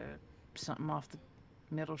 Just something off the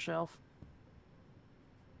middle shelf.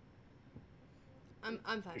 I'm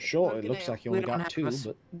fine. Sure, it looks like you only got two,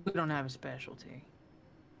 but we don't have a specialty.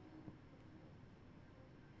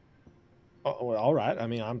 Oh, well, all right. I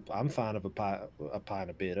mean, I'm fine of a pint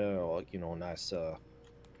of bitter, or a nice or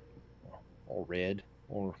red,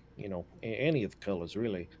 or any of the colors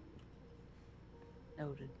really.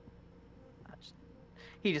 Noted.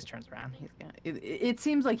 He just turns around. It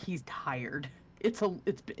seems like he's tired. It's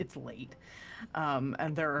late,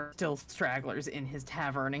 and there are still stragglers in his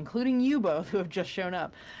tavern, including you both who have just shown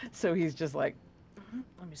up. So he's just like,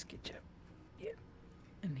 let me just get you. Yeah,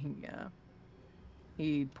 and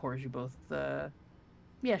he pours you both.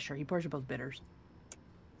 Yeah, sure. He pours you both bitters.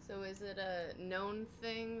 So is it a known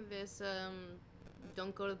thing, this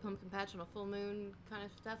don't go to the pumpkin patch on a full moon kind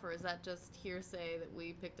of stuff, or is that just hearsay that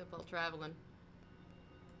we picked up while traveling?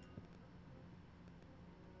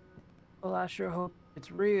 Well, I sure hope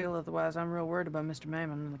it's real. Otherwise, I'm real worried about Mr.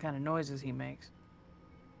 Mammon and the kind of noises he makes.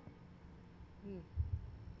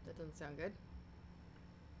 That doesn't sound good.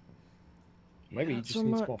 Maybe he just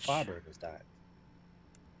needs more fiber in his diet.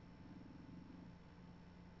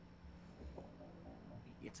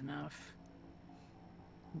 It's enough.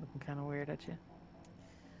 Looking kind of weird at you.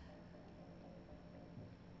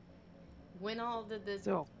 When all did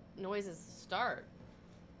the noises start?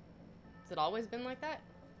 Has it always been like that?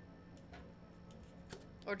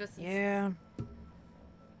 Or just... Yeah.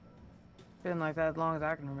 Been like that as long as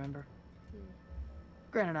I can remember.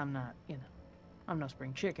 Granted, I'm not, I'm no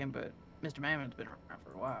spring chicken, but Mr. Mammon's been around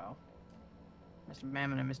for a while. Mr.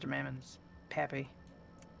 Mammon and Mr. Mammon's pappy.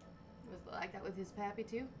 Was it like that with his pappy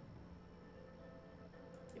too?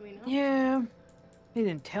 Do we know? Yeah. He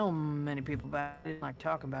didn't tell many people about it. He didn't like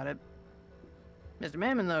talking about it. Mr.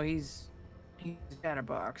 Mammon, though, he's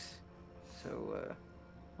chatterbox. So,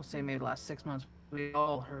 we'll say maybe the last 6 months, we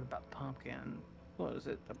all heard about Pumpkin. What was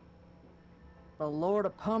it? The Lord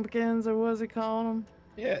of Pumpkins, or what was he calling him?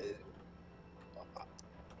 Yeah.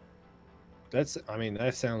 That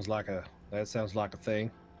sounds like a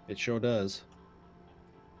thing. It sure does.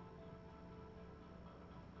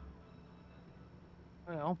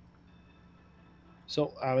 Well.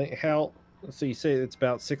 So, I mean, how So you say it's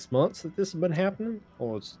about 6 months that this has been happening,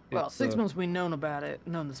 or Well, it's 6 months we known about it,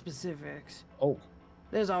 known the specifics. oh,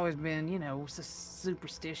 There's always been,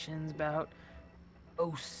 superstitions about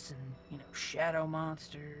ghosts and, shadow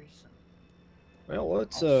monsters, well,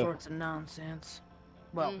 let's all sorts of nonsense.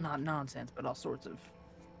 Well, Mm. not nonsense, but all sorts of.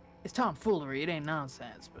 It's tomfoolery. It ain't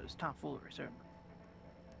nonsense, but it's tomfoolery, certainly.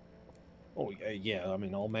 oh yeah. I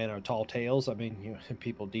mean, all manner of tall tales. I mean,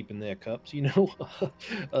 people deep in their cups,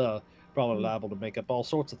 probably liable to make up all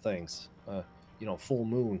sorts of things. Full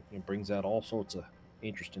moon brings out all sorts of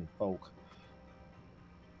interesting folk.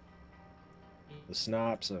 The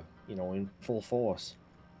snipes are, in full force.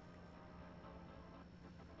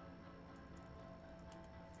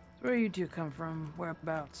 Where you two come from?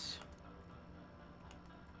 Whereabouts?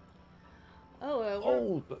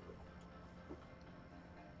 Oh,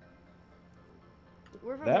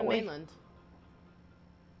 we're from that the way? mainland.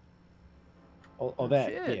 Oh, that,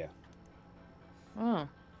 shit. yeah. Oh.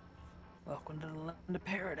 Welcome to the land of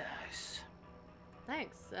paradise.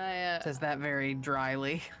 Thanks. Says that very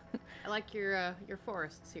dryly. I like your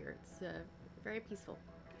forests here. It's very peaceful.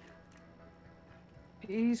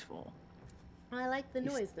 Peaceful. I like the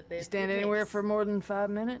noise that they You stand anywhere for more than 5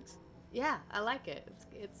 minutes? Yeah, I like it.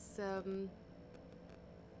 It's I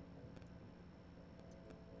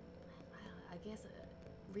guess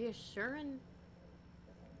reassuring,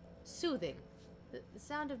 soothing. The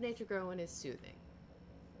sound of nature growing is soothing.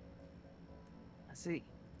 I see.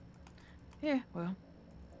 Yeah, well,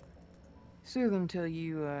 soothing till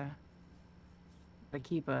you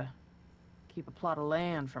keep a plot of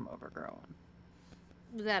land from overgrowing.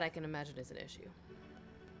 That I can imagine is an issue.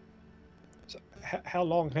 So, how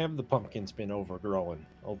long have the pumpkins been overgrowing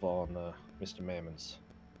over on Mr. Mammon's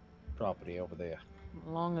property over there?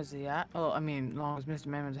 Long as long as Mr.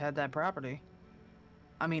 Mammon's had that property.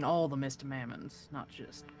 I mean, all the Mr. Mammons, not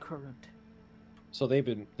just current. So they've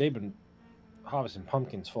been harvesting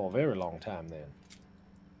pumpkins for a very long time then.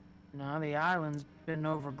 No, the island's been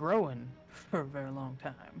overgrowing for a very long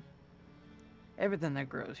time. Everything that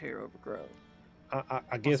grows here overgrows.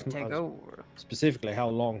 I guess Take over. specifically, how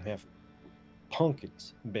long have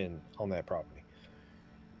pumpkins been on that property?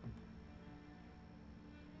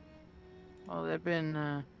 Well, they've been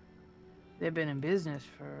in business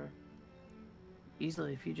for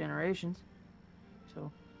easily a few generations.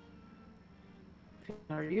 So,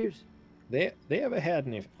 100 years. They ever had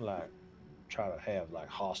any try to have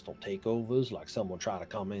hostile takeovers, like someone try to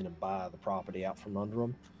come in and buy the property out from under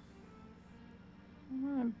them?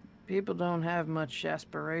 People don't have much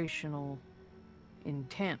aspirational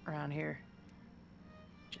intent around here.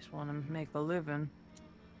 Just want to make a living.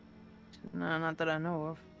 No, not that I know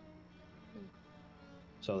of.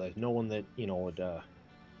 So there's no one that would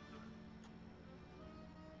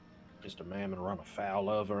Mr. Mammon run afoul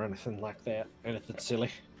of or anything like that. Anything silly.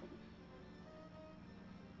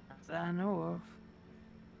 Not that I know of.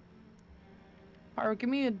 Alright, give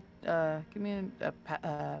me a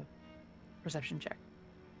perception check.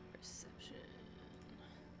 Perception.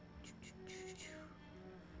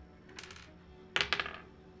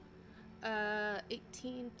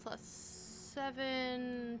 18 plus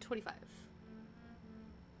 7, 25.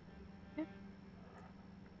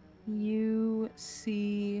 You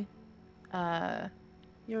see,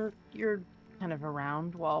 you're kind of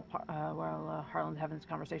around while Harlan's having this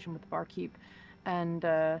conversation with the barkeep, and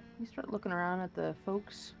you start looking around at the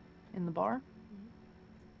folks in the bar,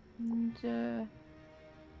 and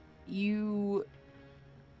you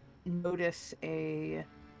notice a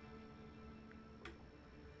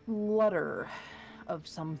flutter of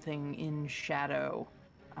something in shadow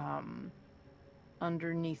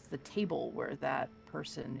underneath the table where that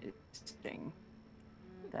person is sitting.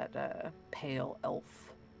 That pale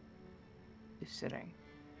elf is sitting.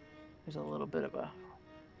 There's a little bit of a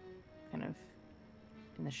kind of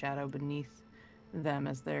in the shadow beneath them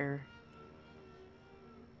as they're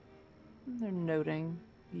noting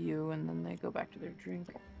you, and then they go back to their drink.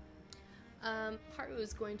 Haru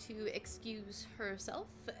is going to excuse herself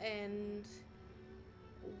and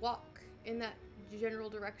walk in that general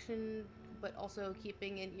direction, but also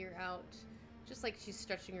keeping an ear out, just like she's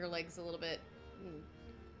stretching her legs a little bit.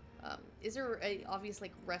 Is there a obvious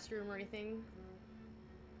restroom or anything?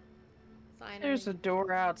 Sign. There's a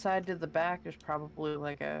door outside to the back. There's probably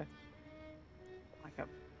like a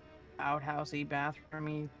outhousey,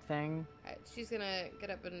 bathroomy thing. Alright, she's gonna get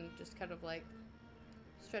up and just kind of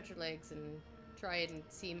stretch her legs and try and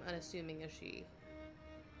seem unassuming as she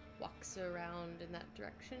walks around in that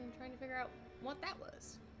direction, trying to figure out what that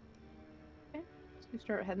was. Okay, so you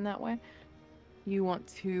start heading that way. You want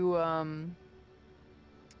to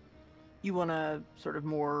sort of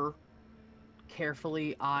more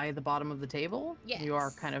carefully eye the bottom of the table. You are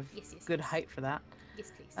Yes. kind of Yes, yes, good yes. height for that.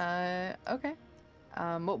 Yes, please. Okay.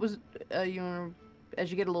 What was you wanna, as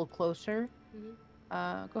you get a little closer?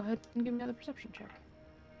 Go ahead and give me another perception check.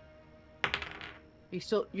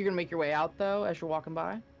 You're gonna make your way out though as you're walking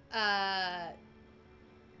by.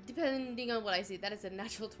 Depending on what I see, that is a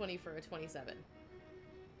natural 20 for a 27.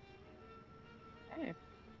 Okay.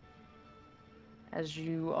 As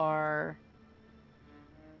you are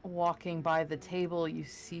walking by the table, you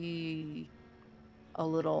see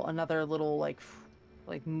another little like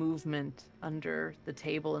movement under the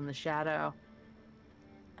table in the shadow.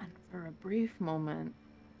 And for a brief moment,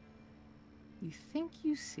 you think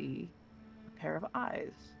you see a pair of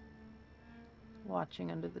eyes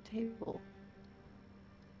watching under the table.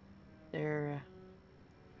 They're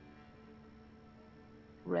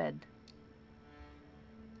red.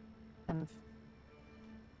 And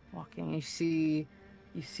walking, you see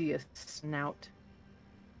a snout.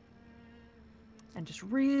 And just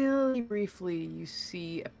really briefly, you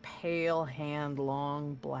see a pale hand,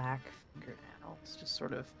 long black fingernails just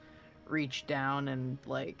sort of reach down and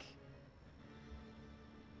like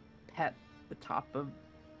pet the top of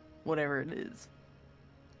whatever it is.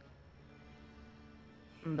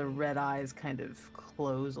 And the red eyes kind of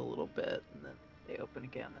close a little bit, and then they open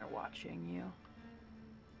again. They're watching you.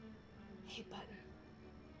 Hey, Button.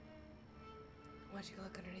 Why don't you go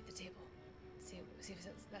look underneath the table? See if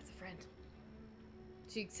that's a friend.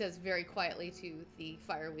 She says very quietly to the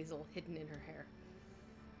fire weasel hidden in her hair.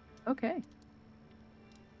 Okay.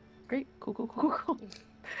 Great. Cool.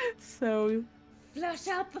 So... Flush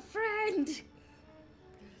out the friend!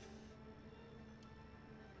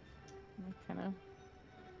 Kind of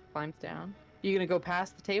climbs down. You gonna go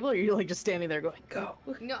past the table, or are you like just standing there going, go?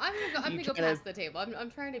 No, I'm gonna go past the table.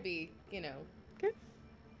 I'm trying to be, you know. Okay.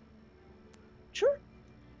 Sure.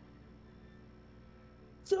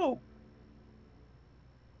 So,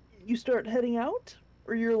 you start heading out,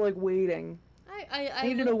 or you're like waiting? I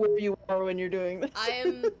need to know where you are when you're doing this. I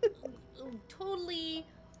am totally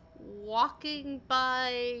walking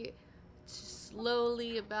by,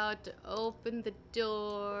 slowly about to open the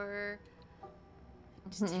door.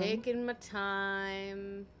 Just taking my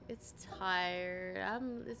time. It's tired.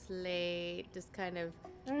 It's late. Just kind of.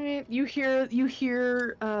 All right. You hear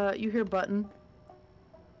Button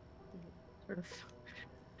sort of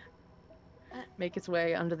make its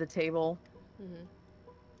way under the table.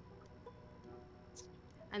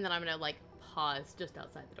 And then I'm gonna like pause just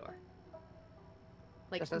outside the door.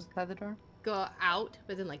 Like Just outside the door. go out,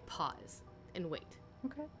 but then like pause and wait.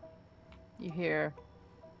 Okay. You hear.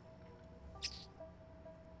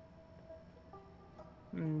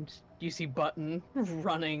 And you see Button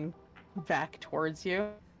running back towards you.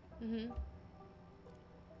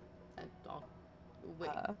 I'll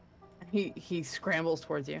wait. He scrambles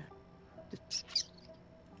towards you.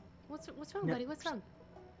 What's wrong, buddy? What's wrong?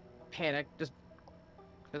 Panic just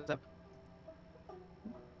goes up.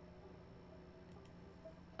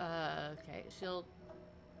 Okay. She'll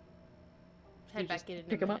head You back just in.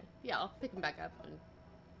 pick him up? Yeah, I'll pick him back up. And...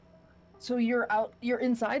 So you're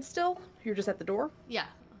inside still? You're just at the door? Yeah.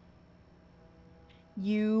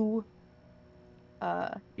 You're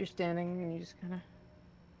standing and you just kind of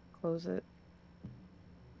close it.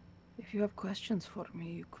 If you have questions for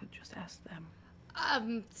me, you could just ask them.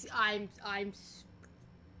 I'm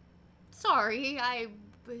sorry.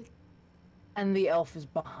 And the elf is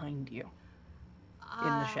behind you in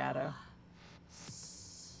the shadow.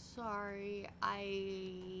 Sorry,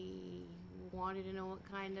 I wanted to know what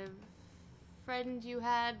kind of friend you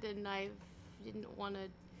had, and I didn't want to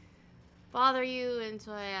bother you, and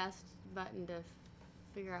so I asked Button to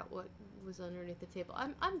figure out what was underneath the table.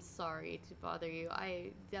 I'm sorry to bother you.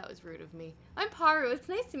 That was rude of me. I'm Paru. It's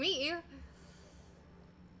nice to meet you.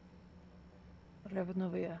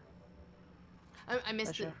 Ravenovia. I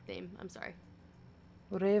missed Pleasure. the name. I'm sorry.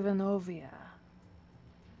 Ravenovia.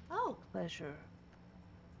 Oh, Pleasure.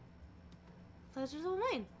 pleasure's all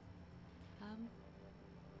mine.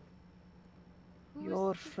 Who Your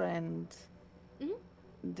was- friend Mhm.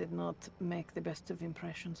 did not make the best of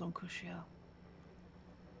impressions on Kushiel.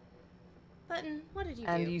 Button, what did you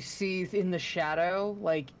And do? you see in the shadow,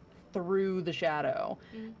 like through the shadow,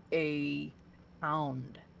 a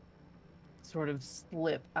hound sort of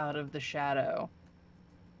slip out of the shadow,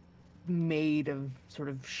 made of sort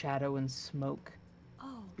of shadow and smoke.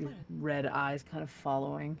 Oh, Your what red eyes kind of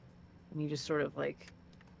following, and he just sort of like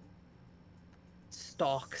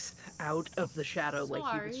stalks out of the shadow like he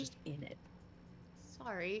was Sorry. just in it.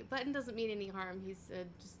 Sorry, Button doesn't mean any harm. He's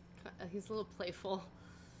he's a little playful.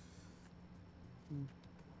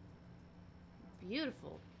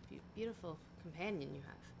 Beautiful, Beautiful companion you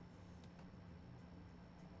have.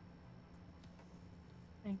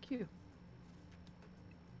 Thank you.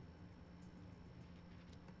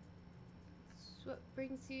 So what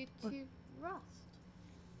brings you to Rust?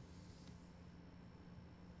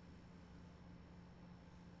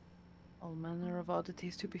 All manner of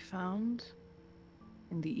oddities to be found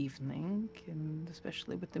in the evening, and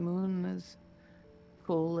especially with the moon as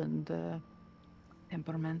full and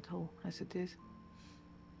temperamental as it is.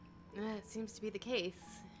 It seems to be the case.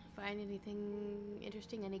 Find anything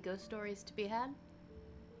interesting? Any ghost stories to be had?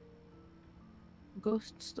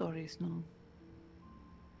 Ghost stories, no.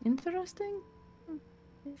 Interesting?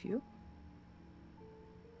 A few.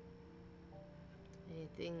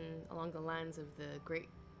 Anything along the lines of the Great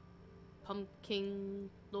Pumpkin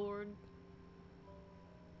Lord?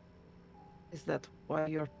 Is that why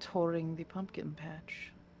you're touring the pumpkin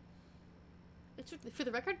patch? For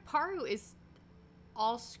the record, Paru is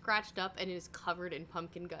all scratched up and is covered in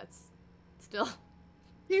pumpkin guts. Still.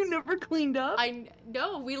 You never cleaned up?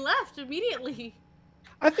 No, we left immediately.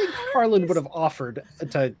 I think Harlan would have offered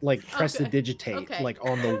to like press the Okay. digitate Okay. like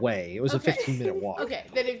on the way. It was Okay. a 15-minute walk. Okay,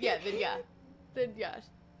 then yeah.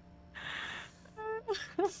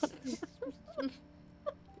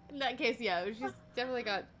 In that case, yeah, she's definitely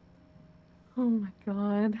got. Oh my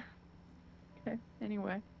god. Okay,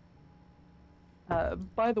 anyway.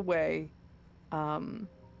 By the way,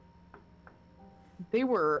 they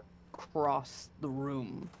were across the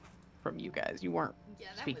room from you guys. You weren't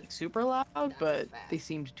speaking super loud, but they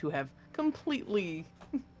seemed to have completely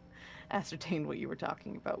ascertained what you were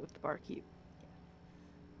talking about with the barkeep.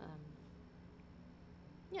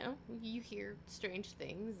 You know, you hear strange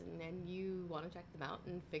things, and then you want to check them out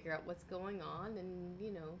and figure out what's going on, and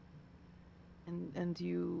you know. And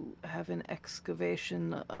you have an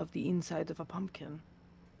excavation of the inside of a pumpkin.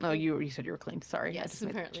 Oh, you said you were clean. Sorry. Yes,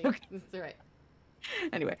 apparently. That's right.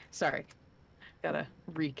 Anyway, sorry. Gotta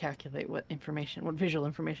recalculate what visual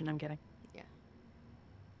information I'm getting. Yeah.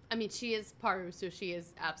 I mean, she is Paru, so she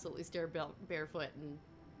is absolutely still barefoot and,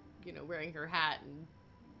 you know, wearing her hat and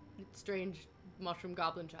strange mushroom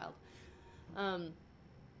goblin child. Well,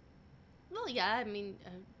 yeah, I mean,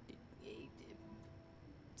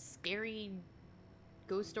 scary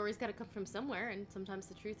ghost stories gotta come from somewhere, and sometimes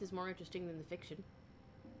the truth is more interesting than the fiction.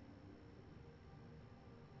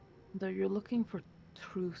 Though you're looking for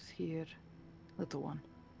truth here, little one.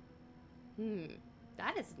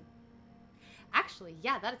 That is... Actually,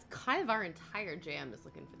 yeah, that is kind of our entire jam, is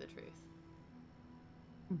looking for the truth.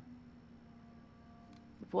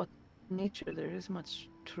 Of what nature there is much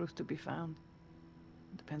truth to be found.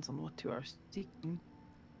 It depends on what you are seeking.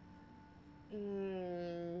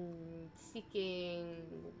 Seeking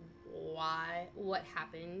what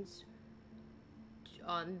happened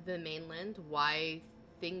on the mainland, why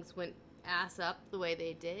things went ass up the way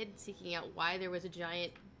they did, seeking out why there was a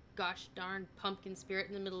giant gosh darn pumpkin spirit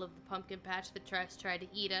in the middle of the pumpkin patch that tried to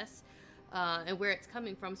eat us, and where it's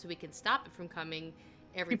coming from so we can stop it from coming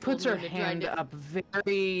every full moon. She puts her hand up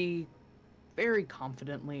very, very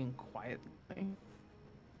confidently and quietly.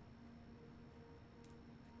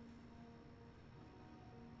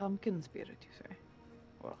 Pumpkin spirit, you say?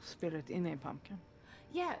 Well, spirit in a pumpkin.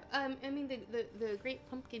 Yeah, I mean, the Great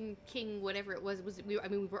Pumpkin King, whatever it was we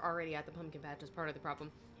were already at the pumpkin patch as part of the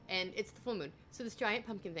problem. And it's the full moon. So this giant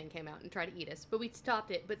pumpkin thing came out and tried to eat us. But we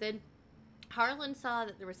stopped it. But then Harlan saw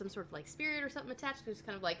that there was some sort of, like, spirit or something attached. It was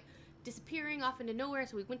kind of, like, disappearing off into nowhere.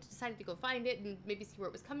 So we decided to go find it and maybe see where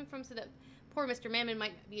it was coming from so that poor Mr. Mammon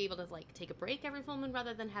might be able to, like, take a break every full moon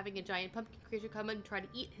rather than having a giant pumpkin creature come in and try to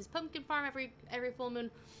eat his pumpkin farm every full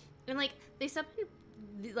moon. And, like, they summoned,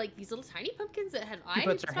 like, these little tiny pumpkins that had eyes. She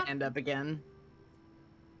puts her hand up again.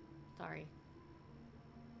 Sorry.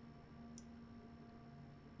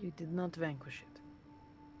 You did not vanquish it.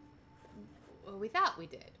 Well, we thought we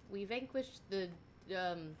did. We vanquished the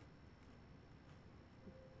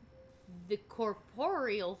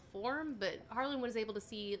corporeal form, but Harlan was able to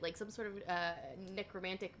see, like, some sort of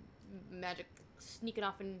necromantic magic sneaking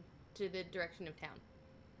off into the direction of town.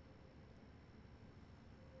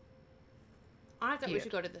 I thought we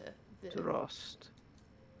should go to the Rust.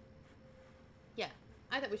 Yeah,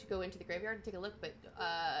 I thought we should go into the graveyard and take a look, but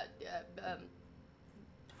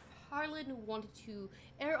Harlan wanted to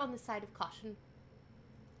err on the side of caution.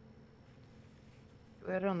 If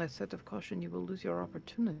you err on the side of caution, you will lose your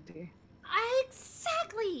opportunity.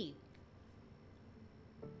 Exactly!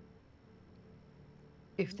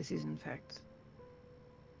 If this is in fact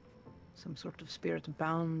some sort of spirit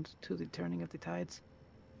bound to the turning of the tides.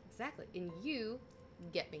 Exactly, and you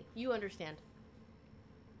get me. You understand.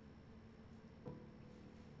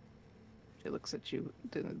 She looks at you.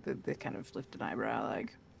 They kind of lift an eyebrow,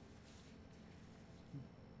 like.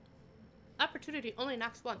 Opportunity only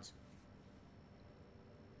knocks once.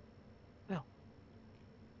 Well,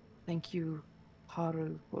 thank you,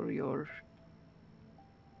 Haru, for your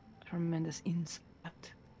tremendous insight.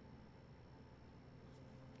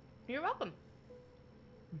 You're welcome.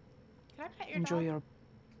 Can I pet your Enjoy dog? your.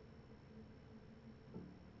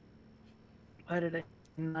 Why did I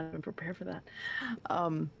not even prepare for that?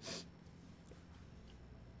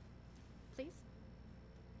 Please?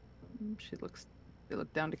 They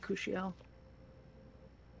look down to Kushiel,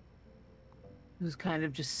 who's kind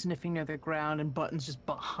of just sniffing near the ground, and Button's just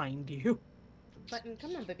behind you. Button,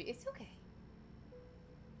 come on, baby. It's okay.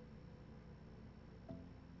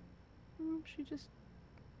 She just.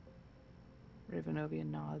 Ravenovia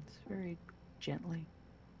nods very gently.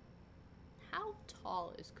 How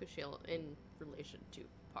tall is Kushiel in relation to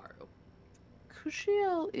Paru?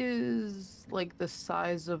 Kushiel is like the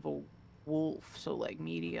size of a wolf, so like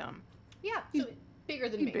medium. Yeah, He's- so bigger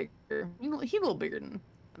than He's me. bigger. He's a little bigger than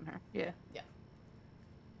her. Yeah.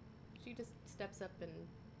 She just steps up and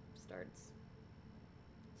starts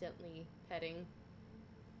gently petting.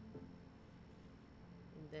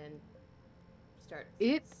 And then starts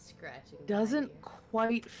It scratching. behind Doesn't you.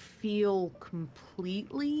 quite feel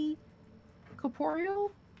completely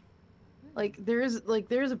corporeal. Like there's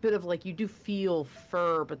a bit of like you do feel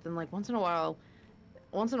fur, but then like once in a while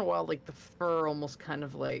like the fur almost kind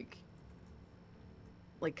of like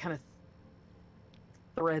kind of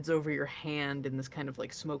threads over your hand in this kind of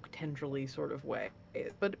like smoke tendrily sort of way.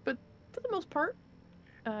 But for the most part,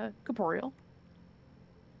 corporeal.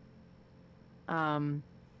 And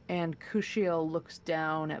Kushiel looks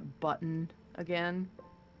down at Button again.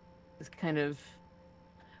 This kind of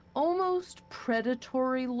almost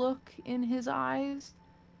predatory look in his eyes.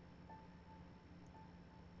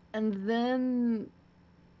 And then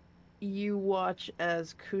you watch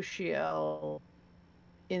as Kushiel,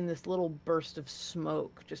 in this little burst of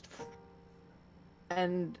smoke,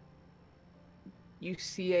 and you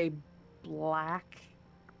see a black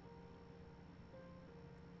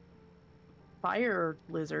fire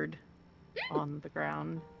lizard on the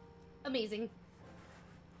ground. Amazing.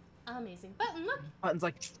 Amazing. Button, look. Button's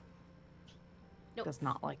like, Nope. does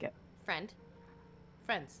not like it. Friend.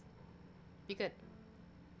 Friends. Be good.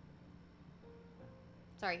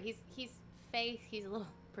 Sorry, he's Faye. He's a little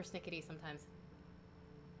persnickety sometimes.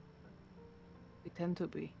 They tend to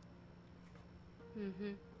be.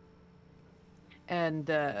 Mm-hmm. And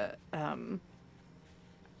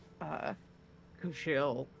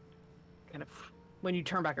Kushiel kind of, when you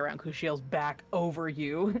turn back around, Kushiel's back over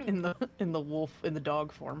you in the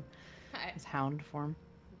dog form, Hi. his hound form.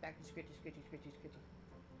 Back to scritchy, scritchy, scritchy,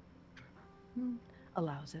 scritchy.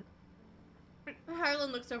 Allows it.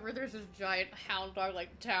 Harlan looks over. There's this giant hound dog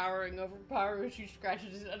like towering over Paru. She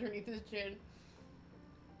scratches it underneath his chin.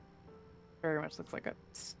 Very much looks like a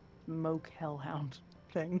smoke hellhound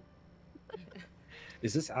thing.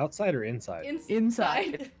 Is this outside or inside?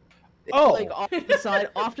 Inside. It's Oh! like off to the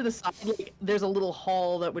side, like there's a little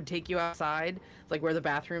hall that would take you outside, like where the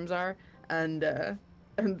bathrooms are, and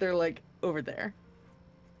they're like over there.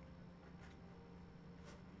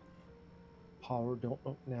 Paru, don't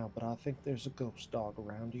look now, but I think there's a ghost dog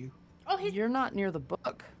around you. Oh, You're not near the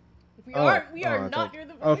book. we Oh, are I not thought- near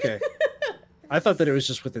the book. Okay. I thought that it was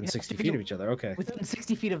just within Yeah, 60 if feet you- of each other. Okay. Within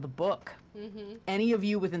 60 feet of the book. Mm-hmm. Any of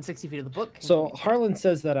you within 60 feet of the book. can So reach it. Harlan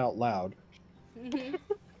says that out loud. Mm-hmm.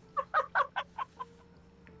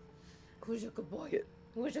 Who's a good boy? Yeah.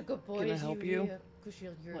 Who's a good boy? Can I Is help you? Yeah.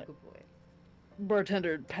 Kushiel, you're What? a good boy.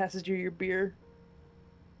 Bartender passes you your beer.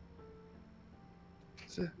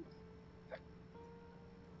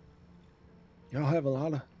 Y'all have a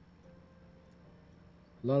lot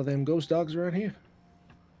of them ghost dogs around here.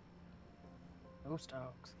 Ghost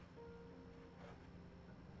dogs.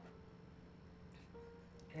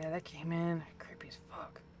 Yeah, that came in. Creepy as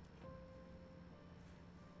fuck.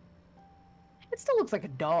 It still looks like a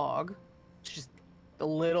dog. It's just a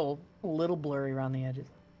little blurry around the edges.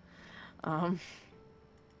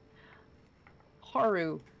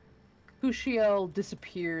 Haru, Kushiel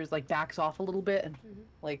disappears, like backs off a little bit and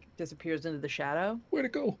like disappears into the shadow. Where'd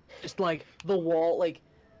it go? Just like the wall, like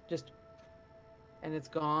just, and it's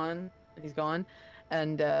gone. And he's gone.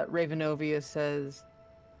 And Ravenovia says,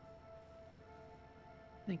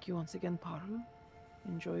 "Thank you once again, Paru.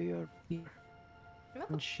 Enjoy your beer." You're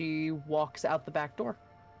welcome. And she walks out the back door.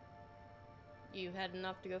 You had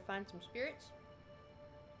enough to go find some spirits?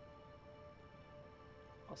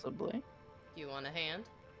 Possibly. Do you want a hand?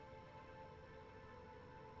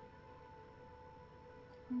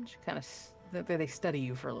 And she kind of they study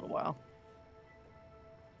you for a little while.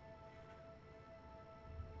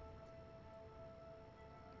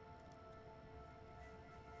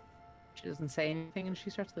 She doesn't say anything and she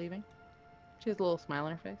starts leaving. She has a little smile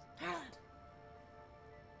on her face. Harland!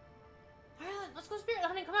 Harland, let's go spirit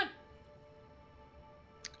hunting, come on!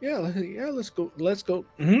 Yeah, let's go. Let's go.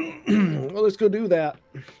 Well, let's go do that.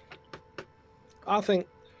 I think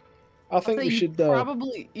we should.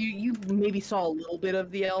 Probably you maybe saw a little bit of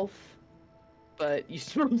the elf, but you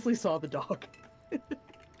mostly saw the dog.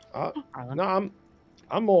 No,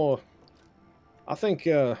 I'm more. I think.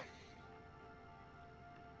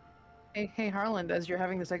 Hey, Harland, as you're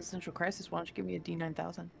having this existential crisis, why don't you give me a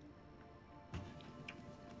D9000?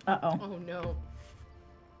 Uh-oh. Oh no.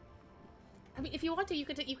 I mean, if you want to, you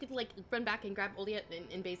could like run back and grab Olia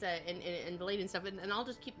and Beza and Blade and stuff, and I'll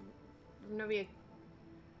just keep Ravenovia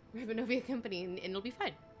company, and it'll be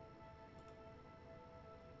fine.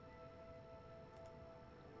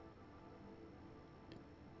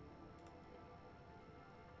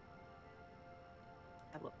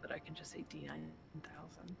 I love that I can just say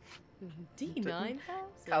D9000. D9,000?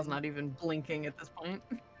 Kyle's not even blinking at this point.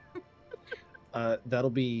 That'll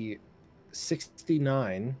be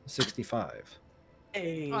 69.65.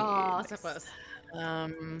 Hey, Oh, so close. All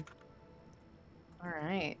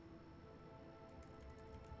right.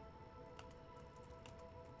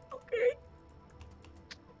 Okay.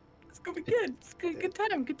 It's gonna be good. It's good. Good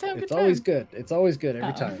time. Good time. Good It's time. always good. It's always good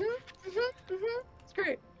every time. It's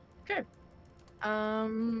great. Okay.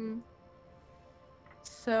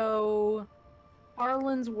 So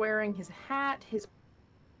Harlan's wearing his hat, his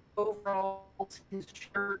overalls, his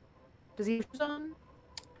shirt. Does he have shoes on?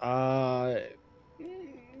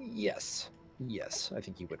 Yes. Yes, I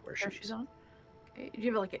think he would wear Pair of shoes. shoes on. Okay. Do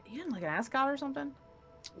you have like an ascot or something?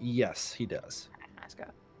 Yes, he does.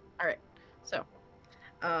 Ascot. All right. So,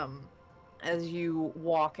 as you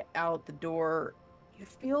walk out the door, you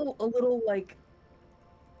feel a little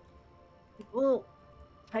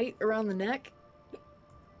tight around the neck.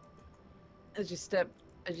 As you step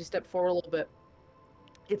forward a little bit,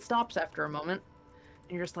 it stops after a moment,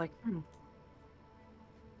 and you're just like,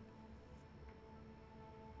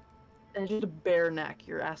 And it's just a bare neck.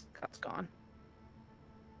 Your ascot's gone.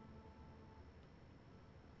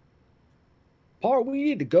 Par, we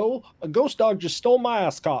need to go. A ghost dog just stole my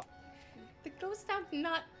ascot. The ghost dog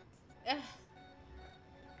not...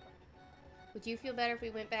 Would you feel better if we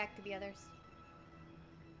went back to the others?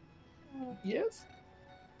 Yes.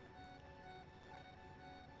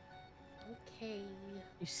 Okay.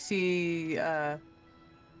 You see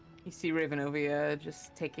Ravenovia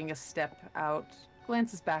just taking a step out,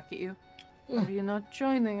 glances back at you. Are you not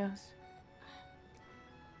joining us?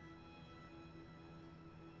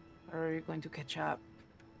 Or are you going to catch up?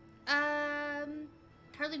 Harlan,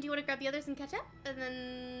 do you want to grab the others and catch up? And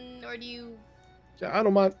then... Or do you... Yeah, I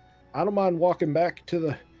don't mind walking back to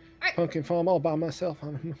the Alright. pumpkin farm all by myself.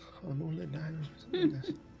 I'm only 9.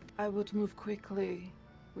 I would move quickly.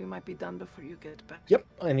 We might be done before you get back. Yep,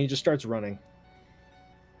 and he just starts running.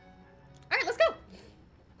 Alright, let's go!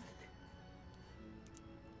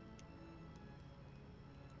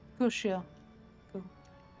 Kushiel. Go.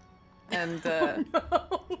 And No.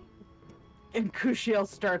 and Kushiel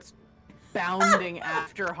starts bounding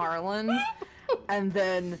after Harlan, and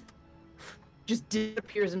then just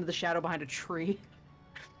disappears into the shadow behind a tree.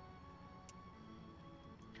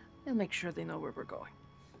 And make sure they know where we're going.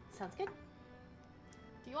 Sounds good.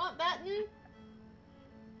 Do you want Batten?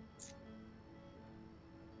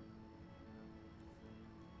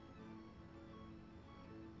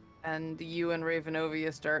 And you and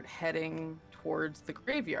Ravenovia start heading towards the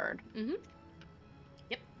graveyard. Mm-hmm.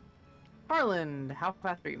 Yep. Harlan, how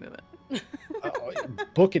fast are you moving?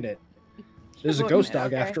 Booking it. There's a Booking ghost it,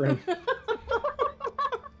 dog okay. after him.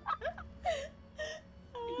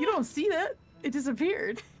 You don't see that. It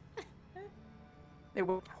disappeared. It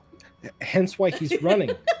will. Hence why he's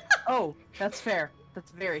running. Oh, that's fair.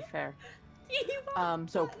 That's very fair.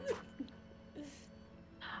 So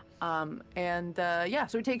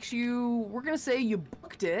it takes you, we're gonna say you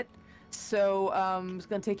booked it, so it's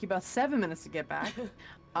gonna take you about 7 minutes to get back.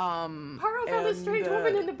 Haro found a strange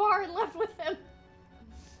woman in the bar and left with him.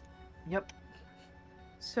 Yep.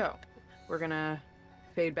 So we're gonna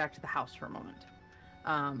fade back to the house for a moment.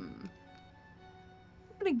 I'm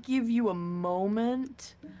gonna give you a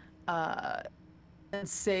moment and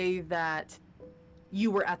say that you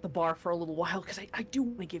were at the bar for a little while, because I do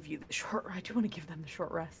want to give you the short. I do want to give them the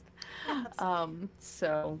short rest.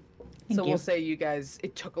 So we'll say you guys.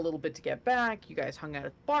 It took a little bit to get back. You guys hung out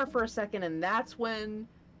at the bar for a second, and that's when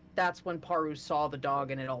Paru saw the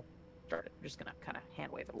dog, and it all started. I'm just gonna kind of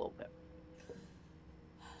hand wave it a little bit.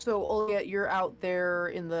 So Olia, you're out there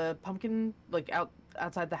in the pumpkin, like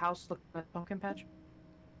outside the house, looking at the pumpkin patch.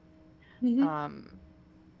 Mhm.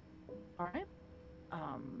 All right.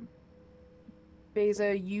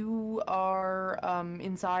 Beza, you are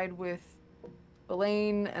inside with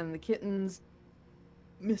Elaine and the kittens.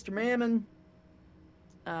 Mr. Mammon.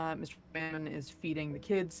 Mr. Mammon is feeding the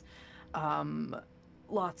kids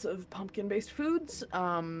lots of pumpkin-based foods.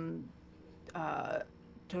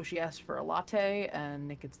 Toshi asks for a latte, and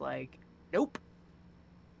Nick is like, nope.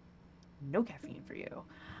 No caffeine for you.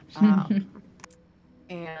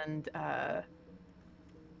 And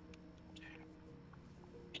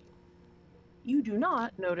you do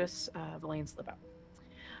not notice Elaine slip out.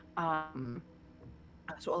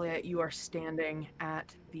 So Elia, you are standing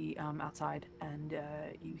at the outside, and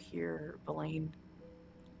you hear Elaine.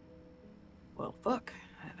 Well, fuck.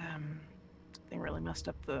 Something really messed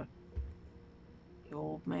up the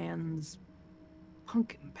old man's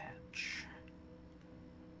pumpkin patch.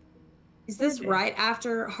 Is this right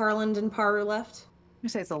after Harland and Paru left? I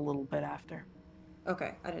say it's a little bit after.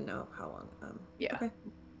 Okay, I didn't know how long. Yeah. Okay.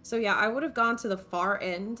 So yeah, I would have gone to the far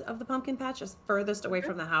end of the pumpkin patch, just furthest away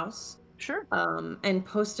from the house. Sure. And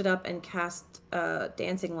posted up and cast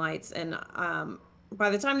dancing lights, and by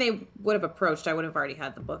the time they would have approached, I would have already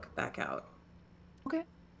had the book back out. Okay.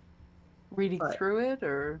 Reading through it,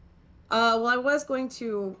 or? Well, I was going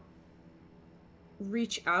to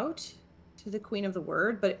reach out to the Queen of the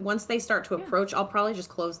Word, but once they start to approach, I'll probably just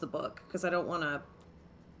close the book, because I don't want to...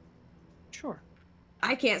 Sure.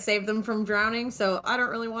 I can't save them from drowning, so I don't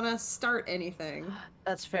really want to start anything.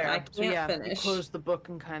 That's fair. I can't finish. You close the book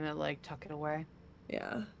and kind of like tuck it away.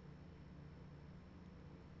 Yeah.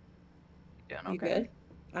 Yeah. You good?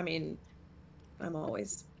 I mean, I'm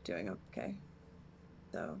always doing okay.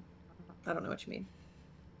 So, I don't know what you mean.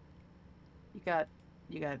 You got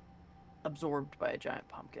absorbed by a giant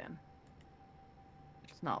pumpkin.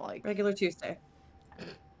 It's not like regular Tuesday.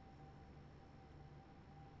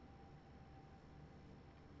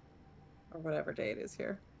 Or whatever day it is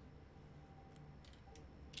here.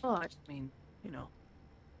 Oh, I just mean,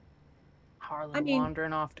 Harlan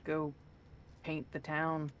wandering off to go paint the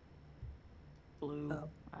town blue. Oh.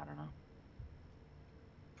 I don't know.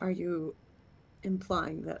 Are you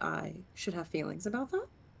implying that I should have feelings about that?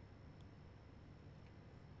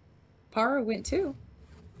 Para went too.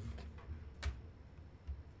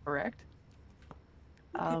 Correct.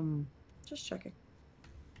 Okay. Just checking.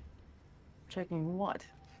 Checking what?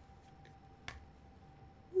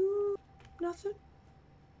 Nothing.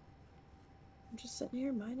 I'm just sitting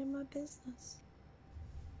here minding my business.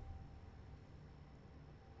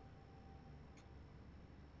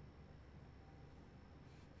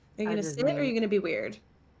 Are you gonna sit or are you gonna be weird?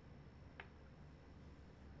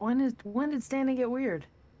 When did standing get weird?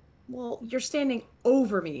 Well, you're standing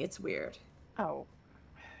over me. It's weird. Oh,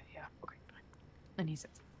 yeah. Okay. And he says,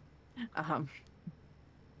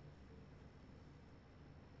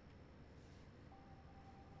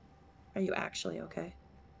 Are you actually okay?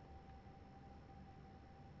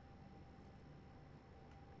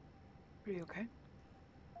 Pretty okay.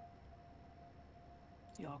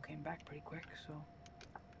 You all came back pretty quick, so.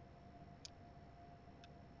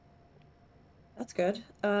 That's good.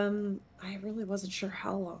 I really wasn't sure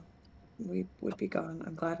how long we would be gone.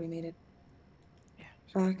 I'm glad we made it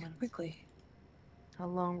back quickly. How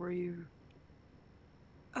long were you?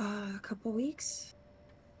 A couple weeks.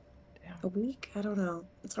 Damn. A week? I don't know.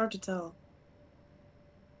 It's hard to tell.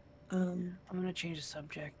 I'm gonna change the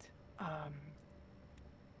subject.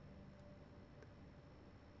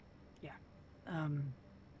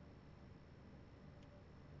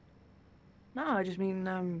 No, I just mean,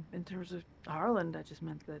 in terms of Harland, I just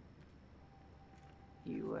meant that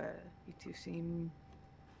you two seem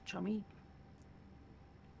chummy.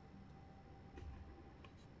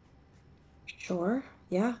 Sure.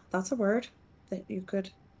 Yeah, that's a word that you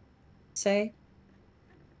could say.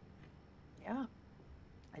 Yeah.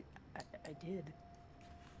 I did.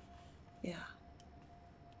 Yeah.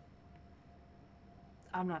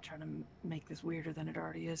 I'm not trying to make this weirder than it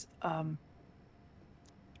already is. I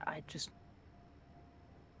just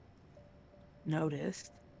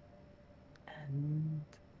noticed, and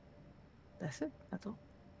that's it. That's all.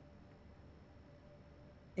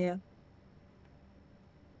 Yeah.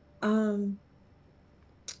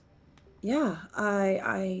 Yeah,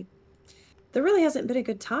 I there really hasn't been a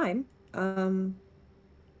good time to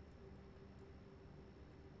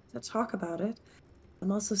talk about it.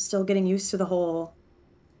 I'm also still getting used to the whole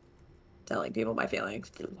telling people my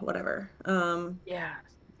feelings, whatever. Yeah,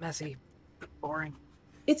 messy, boring.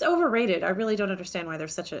 It's overrated. I really don't understand why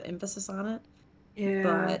there's such an emphasis on it. Yeah.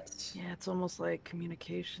 But yeah, it's almost like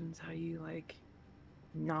communications, how you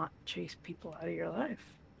not chase people out of your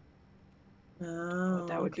life. Oh, What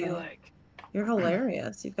that would be okay. like. You're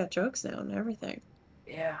hilarious. You've got jokes now and everything.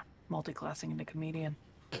 Yeah, multi-classing into comedian.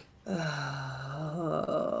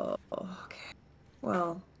 Oh, okay.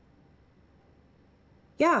 Well,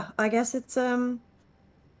 yeah, I guess it's a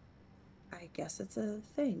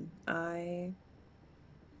thing. I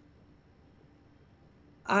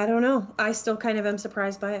don't know. I still kind of am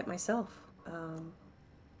surprised by it myself.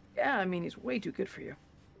 Yeah, I mean, he's way too good for you.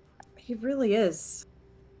 He really is.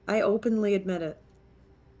 I openly admit it.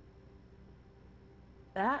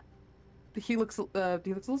 That he looks a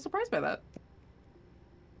little surprised by that.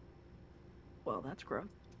 Well, that's gross.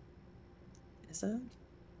 Is it?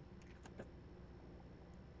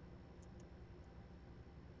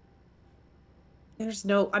 There's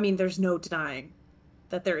no denying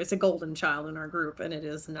that there is a golden child in our group, and it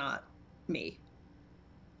is not me.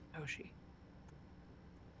 Toshi.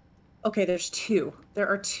 Okay, there's two. There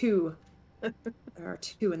are two. There are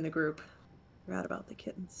two in the group. Forgot about the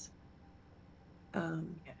kittens. Yeah.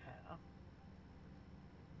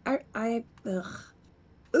 Ugh.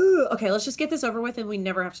 Ooh, okay, let's just get this over with and we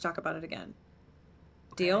never have to talk about it again.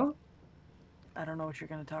 Okay. Deal? I don't know what you're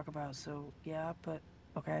gonna talk about, so yeah, but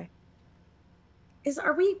okay.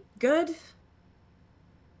 Are we good?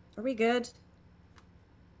 Are we good?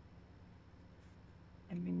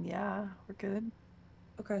 I mean, yeah, we're good.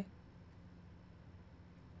 Okay.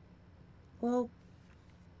 Well,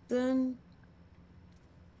 then,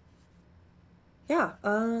 yeah,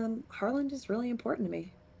 Harland is really important to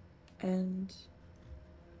me. And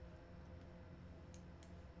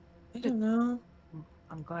I don't know.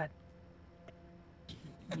 I'm glad.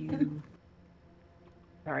 You.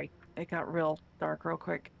 Sorry, it got real dark real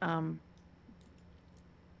quick. I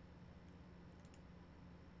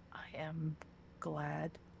am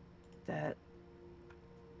glad that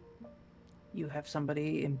you have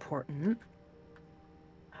somebody important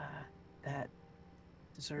that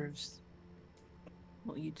deserves.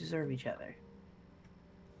 Well, you deserve each other.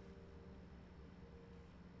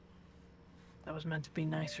 That was meant to be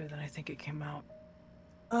nicer than I think it came out.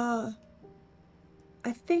 I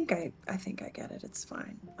think I get it. It's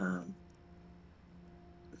fine.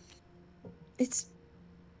 It's,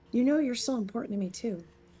 you're so important to me too.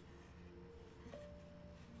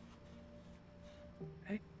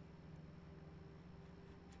 Okay.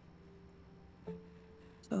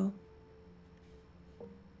 So,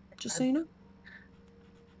 just so you know.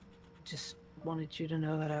 Just wanted you to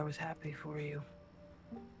know that I was happy for you.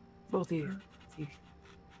 Both of you.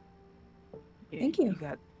 Thank you.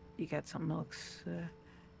 You got something that looks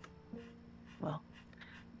well,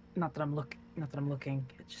 not that I'm looking.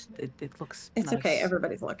 It looks It's nice. okay.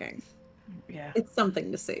 Everybody's looking. Yeah. It's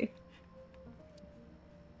something to see.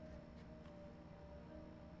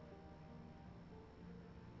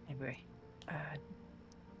 Anyway,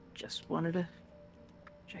 just wanted to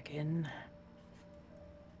check in.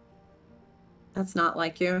 That's not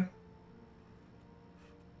like you.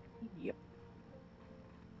 Yep.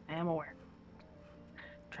 I am aware.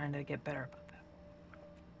 Trying to get better about that.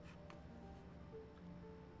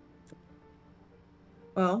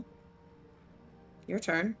 Well, your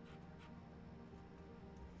turn.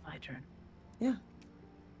 My turn. Yeah.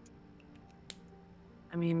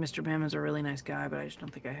 I mean, Mr. Bam is a really nice guy, but I just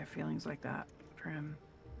don't think I have feelings like that for him.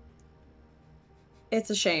 It's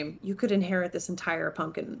a shame. You could inherit this entire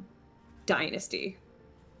pumpkin dynasty.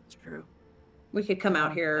 It's true. We could come out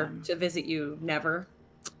want here them. to visit you never.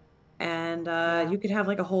 And Yeah. you could have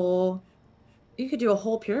like you could do a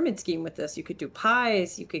whole pyramid scheme with this. You could do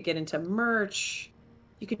pies. You could get into merch.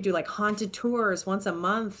 You could do like haunted tours once a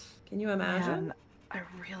month. Can you imagine? Man, I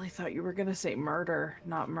really thought you were gonna say murder,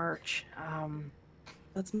 not merch.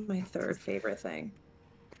 That's my third favorite thing.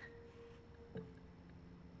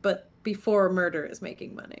 But before murder is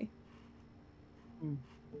making money.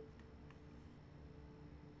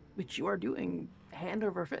 Which you are doing hand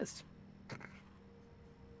over fist.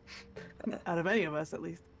 Out of any of us, at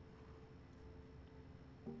least.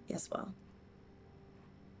 Yes, well.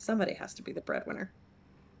 Somebody has to be the breadwinner.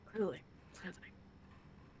 Clearly.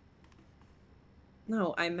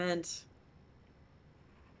 No, I meant...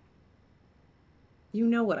 You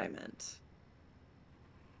know what I meant.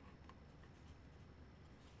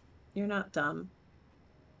 You're not dumb.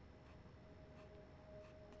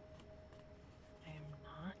 I am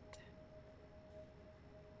not.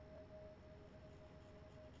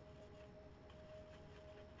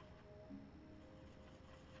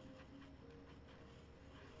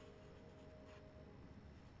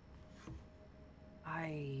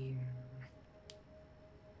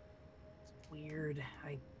 It's weird.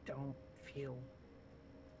 I don't feel.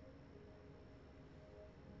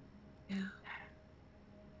 Yeah.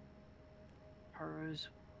 Haru's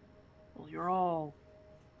Well, you're all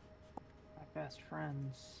my best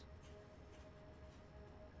friends.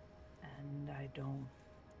 And I don't...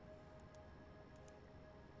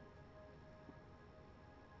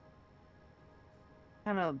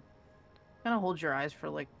 Kind of hold your eyes for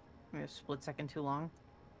like maybe a split second too long.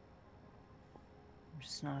 I'm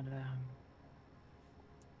just not,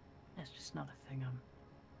 it's just not a thing I'm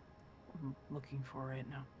looking for right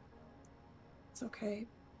now. It's okay.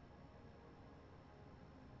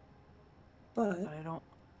 But I don't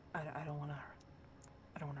want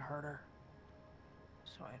to hurt her.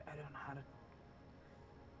 So I don't know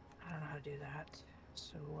how to do that.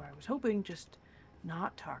 So I was hoping just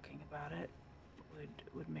not talking about it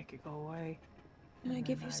would make it go away. can I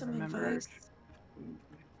give you some advice?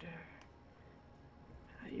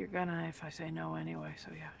 You're gonna if I say no anyway, so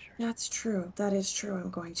yeah, sure. That's true. That is true. I'm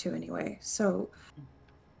going to anyway. So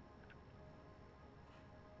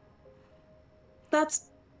that's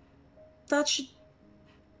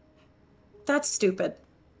stupid.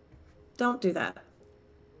 Don't do that.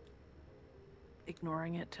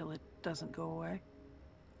 Ignoring it till it doesn't go away.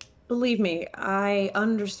 Believe me, I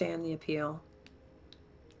understand the appeal.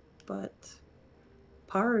 But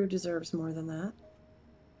Paru deserves more than that.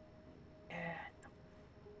 Yeah.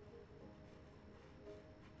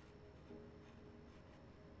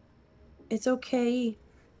 It's okay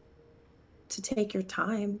to take your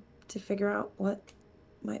time to figure out what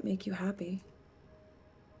might make you happy.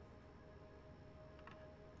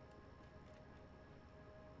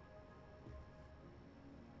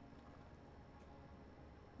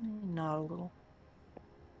 Not a little.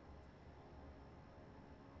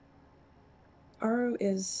 Aru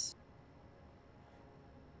is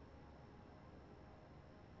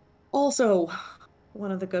also one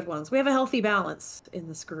of the good ones. We have a healthy balance in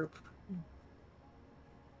this group.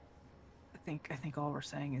 I think all we're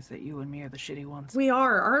saying is that you and me are the shitty ones. We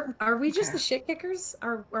are. Are we just Okay. the shit kickers?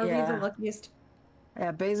 Are we the Yeah. luckiest?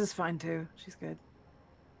 Yeah, Baze is fine too. She's good.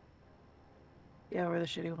 Yeah, we're the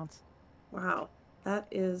shitty ones. Wow. That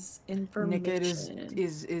is information.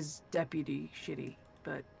 Nickit is deputy shitty,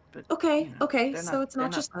 but Okay, you know, okay. they're So it's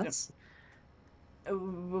not they're just us.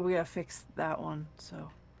 We gotta fix that one,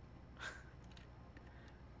 so.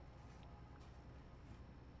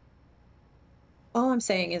 All I'm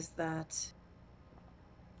saying is that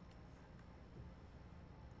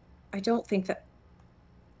I don't think that,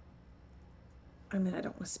 I mean, I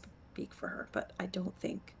don't want to speak for her, but I don't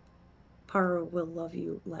think Paru will love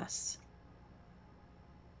you less.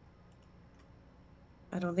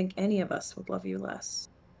 I don't think any of us would love you less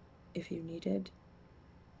if you needed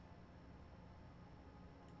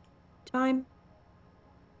time,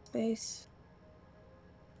 space.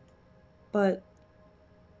 But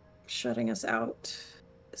shutting us out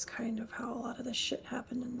is kind of how a lot of this shit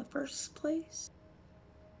happened in the first place.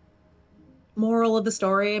 Moral of the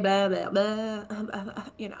story, blah, blah, blah,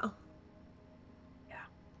 you know. Yeah.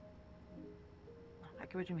 I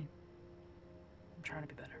get what you mean. I'm trying to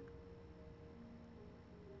be better.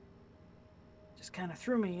 Just kind of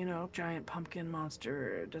threw me, you know, giant pumpkin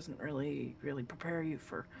monster doesn't really prepare you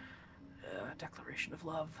for a declaration of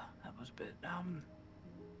love. That was a bit,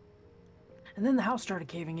 And then the house started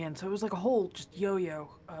caving in, so it was like a whole just yo-yo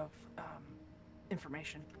of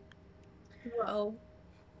information. Well,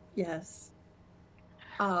 yes.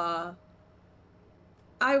 I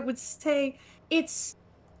would say it's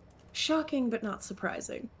shocking but not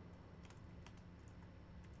surprising.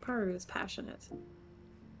 Paru is passionate.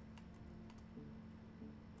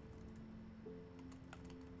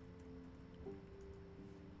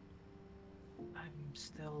 I'm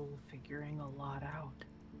still figuring a lot out.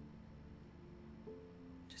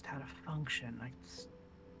 Just how to function.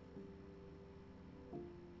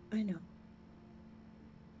 I know.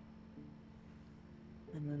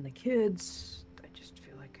 And then the kids, I just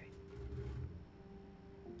feel like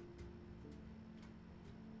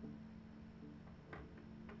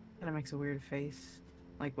kind of makes a weird face.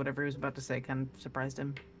 Like whatever he was about to say kind of surprised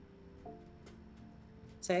him.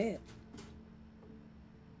 Say it.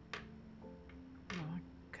 I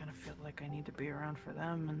kind of feel like I need to be around for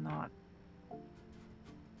them and not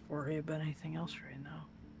worry about anything else right now.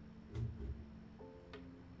 I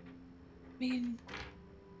mean,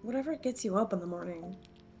 whatever gets you up in the morning,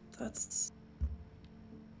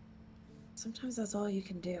 sometimes that's all you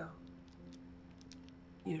can do.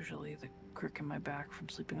 Usually the crick in my back from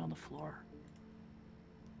sleeping on the floor.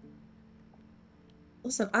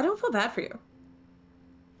 Listen, I don't feel bad for you.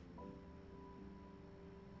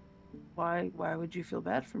 Why would you feel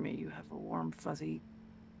bad for me? You have a warm, fuzzy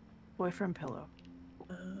boyfriend pillow.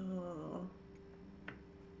 Oh.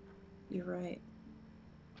 You're right.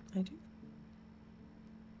 I do.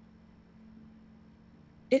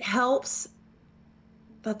 It helps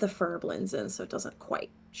that the fur blends in so it doesn't quite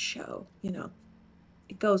show, you know.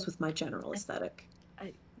 It goes with my general aesthetic.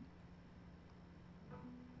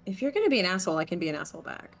 If you're gonna be an asshole, I can be an asshole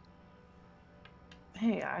back.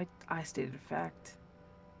 Hey, I stated a fact.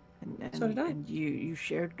 And So did I. And you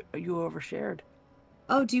overshared.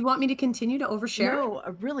 Oh, do you want me to continue to overshare? No, I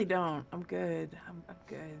really don't. I'm good. I'm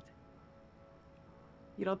good.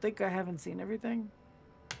 You don't think I haven't seen everything?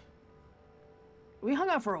 We hung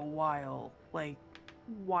out for a while, like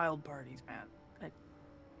wild parties, man.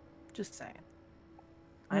 Just saying.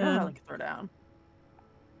 I know how to throw down.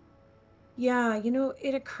 Yeah, you know,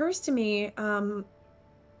 it occurs to me, I'm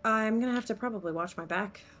gonna have to probably watch my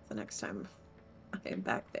back the next time I am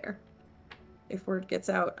back there. If word gets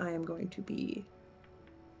out, I am going to be...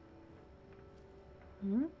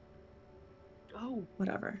 Oh.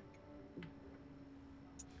 Whatever.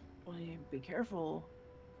 Well, be careful.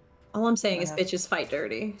 All I'm saying is bitches fight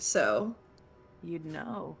dirty, so... You'd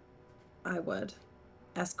know. I would.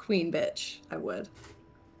 As queen bitch, I would.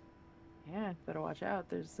 Yeah, better watch out.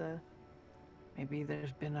 There's, maybe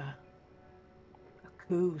there's been a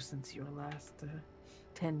coup since your last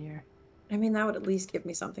tenure. I mean, that would at least give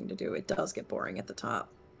me something to do. It does get boring at the top.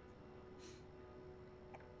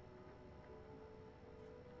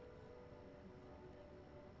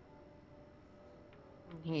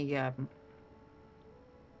 He,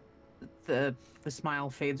 the smile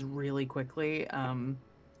fades really quickly,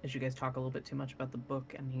 as you guys talk a little bit too much about the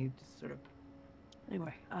book, and he just sort of...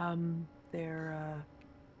 Anyway, they're,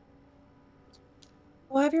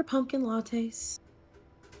 We'll have your pumpkin lattes.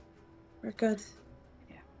 We're good.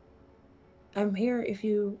 Yeah. I'm here if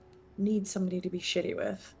you need somebody to be shitty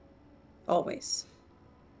with. Always.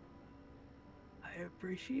 I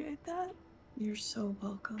appreciate that. You're so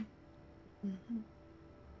welcome. Mm-hmm.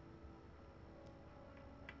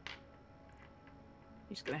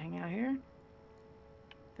 You just gonna hang out here?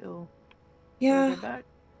 Till Yeah. get back?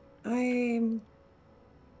 I'm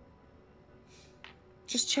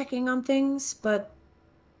just checking on things, but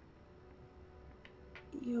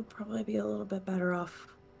you'll probably be a little bit better off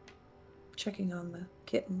checking on the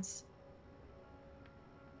kittens.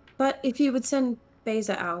 But if you would send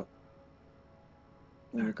Beza out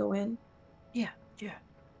when you go in. Yeah.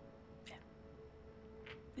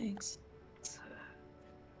 Thanks.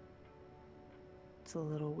 It's a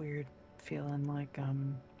little weird feeling like,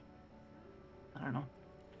 I don't know,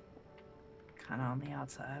 kind of on the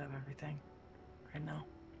outside of everything right now.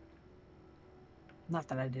 Not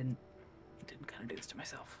that I didn't kind of do this to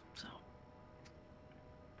myself, so.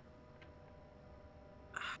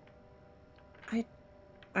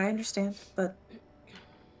 I understand, but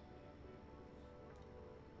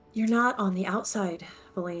you're not on the outside,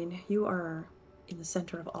 Verlaine. You are in the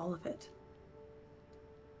center of all of it.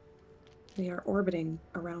 We are orbiting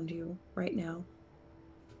around you right now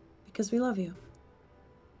because we love you.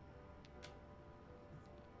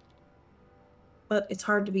 But it's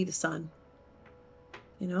hard to be the sun.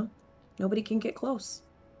 You know? Nobody can get close.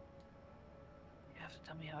 You have to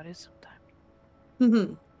tell me how it is sometime.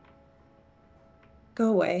 Mm-hmm. Go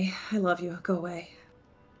away. I love you. Go away.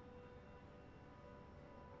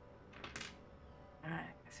 Alright,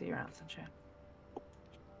 see you around, Sunshine.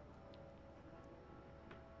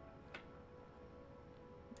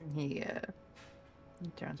 And he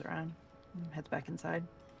turns around, heads back inside,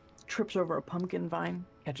 trips over a pumpkin vine,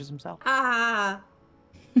 catches himself. Ah!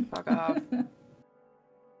 Fuck off.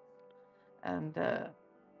 And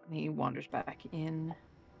he wanders back in.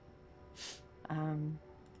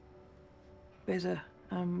 Beza,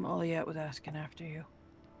 Oliette was asking after you.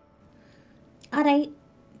 All right.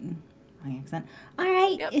 My accent. All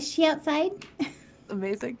right. Yep. Is she outside?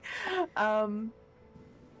 Amazing.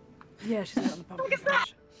 Yeah, she's out on the pumpkin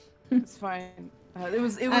patch. It's fine.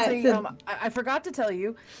 I forgot to tell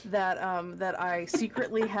you that that I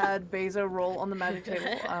secretly had Beza roll on the magic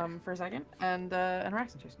table for a second, and her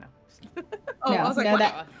accent changed now. Oh, No, I was like, no,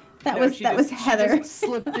 wow. that was Heather. She just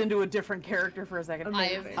slipped into a different character for a second. I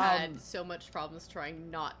have had so much problems trying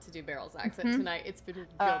not to do Beryl's accent tonight. It's been real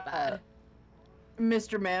bad.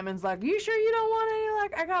 Mr. Mammon's like, you sure you don't want any?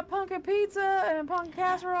 Like, I got pumpkin pizza and pumpkin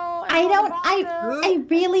casserole. And I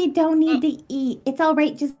really don't need to eat. It's all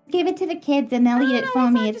right. Just give it to the kids and they'll eat it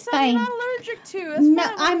for me. It's fine. I'm not allergic to. It's No,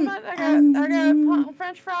 fine. I got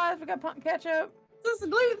French fries. We got pumpkin ketchup. This is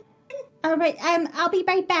gluten. All right. I'll be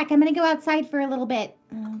right back. I'm gonna go outside for a little bit.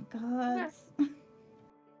 Oh God.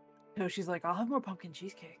 No, she's like, I'll have more pumpkin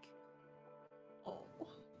cheesecake. Oh.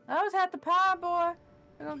 I was at the pie, boy.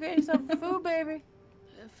 You're gonna get yourself food, baby.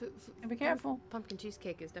 Be careful. Pumpkin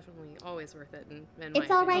cheesecake is definitely always worth it. In It's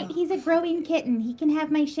my all opinion. right. He's a growing kitten. He can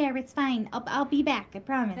have my share. It's fine. I'll be back. I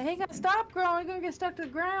promise. Hey, gotta stop growing. You're gonna get stuck to the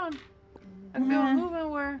ground. I can go move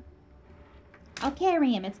anywhere. I'll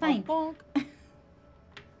carry him. It's fine. Bonk.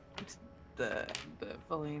 the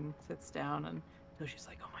Valine sits down and so she's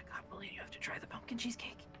like, "Oh my God, Valine, you have to try the pumpkin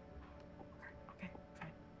cheesecake." Okay, fine.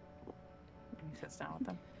 And he sits down with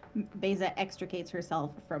them. Beza extricates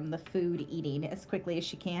herself from the food eating as quickly as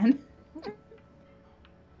she can.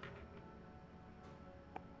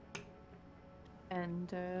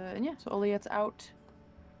 And yeah, so Oliette's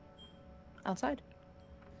outside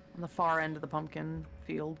on the far end of the pumpkin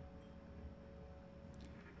field.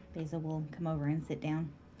 Beza will come over and sit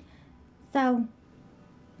down. So,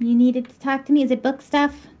 you needed to talk to me? Is it book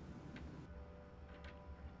stuff?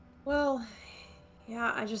 Well,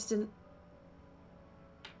 yeah, I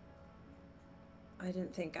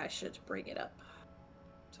didn't think I should bring it up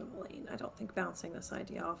to Valine. I don't think bouncing this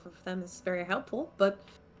idea off of them is very helpful, but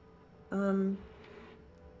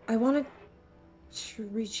I wanted to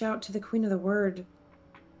reach out to the Queen of the Word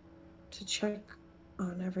to check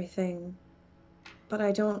on everything, but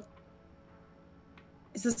I don't...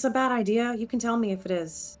 Is this a bad idea? You can tell me if it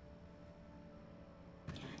is.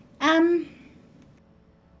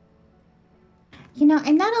 You know,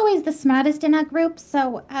 I'm not always the smartest in our group,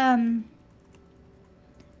 so, I'm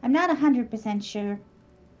not 100% sure.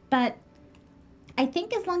 But I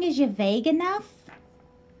think as long as you're vague enough,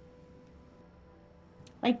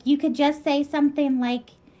 like, you could just say something like,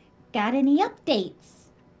 "Got any updates?"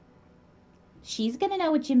 She's gonna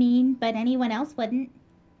know what you mean, but anyone else wouldn't.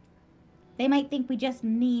 They might think we just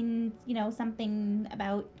mean, you know, something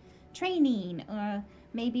about training, or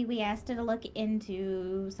maybe we asked her to look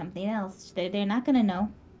into something else. They're not gonna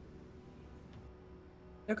know.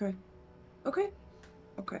 Okay. Okay.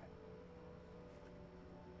 Okay.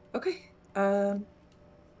 Okay.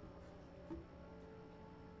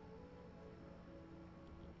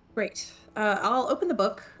 Great. I'll open the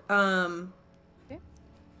book. Okay.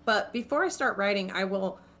 But before I start writing,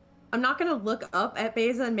 I'm not gonna look up at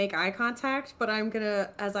Beza and make eye contact, but I'm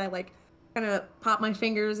gonna, as I like kind of pop my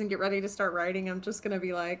fingers and get ready to start writing, I'm just gonna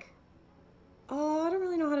be like, "Oh, I don't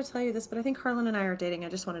really know how to tell you this, but I think Harlan and I are dating. I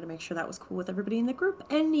just wanted to make sure that was cool with everybody in the group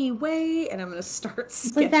anyway." And I'm gonna start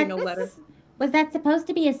sketching a letter. Was that supposed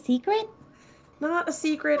to be a secret? Not a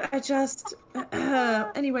secret. I just...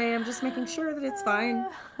 anyway, I'm just making sure that it's fine.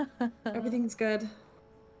 Everything's good.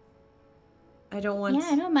 I don't want... Yeah,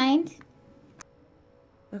 I don't mind.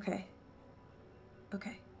 Okay.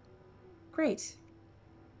 Okay. Great.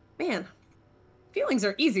 Man, feelings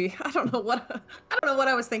are easy. I don't know what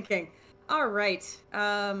I was thinking. All right.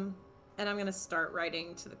 And I'm gonna start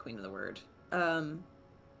writing to the Queen of the Word. And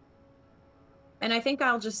I think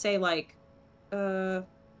I'll just say like,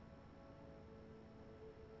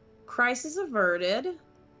 crisis averted.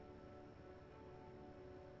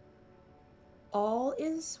 All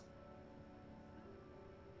is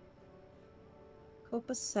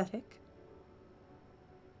copacetic.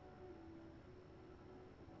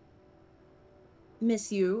 Miss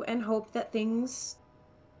you and hope that things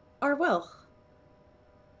are well.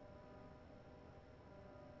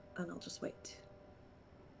 And I'll just wait.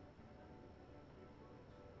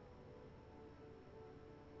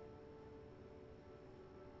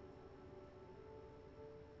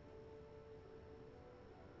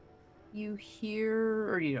 You hear,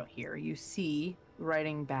 or you don't hear, you see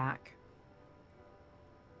writing back.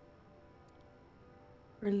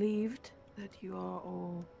 Relieved that you are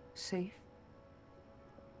all safe.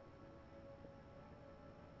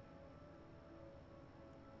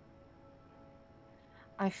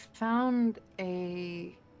 I found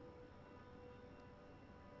an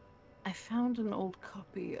old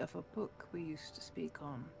copy of a book we used to speak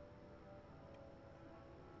on.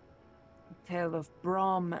 The tale of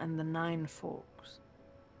Brom and the Nine Forks.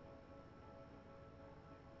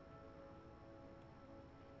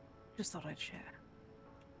 Just thought I'd share.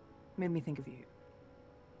 Made me think of you.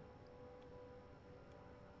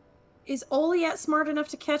 Is Oliette smart enough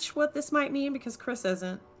to catch what this might mean? Because Chris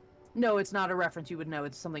isn't. No, it's not a reference you would know.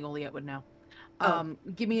 It's something Oliette would know. Oh.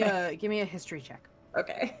 Give me a history check.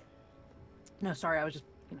 Okay. No, sorry, I was just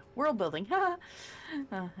world building.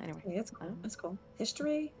 Anyway, Okay, it's cool. That's cool.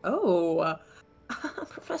 History. Oh,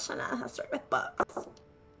 professional history with books.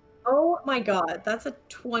 Oh my god, that's a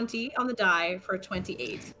 20 on the die for a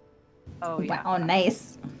 28. oh yeah. Wow,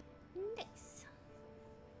 nice. Nice.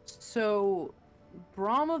 So,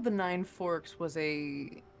 Brom of the Nine Forks was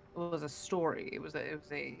a story. It was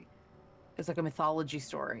like a mythology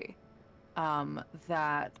story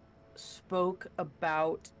that spoke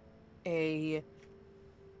about a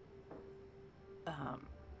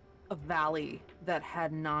a valley that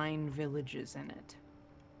had 9 villages in it.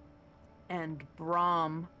 And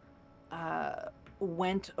Brahm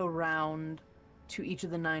went around to each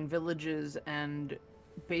of the 9 villages and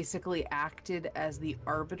basically acted as the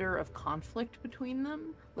arbiter of conflict between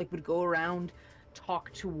them. Like, would go around,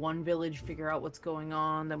 talk to one village, figure out what's going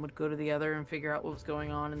on, then would go to the other and figure out what was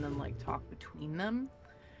going on, and then, like, talk between them.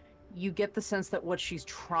 You get the sense that what she's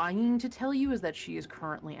trying to tell you is that she is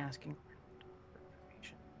currently asking for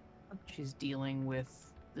information. She's dealing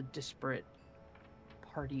with the disparate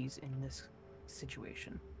parties in this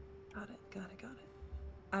situation. Got it.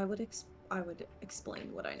 I would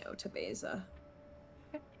explain what I know to Beza.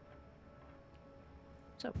 Okay.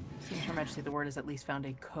 So, seems Her Majesty the Word has at least found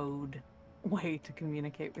a code way to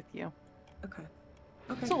communicate with you. Okay.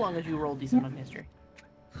 So long as you roll decent on history.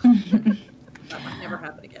 That might never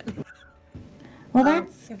happen again. Well,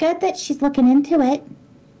 that's good that she's looking into it.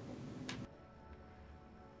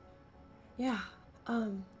 Yeah.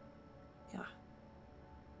 Yeah.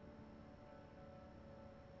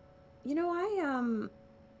 You know,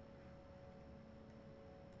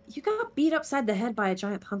 you got beat upside the head by a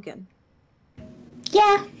giant pumpkin.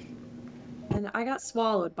 Yeah. And I got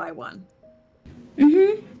swallowed by one.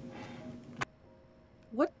 Mm-hmm.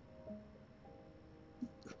 What?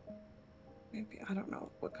 Maybe, I don't know.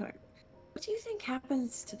 What do you think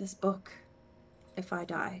happens to this book if we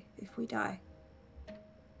die?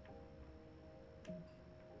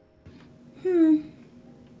 I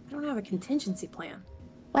don't have a contingency plan.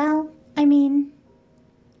 Well, I mean,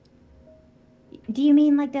 do you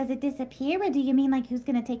mean, like, does it disappear, or do you mean, like, who's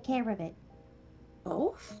gonna take care of it?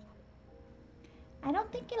 Both? I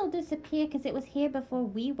don't think it'll disappear because it was here before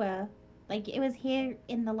we were. Like, it was here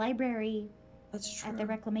in the library. That's true. At the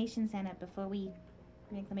Reclamation Center before we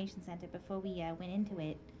went into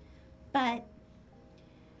it. But,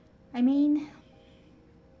 I mean,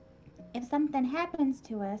 if something happens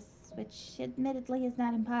to us, which admittedly is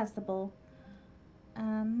not impossible,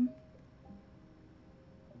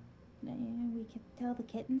 we could tell the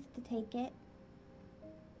kittens to take it.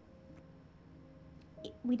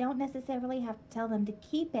 We don't necessarily have to tell them to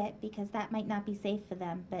keep it because that might not be safe for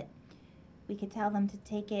them, but we could tell them to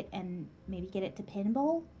take it and maybe get it to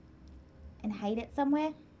Pinball and hide it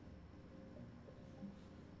somewhere.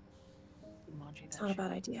 It's not a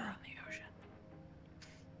bad idea.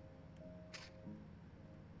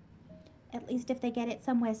 At least if they get it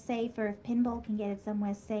somewhere safe, or if Pinball can get it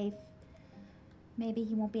somewhere safe, maybe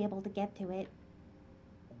he won't be able to get to it.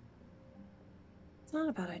 It's not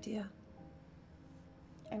a bad idea.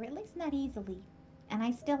 Or at least not easily. And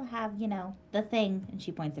I still have, you know, the thing, and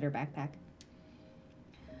she points at her backpack,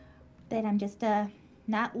 that I'm just,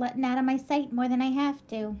 not letting out of my sight more than I have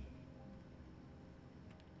to.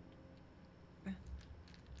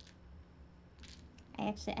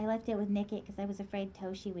 I left it with Nickit because I was afraid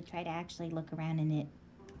Toshi would try to actually look around in it.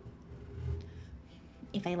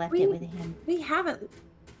 If I left it with him. We haven't.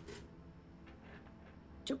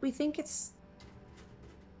 Do we think it's...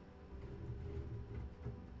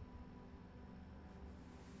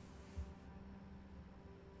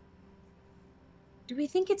 Do we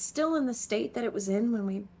think it's still in the state that it was in when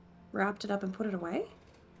we wrapped it up and put it away?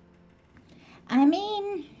 I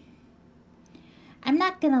mean, I'm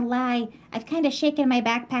not gonna lie. I've kind of shaken my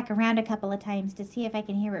backpack around a couple of times to see if I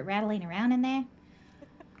can hear it rattling around in there.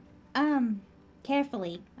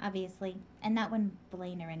 Carefully, obviously. And not when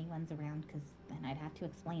Blaine or anyone's around, because then I'd have to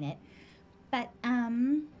explain it. But,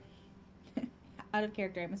 out of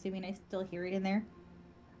character, I'm assuming I still hear it in there.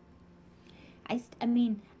 I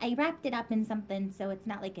mean, I wrapped it up in something, so it's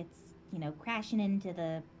not like it's, you know, crashing into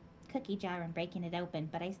the cookie jar and breaking it open,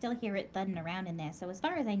 but I still hear it thudding around in there, so as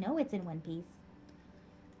far as I know, it's in one piece.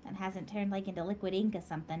 And hasn't turned, like, into liquid ink or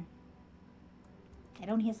something. I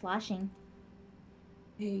don't hear sloshing.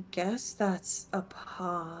 I guess that's a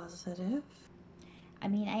positive. I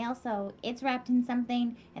mean, it's wrapped in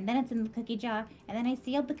something, and then it's in the cookie jar, and then I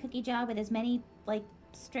sealed the cookie jar with as many, like,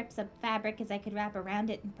 strips of fabric as I could wrap around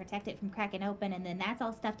it and protect it from cracking open, and then that's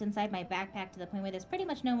all stuffed inside my backpack to the point where there's pretty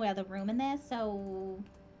much no other room in there, so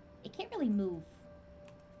it can't really move.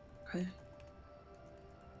 Okay.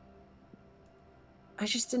 I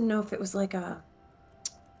just didn't know if it was like a...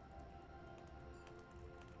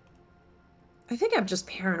 I think I'm just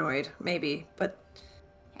paranoid, maybe, but...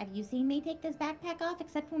 Have you seen me take this backpack off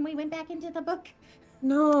except when we went back into the book?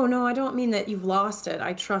 No, I don't mean that you've lost it.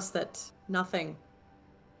 I trust that nothing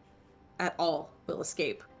at all will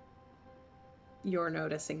escape your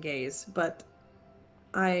notice and gaze, but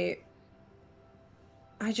I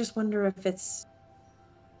just wonder if it's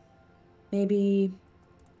maybe,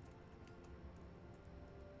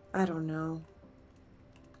 I don't know,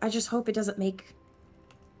 I just hope it doesn't make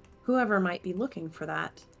whoever might be looking for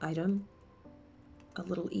that item a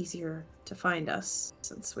little easier to find us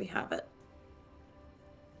since we have it.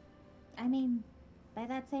 I mean, by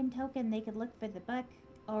that same token, they could look for the book,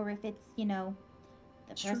 or if it's, you know,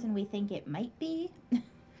 the person we think it might be.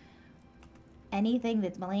 Anything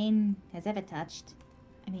that Melaine has ever touched.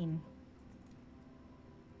 I mean...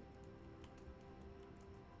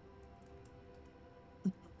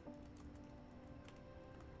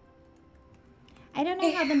 I don't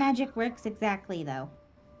know how the magic works exactly, though.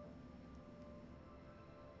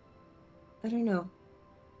 I don't know.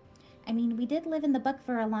 I mean, we did live in the book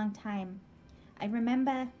for a long time. I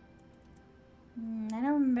remember... I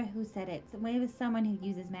don't remember who said it. It was someone who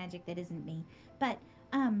uses magic that isn't me. But,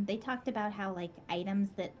 they talked about how, like, items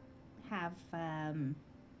that have,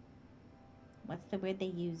 what's the word they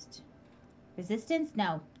used? Resistance?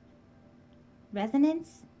 No.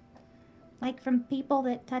 Resonance? Like, from people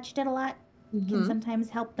that touched it a lot can sometimes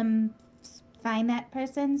help them find that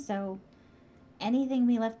person, so anything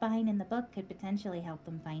we left behind in the book could potentially help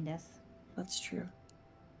them find us. That's true.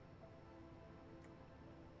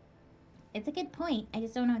 It's a good point. I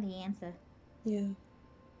just don't know the answer. Yeah.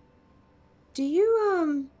 Do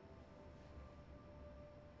you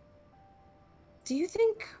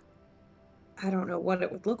think, I don't know what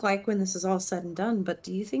it would look like when this is all said and done, but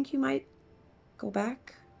do you think you might go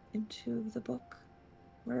back into the book?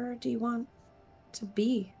 Where do you want to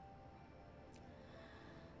be?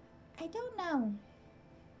 I don't know.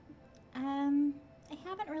 I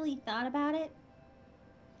haven't really thought about it.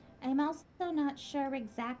 I'm also not sure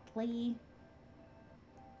exactly.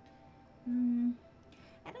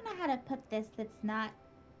 I don't know how to put this that's not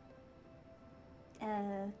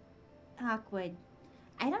awkward.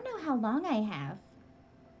 I don't know how long I have.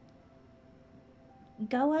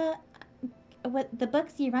 Goa, what the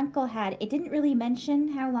books your uncle had, it didn't really mention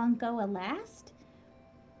how long Goa lasts,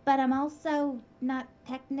 but I'm also not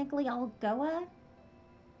technically all Goa,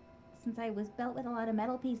 since I was built with a lot of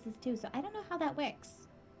metal pieces too, so I don't know how that works.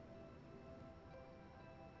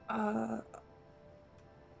 I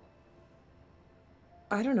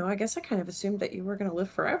don't know. I guess I kind of assumed that you were going to live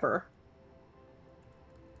forever.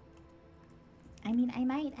 I mean, I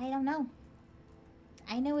might. I don't know.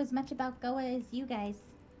 I know as much about Goa as you guys.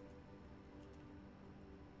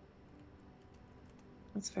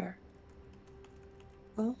 That's fair.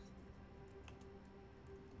 Well,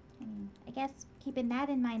 I guess keeping that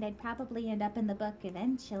in mind, I'd probably end up in the book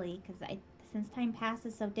eventually, because since time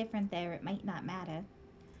passes so different there, it might not matter.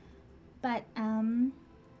 But, I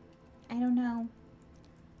don't know.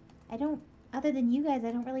 Other than you guys,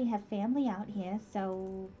 I don't really have family out here,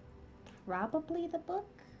 so probably the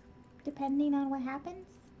book, depending on what happens.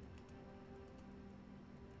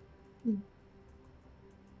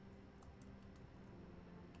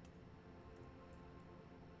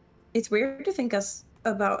 It's weird to think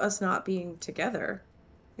about us not being together.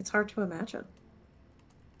 It's hard to imagine.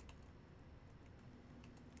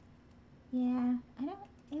 Yeah,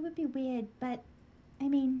 it would be weird, but, I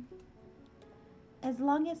mean, as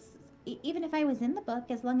long as, even if I was in the book,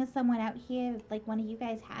 as long as someone out here, like one of you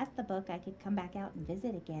guys has the book, I could come back out and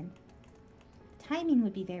visit again. Timing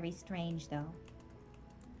would be very strange, though.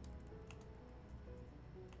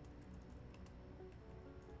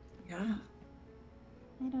 Yeah.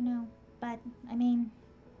 I don't know, but, I mean,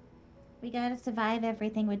 we gotta survive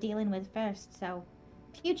everything we're dealing with first, so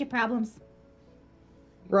future problems.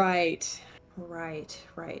 Right.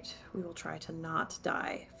 We will try to not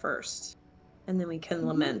die first, and then we can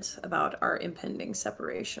lament about our impending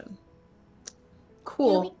separation.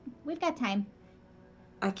 Cool. Yeah, we've got time.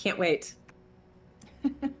 I can't wait.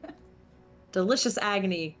 Delicious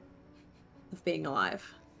agony of being alive.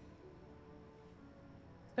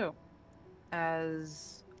 So,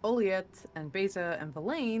 as Oliet and Beta and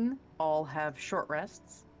Verlaine all have short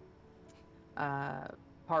rests,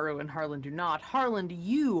 Haru and Harlan do not. Harlan,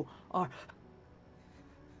 you are...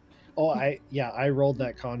 Oh, I rolled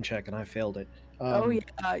that con check and I failed it.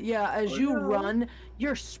 Yeah. As you run,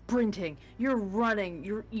 you're sprinting, you're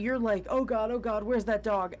running, you're like, oh god, where's that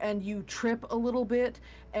dog? And you trip a little bit,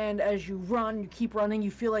 and as you run, you keep running, you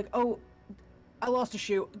feel like, oh, I lost a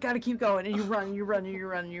shoe, gotta keep going, and you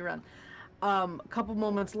run. A couple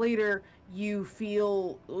moments later, you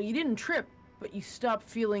feel, well, you didn't trip, but you stop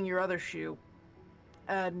feeling your other shoe,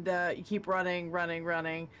 and you keep running,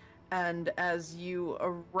 and as you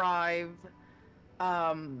arrive,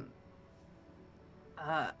 out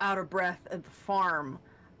of breath at the farm,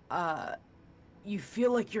 you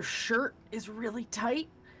feel like your shirt is really tight,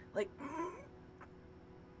 like,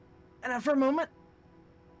 and after a moment,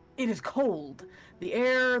 It is cold. The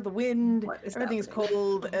air, the wind, What is everything is happening?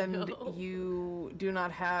 cold, Oh, and no. you do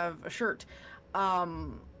not have a shirt.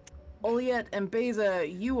 Oliet and Beza,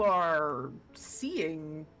 you are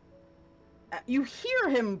seeing. You hear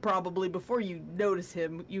him probably before you notice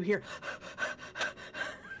him. You hear.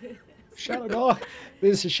 Shadow dog.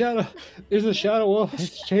 There's a shadow. There's a shadow wolf.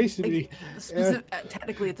 It's chasing me.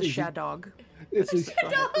 Technically, it's a Is it- shadog. It's a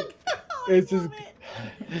Dog. It's I a, love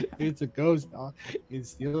it. it's a ghost dog.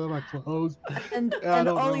 It's stealing my clothes. And I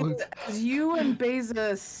don't know. Oliet, as you and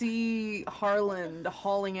Beza see Harland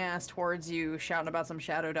hauling ass towards you, shouting about some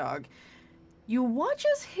shadow dog, you watch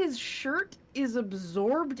as his shirt is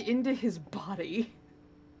absorbed into his body.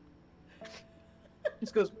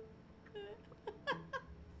 Just goes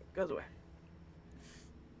away.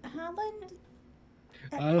 Harland,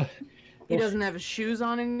 He doesn't have his shoes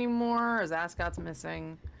on anymore. His ascot's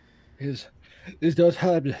missing. There's no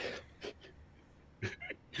time to.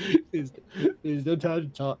 There's no time to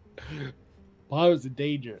talk. Pirate's in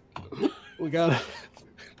danger. We gotta.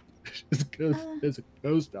 There's a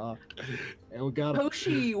ghost dog, and we gotta.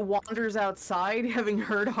 Toshi wanders outside, having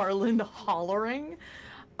heard Harland hollering.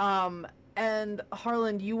 And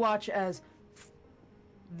Harland, you watch as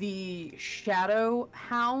the shadow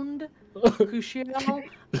hound, Kushiel,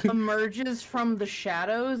 emerges from the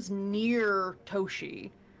shadows near Toshi.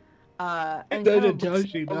 And That kind of didn't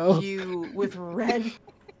looks Toshi at know. you with red.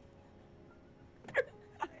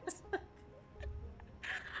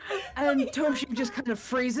 And Toshi just kind of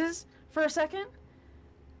freezes for a second.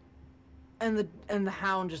 And the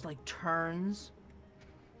hound just like turns.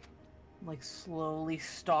 Like slowly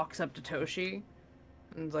stalks up to Toshi.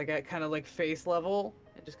 And it's like at kind of like face level.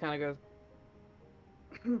 It just kind of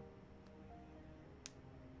goes.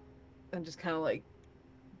 And just kind of like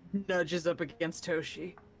nudges up against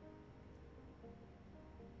Toshi.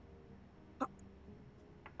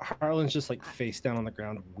 Harlan's just like face down on the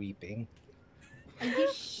ground, weeping. are you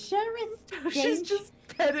sure it's Toshi's just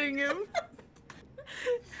petting him.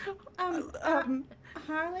 Harlan?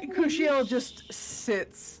 are you Kushiel just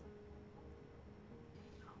sits.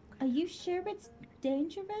 Are you sure it's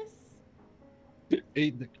dangerous?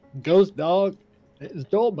 The ghost dog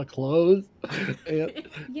stole my clothes. And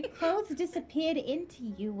Your clothes disappeared into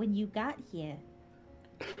you when you got here.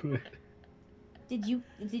 Did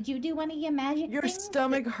you do one of your magic Your things?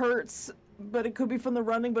 stomach hurts, but it could be from the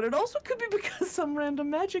running, but it also could be because some random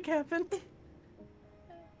magic happened.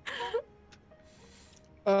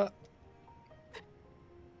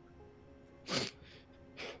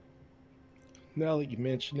 Now that you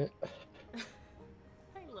mention it,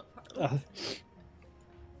 I love Harlan.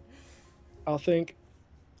 I think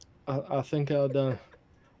I've done.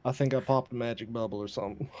 I think I popped a magic bubble or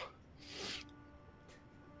something.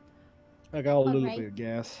 I got a little Alright. bit of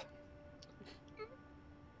gas.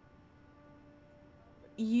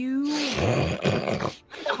 You.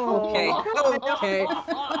 Okay. Okay. Okay.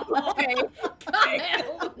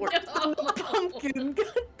 Kyle, no. Pumpkin, god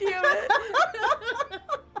damn it.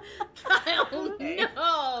 Kyle,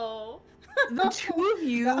 no. The two of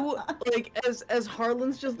you, like, as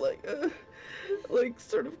Harlan's just like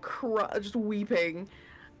sort of just weeping,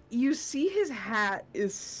 you see his hat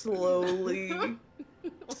is slowly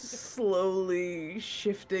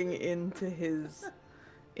shifting into his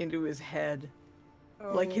head.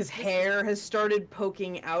 Like his hair has started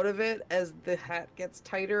poking out of it as the hat gets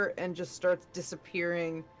tighter and just starts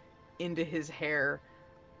disappearing into his hair.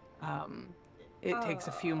 It takes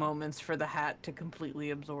a few moments for the hat to completely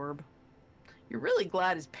absorb. You're really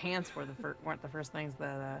glad his pants were weren't the first things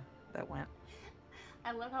that went.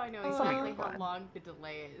 I love how I know Oh, exactly God. how long the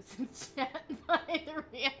delay is in chat by the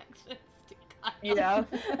reactions to Kyle. Yeah.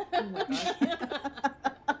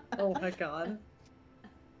 Oh my god.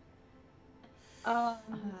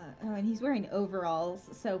 And he's wearing overalls,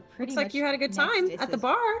 so pretty Looks much. like you had a good next time is at the his-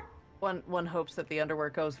 bar. One hopes that the underwear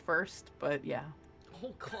goes first, but yeah.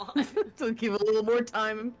 Oh god. To give a little more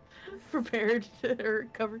time prepared or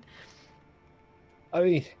covered. I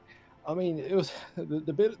mean, it was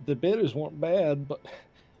the bitters weren't bad, but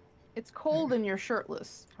It's cold and you're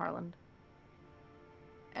shirtless, Harland.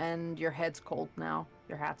 And your head's cold now.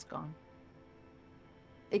 Your hat's gone.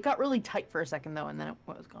 It got really tight for a second though, and then it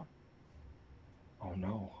was gone. oh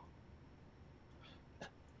no.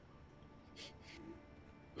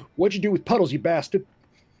 What'd you do with Puddles, you bastard?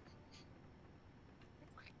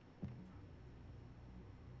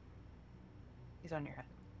 He's on your head.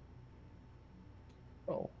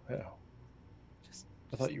 Oh, yeah. Just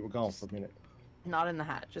I thought you were gone for a minute. not in the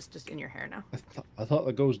hat, just in your hair now. I thought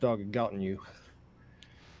the ghost dog had gotten you.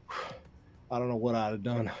 I don't know what I'd have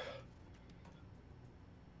done.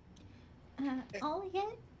 All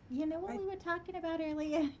yet? You know what we were talking about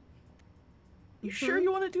earlier? You sure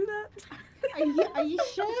you want to do that? Are you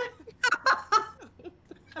sure?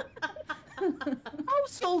 How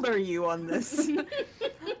sold are you on this?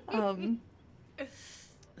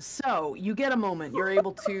 So you get a moment. You're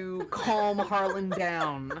able to calm Harlan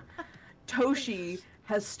down. Toshi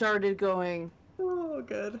has started going. Oh,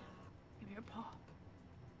 good. Give me your paw.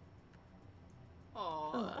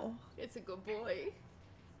 Aw, it's a good boy.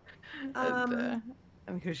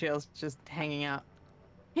 And Kushiel's just hanging out.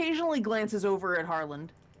 Occasionally glances over at Harlan.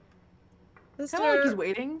 Kind of like he's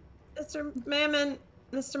waiting. Mr. Mammon.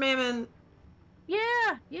 Mr. Mammon. Yeah,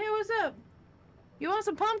 what's up? You want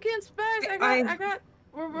some pumpkin spice?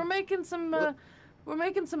 We're making some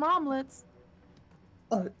omelets.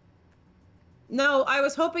 No, I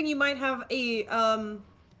was hoping you might have a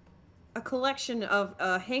collection of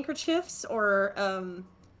handkerchiefs or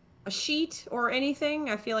a sheet or anything.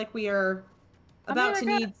 I feel like we are about to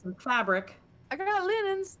need some fabric. I got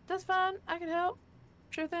linens. That's fine. I can help.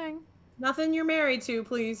 Sure thing. Nothing you're married to,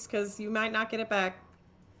 please, because you might not get it back.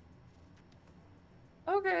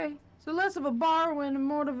 Okay. So less of a borrowing and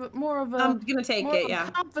more of a I'm gonna take it, yeah.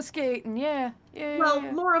 Confiscating, yeah. Well,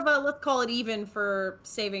 more of a, let's call it even for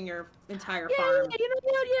saving your entire farm. Yeah, you know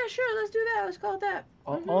what? Yeah, sure. Let's do that. Let's call it that.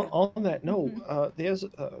 On that note, there's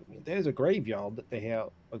a graveyard that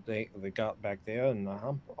they got back there, and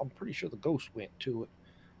I'm pretty sure the ghost went to it.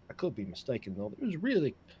 I could be mistaken though. There was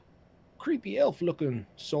really creepy elf looking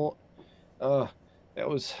sort. That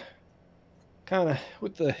was kind of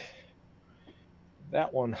with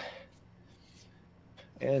that one,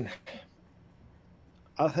 and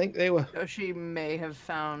I think they were. So she may have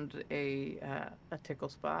found a tickle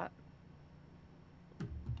spot.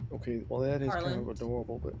 Okay, well that is Harlan, kind of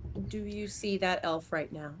adorable, but do you see that elf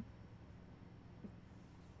right now?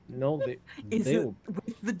 no, Is they it were.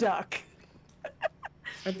 with the duck?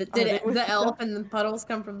 Or the elf and the puddles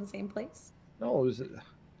come from the same place? No, I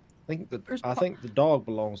think the dog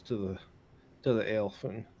belongs to the elf,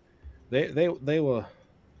 and they were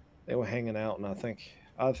hanging out, and I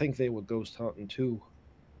think they were ghost hunting too.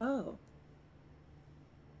 Oh.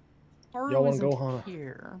 Y'all want to go hunt?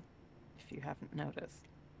 Here, if you haven't noticed.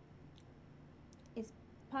 Is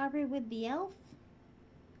Paru with the elf?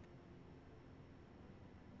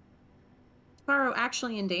 Paro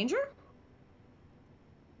actually in danger?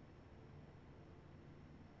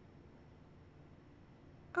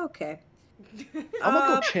 Okay. I'm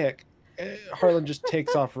gonna go check. Harlan just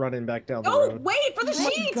takes off running back down the Oh, road. wait for the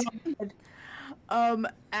sheet!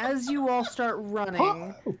 As you all start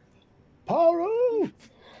running, Paru!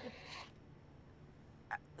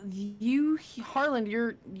 Harlan,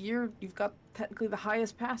 you've got technically the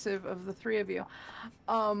highest passive of the three of you.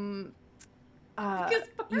 You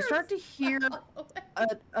start to hear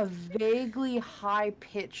a vaguely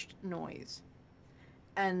high-pitched noise,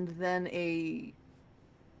 and then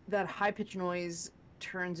that high-pitched noise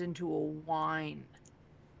turns into a whine,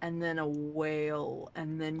 and then a wail,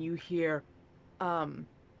 and then you hear. I'm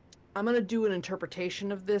gonna do an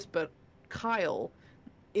interpretation of this, but Kyle,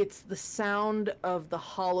 it's the sound of the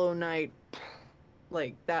Hollow Knight,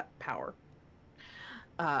 like that power.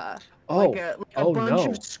 Like a bunch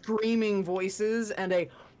of screaming voices and a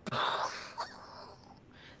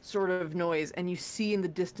sort of noise, and you see in the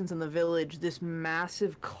distance in the village this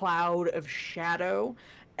massive cloud of shadow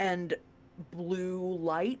and blue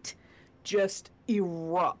light just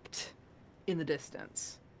erupt in the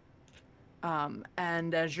distance.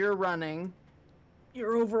 And as you're running,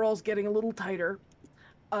 your overall's getting a little tighter.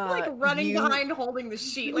 Like running behind holding the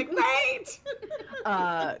sheet, like, wait!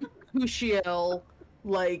 Kushiel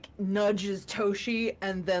like nudges Toshi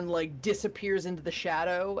and then like disappears into the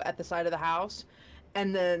shadow at the side of the house.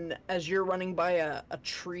 And then as you're running by a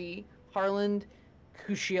tree, Harlan,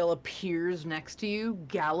 Kushiel appears next to you,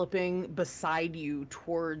 galloping beside you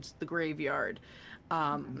towards the graveyard.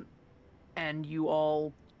 And you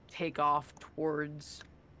all take off towards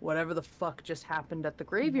whatever the fuck just happened at the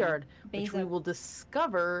graveyard, which we will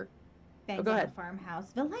discover. Bangs go on ahead. the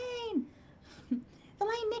farmhouse. Villain!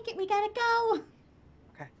 Villain, Nick it, we gotta go!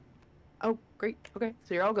 Okay. Oh, great. Okay,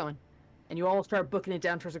 so you're all going. And you all start booking it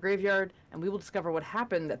down towards the graveyard, and we will discover what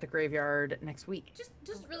happened at the graveyard next week. Just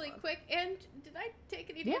really quick, and did I take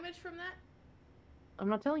any damage from that? I'm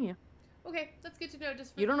not telling you. Okay, that's good to know.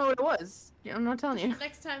 Just for You don't know what it was. I'm not telling you.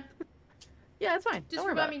 next time. Yeah, it's fine. Just Don't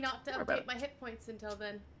worry remind about me it. not to Don't worry update my hit points until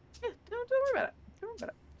then. Yeah, don't worry about it. Don't worry about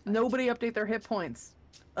it. Nobody update their hit points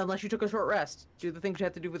unless you took a short rest. Do the things you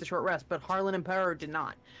have to do with a short rest. But Harlan and Power did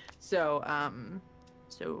not. So,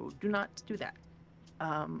 so do not do that.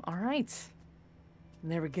 All right.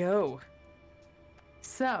 There we go.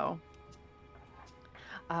 So,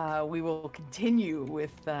 we will continue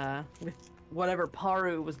with whatever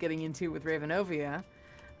Paru was getting into with Ravenovia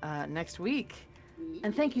next week.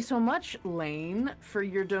 And thank you so much, Lane, for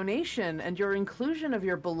your donation and your inclusion of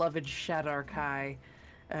your beloved Shadarkai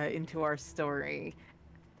into our story.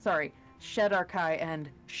 Sorry, Shadarkai and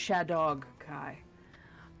Shadogkai.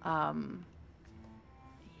 Yeah.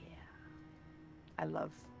 I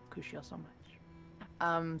love Kushio so much.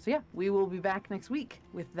 So yeah, we will be back next week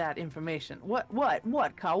with that information. What,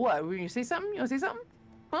 Kyle, what? Were you gonna say something? You wanna say something?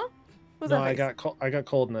 Huh? What was No, that I face? got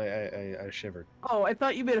cold and I shivered. Oh, I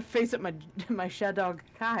thought you made a face at my Shadog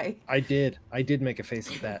Kai. I did make a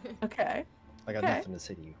face at that. Okay. I got Okay. nothing to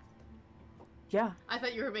say to you. Yeah. I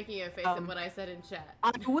thought you were making a face at what I said in chat.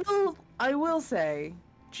 I will say,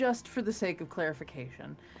 just for the sake of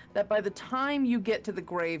clarification, that by the time you get to the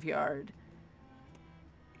graveyard,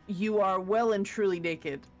 you are well and truly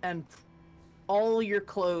naked, and all your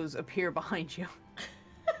clothes appear behind you.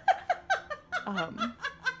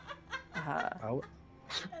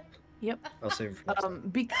 Yep. I'll save it for next time.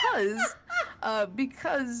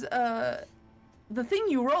 Because the thing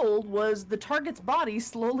you rolled was the target's body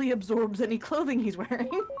slowly absorbs any clothing he's wearing.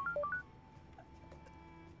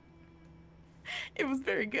 It was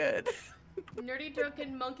very good. Nerdy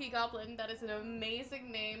Drunken Monkey Goblin, that is an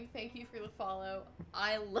amazing name. Thank you for the follow.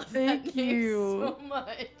 I love Thank that name you. so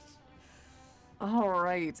much. All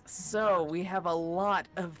right, so we have a lot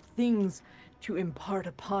of things to impart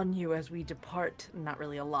upon you as we depart. Not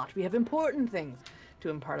really a lot. We have important things to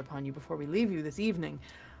impart upon you before we leave you this evening.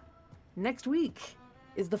 Next week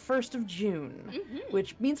is the 1st of June,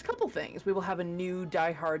 which means a couple things. We will have a new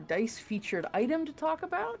Die Hard Dice featured item to talk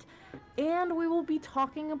about, and we will be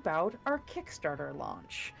talking about our Kickstarter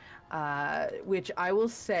launch, which I will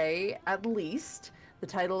say at least, the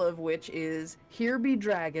title of which is Here Be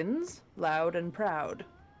Dragons, Loud and Proud.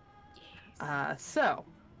 So,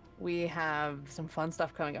 we have some fun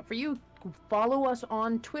stuff coming up for you. Follow us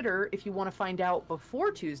on Twitter if you want to find out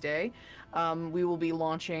before Tuesday. We will be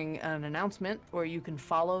launching an announcement where you can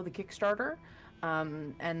follow the Kickstarter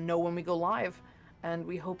and know when we go live. And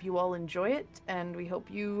we hope you all enjoy it, and we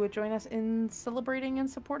hope you join us in celebrating and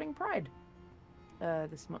supporting Pride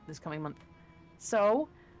this coming month. So,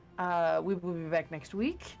 we will be back next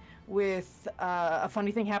week with A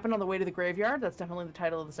Funny Thing Happened on the Way to the Graveyard. That's definitely the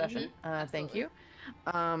title of the session. Thank you.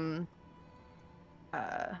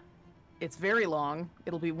 It's very long.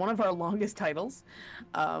 It'll be one of our longest titles,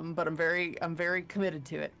 but I'm very committed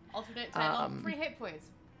to it. Alternate title, 3 hit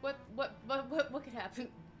points. What could happen?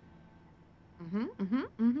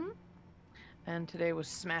 And today was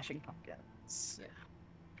Smashing Pumpkins. Yeah.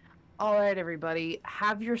 All right, everybody.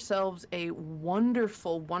 Have yourselves a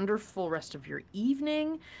wonderful, wonderful rest of your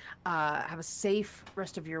evening. Have a safe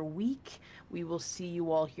rest of your week. We will see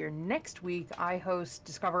you all here next week. I host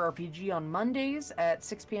Discover RPG on Mondays at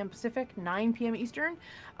 6 p.m. Pacific, 9 p.m. Eastern,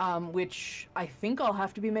 which I think I'll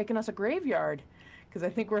have to be making us a graveyard, because I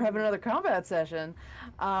think we're having another combat session.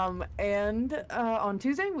 And on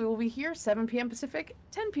Tuesday, we will be here, 7 p.m. Pacific,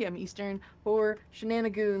 10 p.m. Eastern, for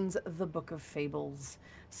Shenanigoons, The Book of Faebles.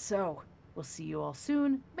 So, we'll see you all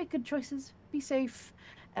soon. Make good choices, be safe,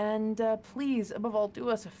 and please, above all, do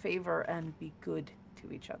us a favor and be good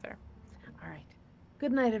to each other. All right.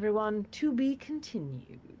 Good night, everyone. To be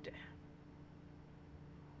continued.